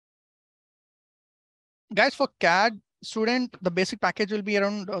 Guys, for CAD student, the basic package will be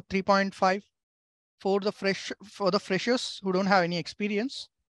around 3.5 for the freshers who don't have any experience.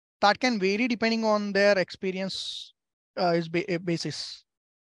 That can vary depending on their experience basis.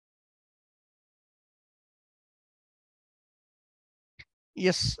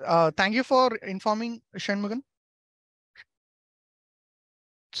 Yes, thank you for informing, Shanmugan.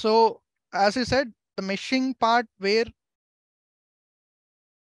 So as I said, the meshing part where,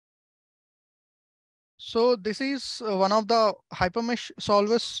 so this is one of the hypermesh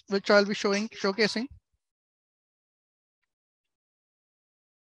solvers which I'll be showcasing.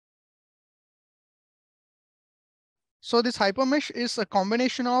 So this hypermesh is a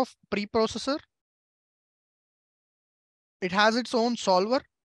combination of preprocessor. It has its own solver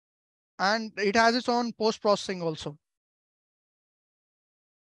and it has its own post-processing also.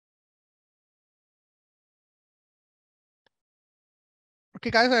 Okay,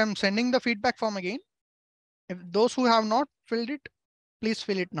 guys, I am sending the feedback form again. If those who have not filled it, please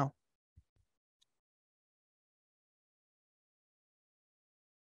fill it now.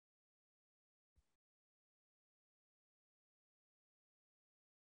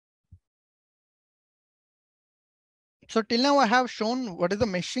 So till now I have shown what is the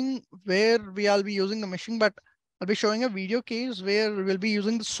meshing, where we will be using the meshing, but I'll be showing a video case where we'll be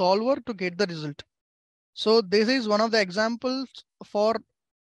using the solver to get the result. So this is one of the examples for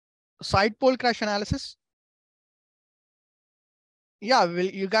side pole crash analysis. Yeah,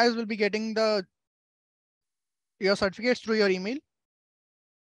 you guys will be getting your certificates through your email.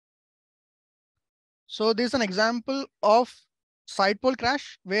 So this is an example of side pole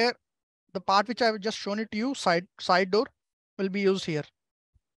crash where the part which I have just shown it to you, side door, will be used here.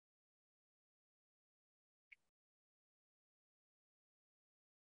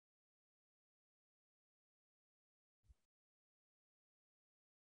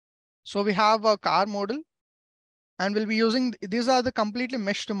 So we have a car model and we'll be using, these are the completely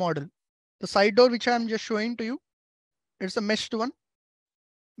meshed model. The side door which I'm just showing to you, it's a meshed one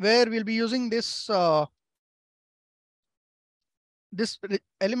where we'll be using this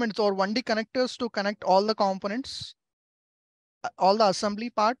elements or 1D connectors to connect all the components, all the assembly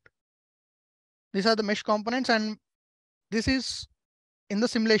part. These are the mesh components, and this is in the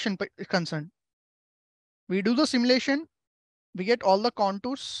simulation concern. We do the simulation, we get all the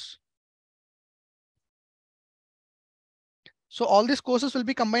contours. So all these courses will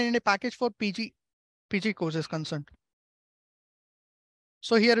be combined in a package for PG courses concerned.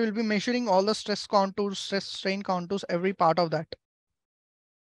 So here we'll be measuring all the stress contours, stress strain contours, every part of that.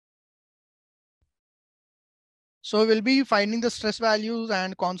 So we'll be finding the stress values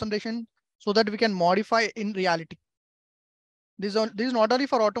and concentration so that we can modify in reality. This is not only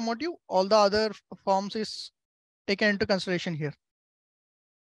for automotive, all the other forms is taken into consideration here.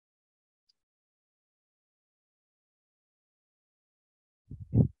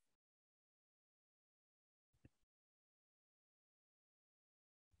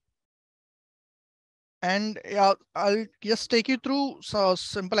 And yeah, I'll just take you through a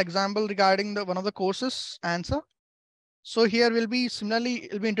simple example regarding the one of the courses ANSA. So here will be similarly,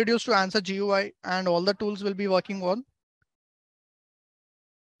 it'll be introduced to ANSA GUI and all the tools will be working on.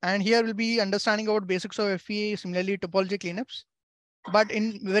 And here will be understanding about basics of FEA, similarly topology cleanups. But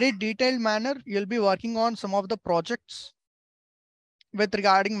in very detailed manner, you'll be working on some of the projects with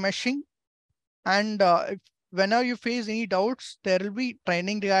regarding meshing. And whenever you face any doubts, there will be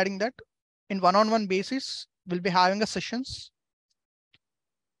training regarding that. In one-on-one basis, we'll be having a sessions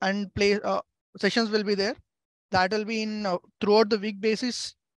and sessions will be there. That will be in throughout the week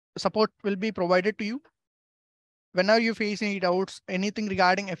basis. Support will be provided to you. Whenever you face any doubts, anything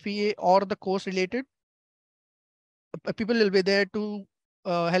regarding FEA or the course related, people will be there to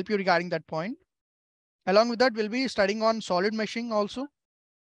help you regarding that point. Along with that, we'll be studying on solid meshing also.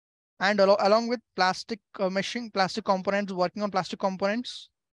 And along with plastic meshing, plastic components, working on plastic components,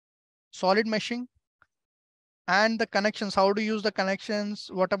 solid meshing, and the connections, how to use the connections,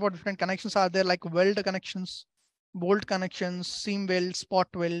 what about different connections are there, like weld connections, bolt connections, seam weld, spot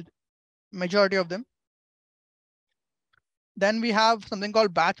weld, majority of them. Then we have something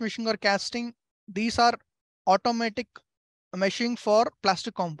called batch meshing or casting. These are automatic meshing for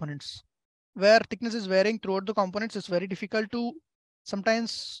plastic components, where thickness is varying throughout the components. It's very difficult to,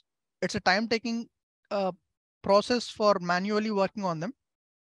 sometimes it's a time taking process for manually working on them.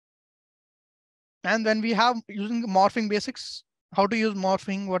 And then we have using morphing basics, how to use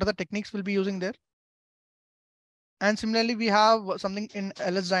morphing, what are the techniques we'll be using there. And similarly, we have something in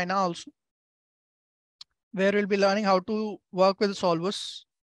LS Dyna also, where we'll be learning how to work with solvers.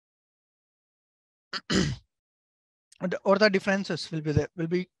 Or the differences will be there, will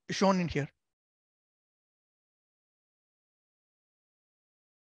be shown in here.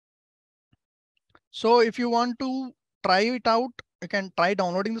 So if you want to try it out, you can try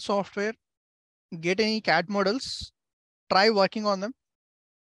downloading the software, get any CAD models, try working on them.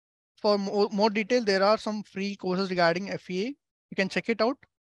 For more detail, there are some free courses regarding FEA. You can check it out.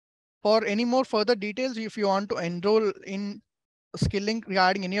 For any more further details, if you want to enroll in Skill-Lync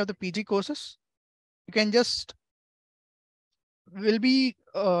regarding any of the PG courses, you can just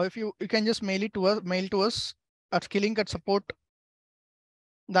if you can just mail to us at Skill-Lync at support.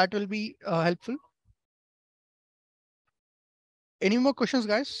 That will be helpful. Any more questions,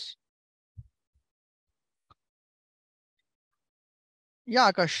 guys?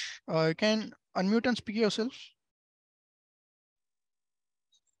 Yeah, Akash, you can unmute and speak yourself.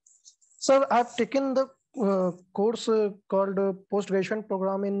 Sir, I've taken the course called post-graduation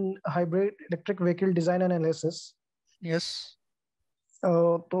program in hybrid electric vehicle design and analysis. Yes.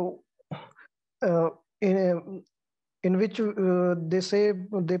 So, in which they say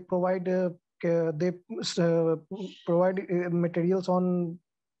they provide materials on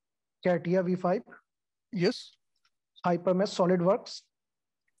CATIA V5. Yes. HyperMesh SolidWorks.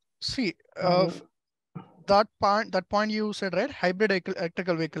 See, that point you said, right? Hybrid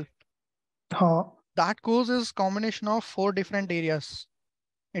electrical vehicle. That course is combination of 4 different areas.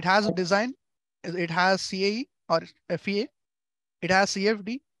 It has design, it has CAE or FEA, it has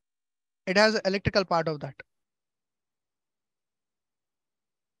CFD, it has electrical part of that.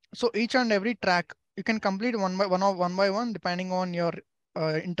 So each and every track you can complete one by one depending on your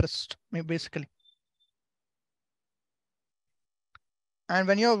interest, basically. And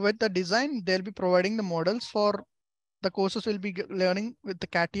when you're with the design, they'll be providing the models for the courses will be learning with the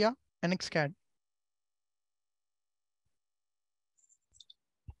CATIA and XCAD.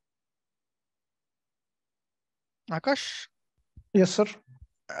 Akash? Yes, sir.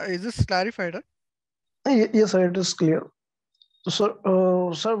 Is this clarified? Yes, sir, it is clear.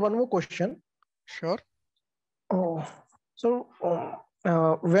 So, sir, one more question. Sure. So,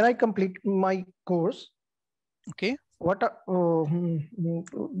 when I complete my course, okay, what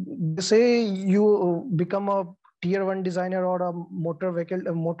they say you become a tier 1 designer or a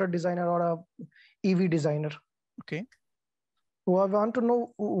motor designer or a EV designer. Okay. So I want to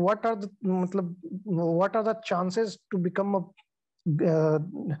know what are the chances to become a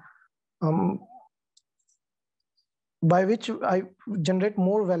by which I generate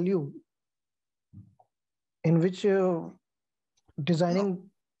more value, in which designing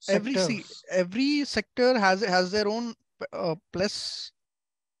sectors. Every sector has their own plus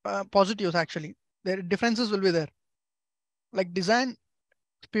positives. Actually, their differences will be there. Like design,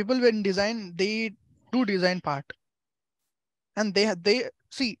 people when design, they do design part, and they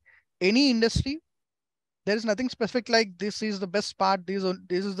see any industry There is nothing specific like this is the best part. This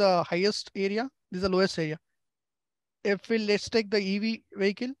is the highest area. This is the lowest area. If let's take the EV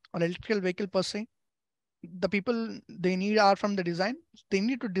vehicle or electrical vehicle per se, the people they need are from the design. They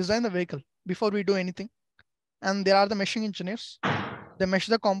need to design the vehicle before we do anything. And there are the meshing engineers. They mesh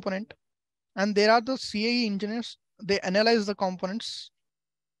the component. And there are the CAE engineers. They analyze the components.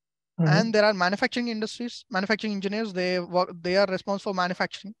 And there are manufacturing industries, manufacturing engineers. They are responsible for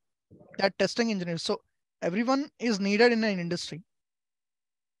manufacturing. They are testing engineers. So everyone is needed in an industry.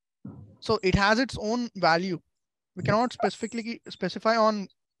 So it has its own value. We cannot specifically specify on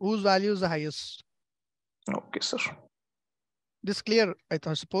whose value is the highest. Okay, sir. This clear,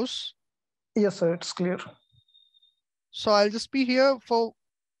 I suppose. Yes, sir. It's clear. So I'll just be here for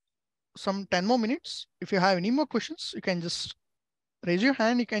some 10 more minutes. If you have any more questions, you can just raise your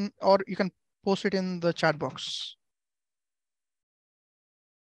hand. You can post it in the chat box.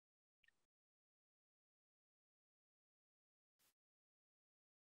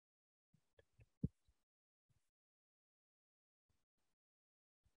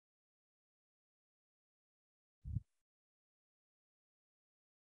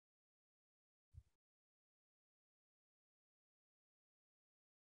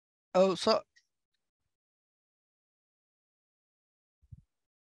 Oh, so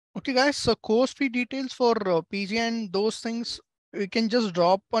okay, guys. So course fee details for PG and those things, you can just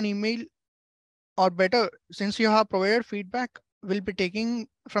drop an email, or better, since you have provided feedback, we'll be taking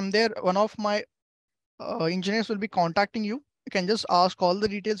from there. One of my engineers will be contacting you. You can just ask all the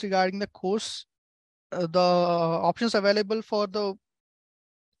details regarding the course, the options available for the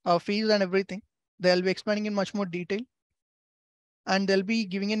fees and everything. They'll be explaining in much more detail, and they'll be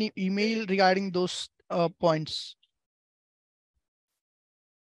giving an email regarding those points.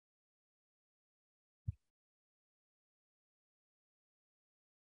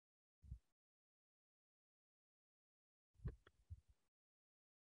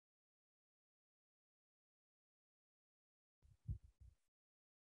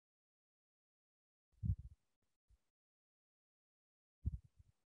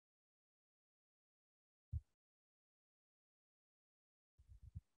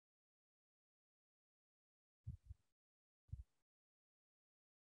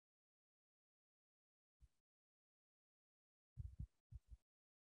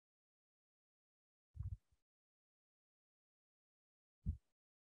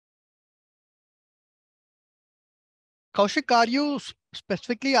 Kaushik, are you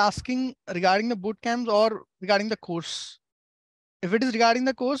specifically asking regarding the boot camps or regarding the course? If it is regarding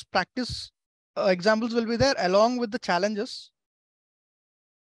the course, practice examples will be there along with the challenges.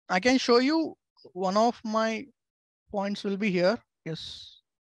 I can show you one of my points will be here. Yes.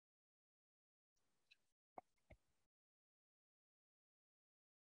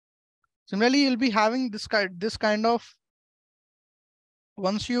 Similarly, you'll be having this kind of,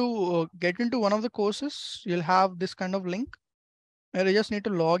 once you get into one of the courses, you'll have this kind of link where you just need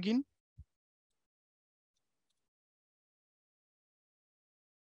to log in.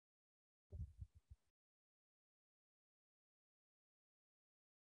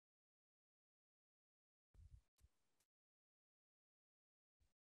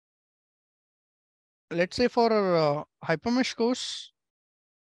 Let's say for a hypermesh course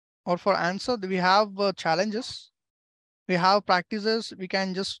or for ANSA, we have challenges. We have practices. We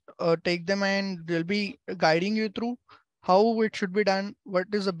can just take them and they'll be guiding you through how it should be done. What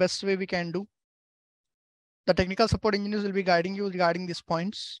is the best way we can do. The technical support engineers will be guiding you regarding these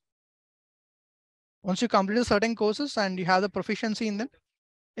points. Once you complete certain courses and you have the proficiency in them,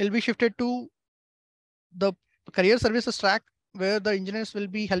 it'll be shifted to the career services track where the engineers will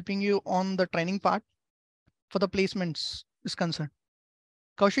be helping you on the training part for the placements is concerned.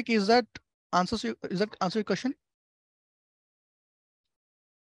 Kaushik, is that answer your question?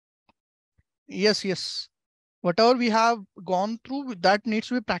 Yes, yes. Whatever we have gone through, that needs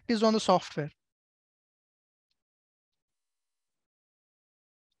to be practiced on the software.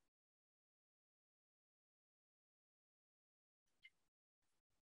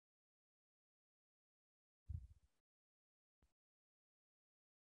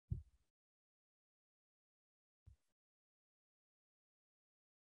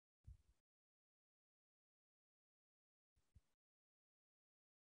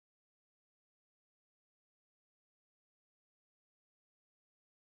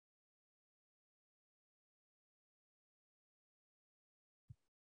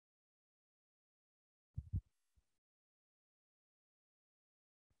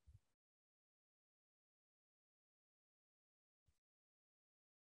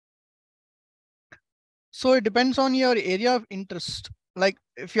 So it depends on your area of interest. like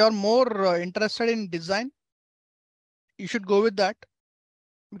if you're more interested in design, you should go with that,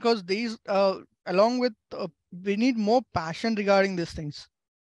 because these along with we need more passion regarding these things.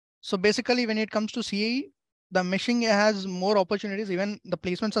 So basically when it comes to CAE, the meshing has more opportunities, even the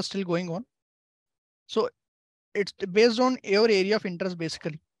placements are still going on. So it's based on your area of interest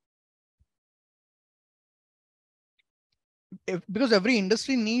basically. Because every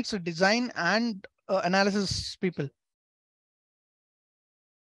industry needs a design and analysis people.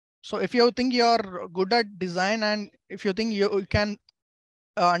 So if you think you're good at design, and if you think you can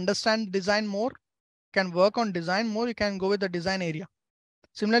understand design more, can work on design more, you can go with the design area.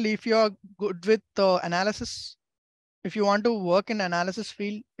 Similarly, if you are good with analysis, if you want to work in analysis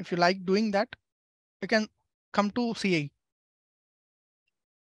field, if you like doing that, you can come to CAE.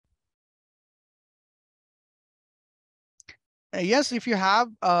 Yes, if you have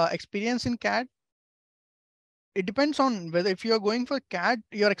experience in CAD, it depends on whether if you are going for CAD,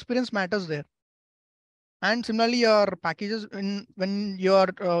 your experience matters there. And similarly, your packages when you are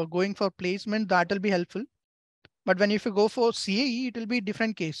going for placement, that will be helpful. But when if you go for CAE, it will be a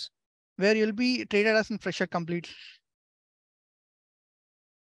different case where you'll be treated as a fresher completely.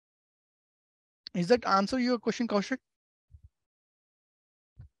 Is that answer your question, Kaushik?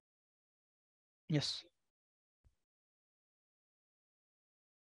 Yes.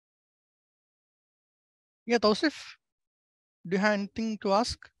 Yeah, Tausif, do you have anything to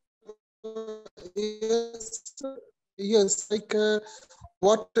ask? Yes, like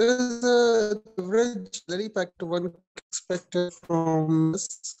what is the average salary packet one expected from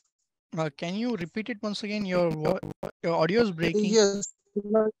this? Can you repeat it once again? Your audio is breaking. Yes,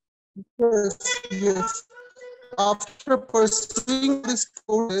 yes. After pursuing this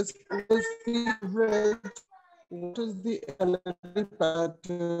course, what is the average? What is the salary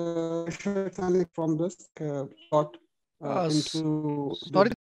packet from this plot into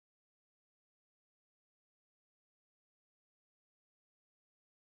Sorry,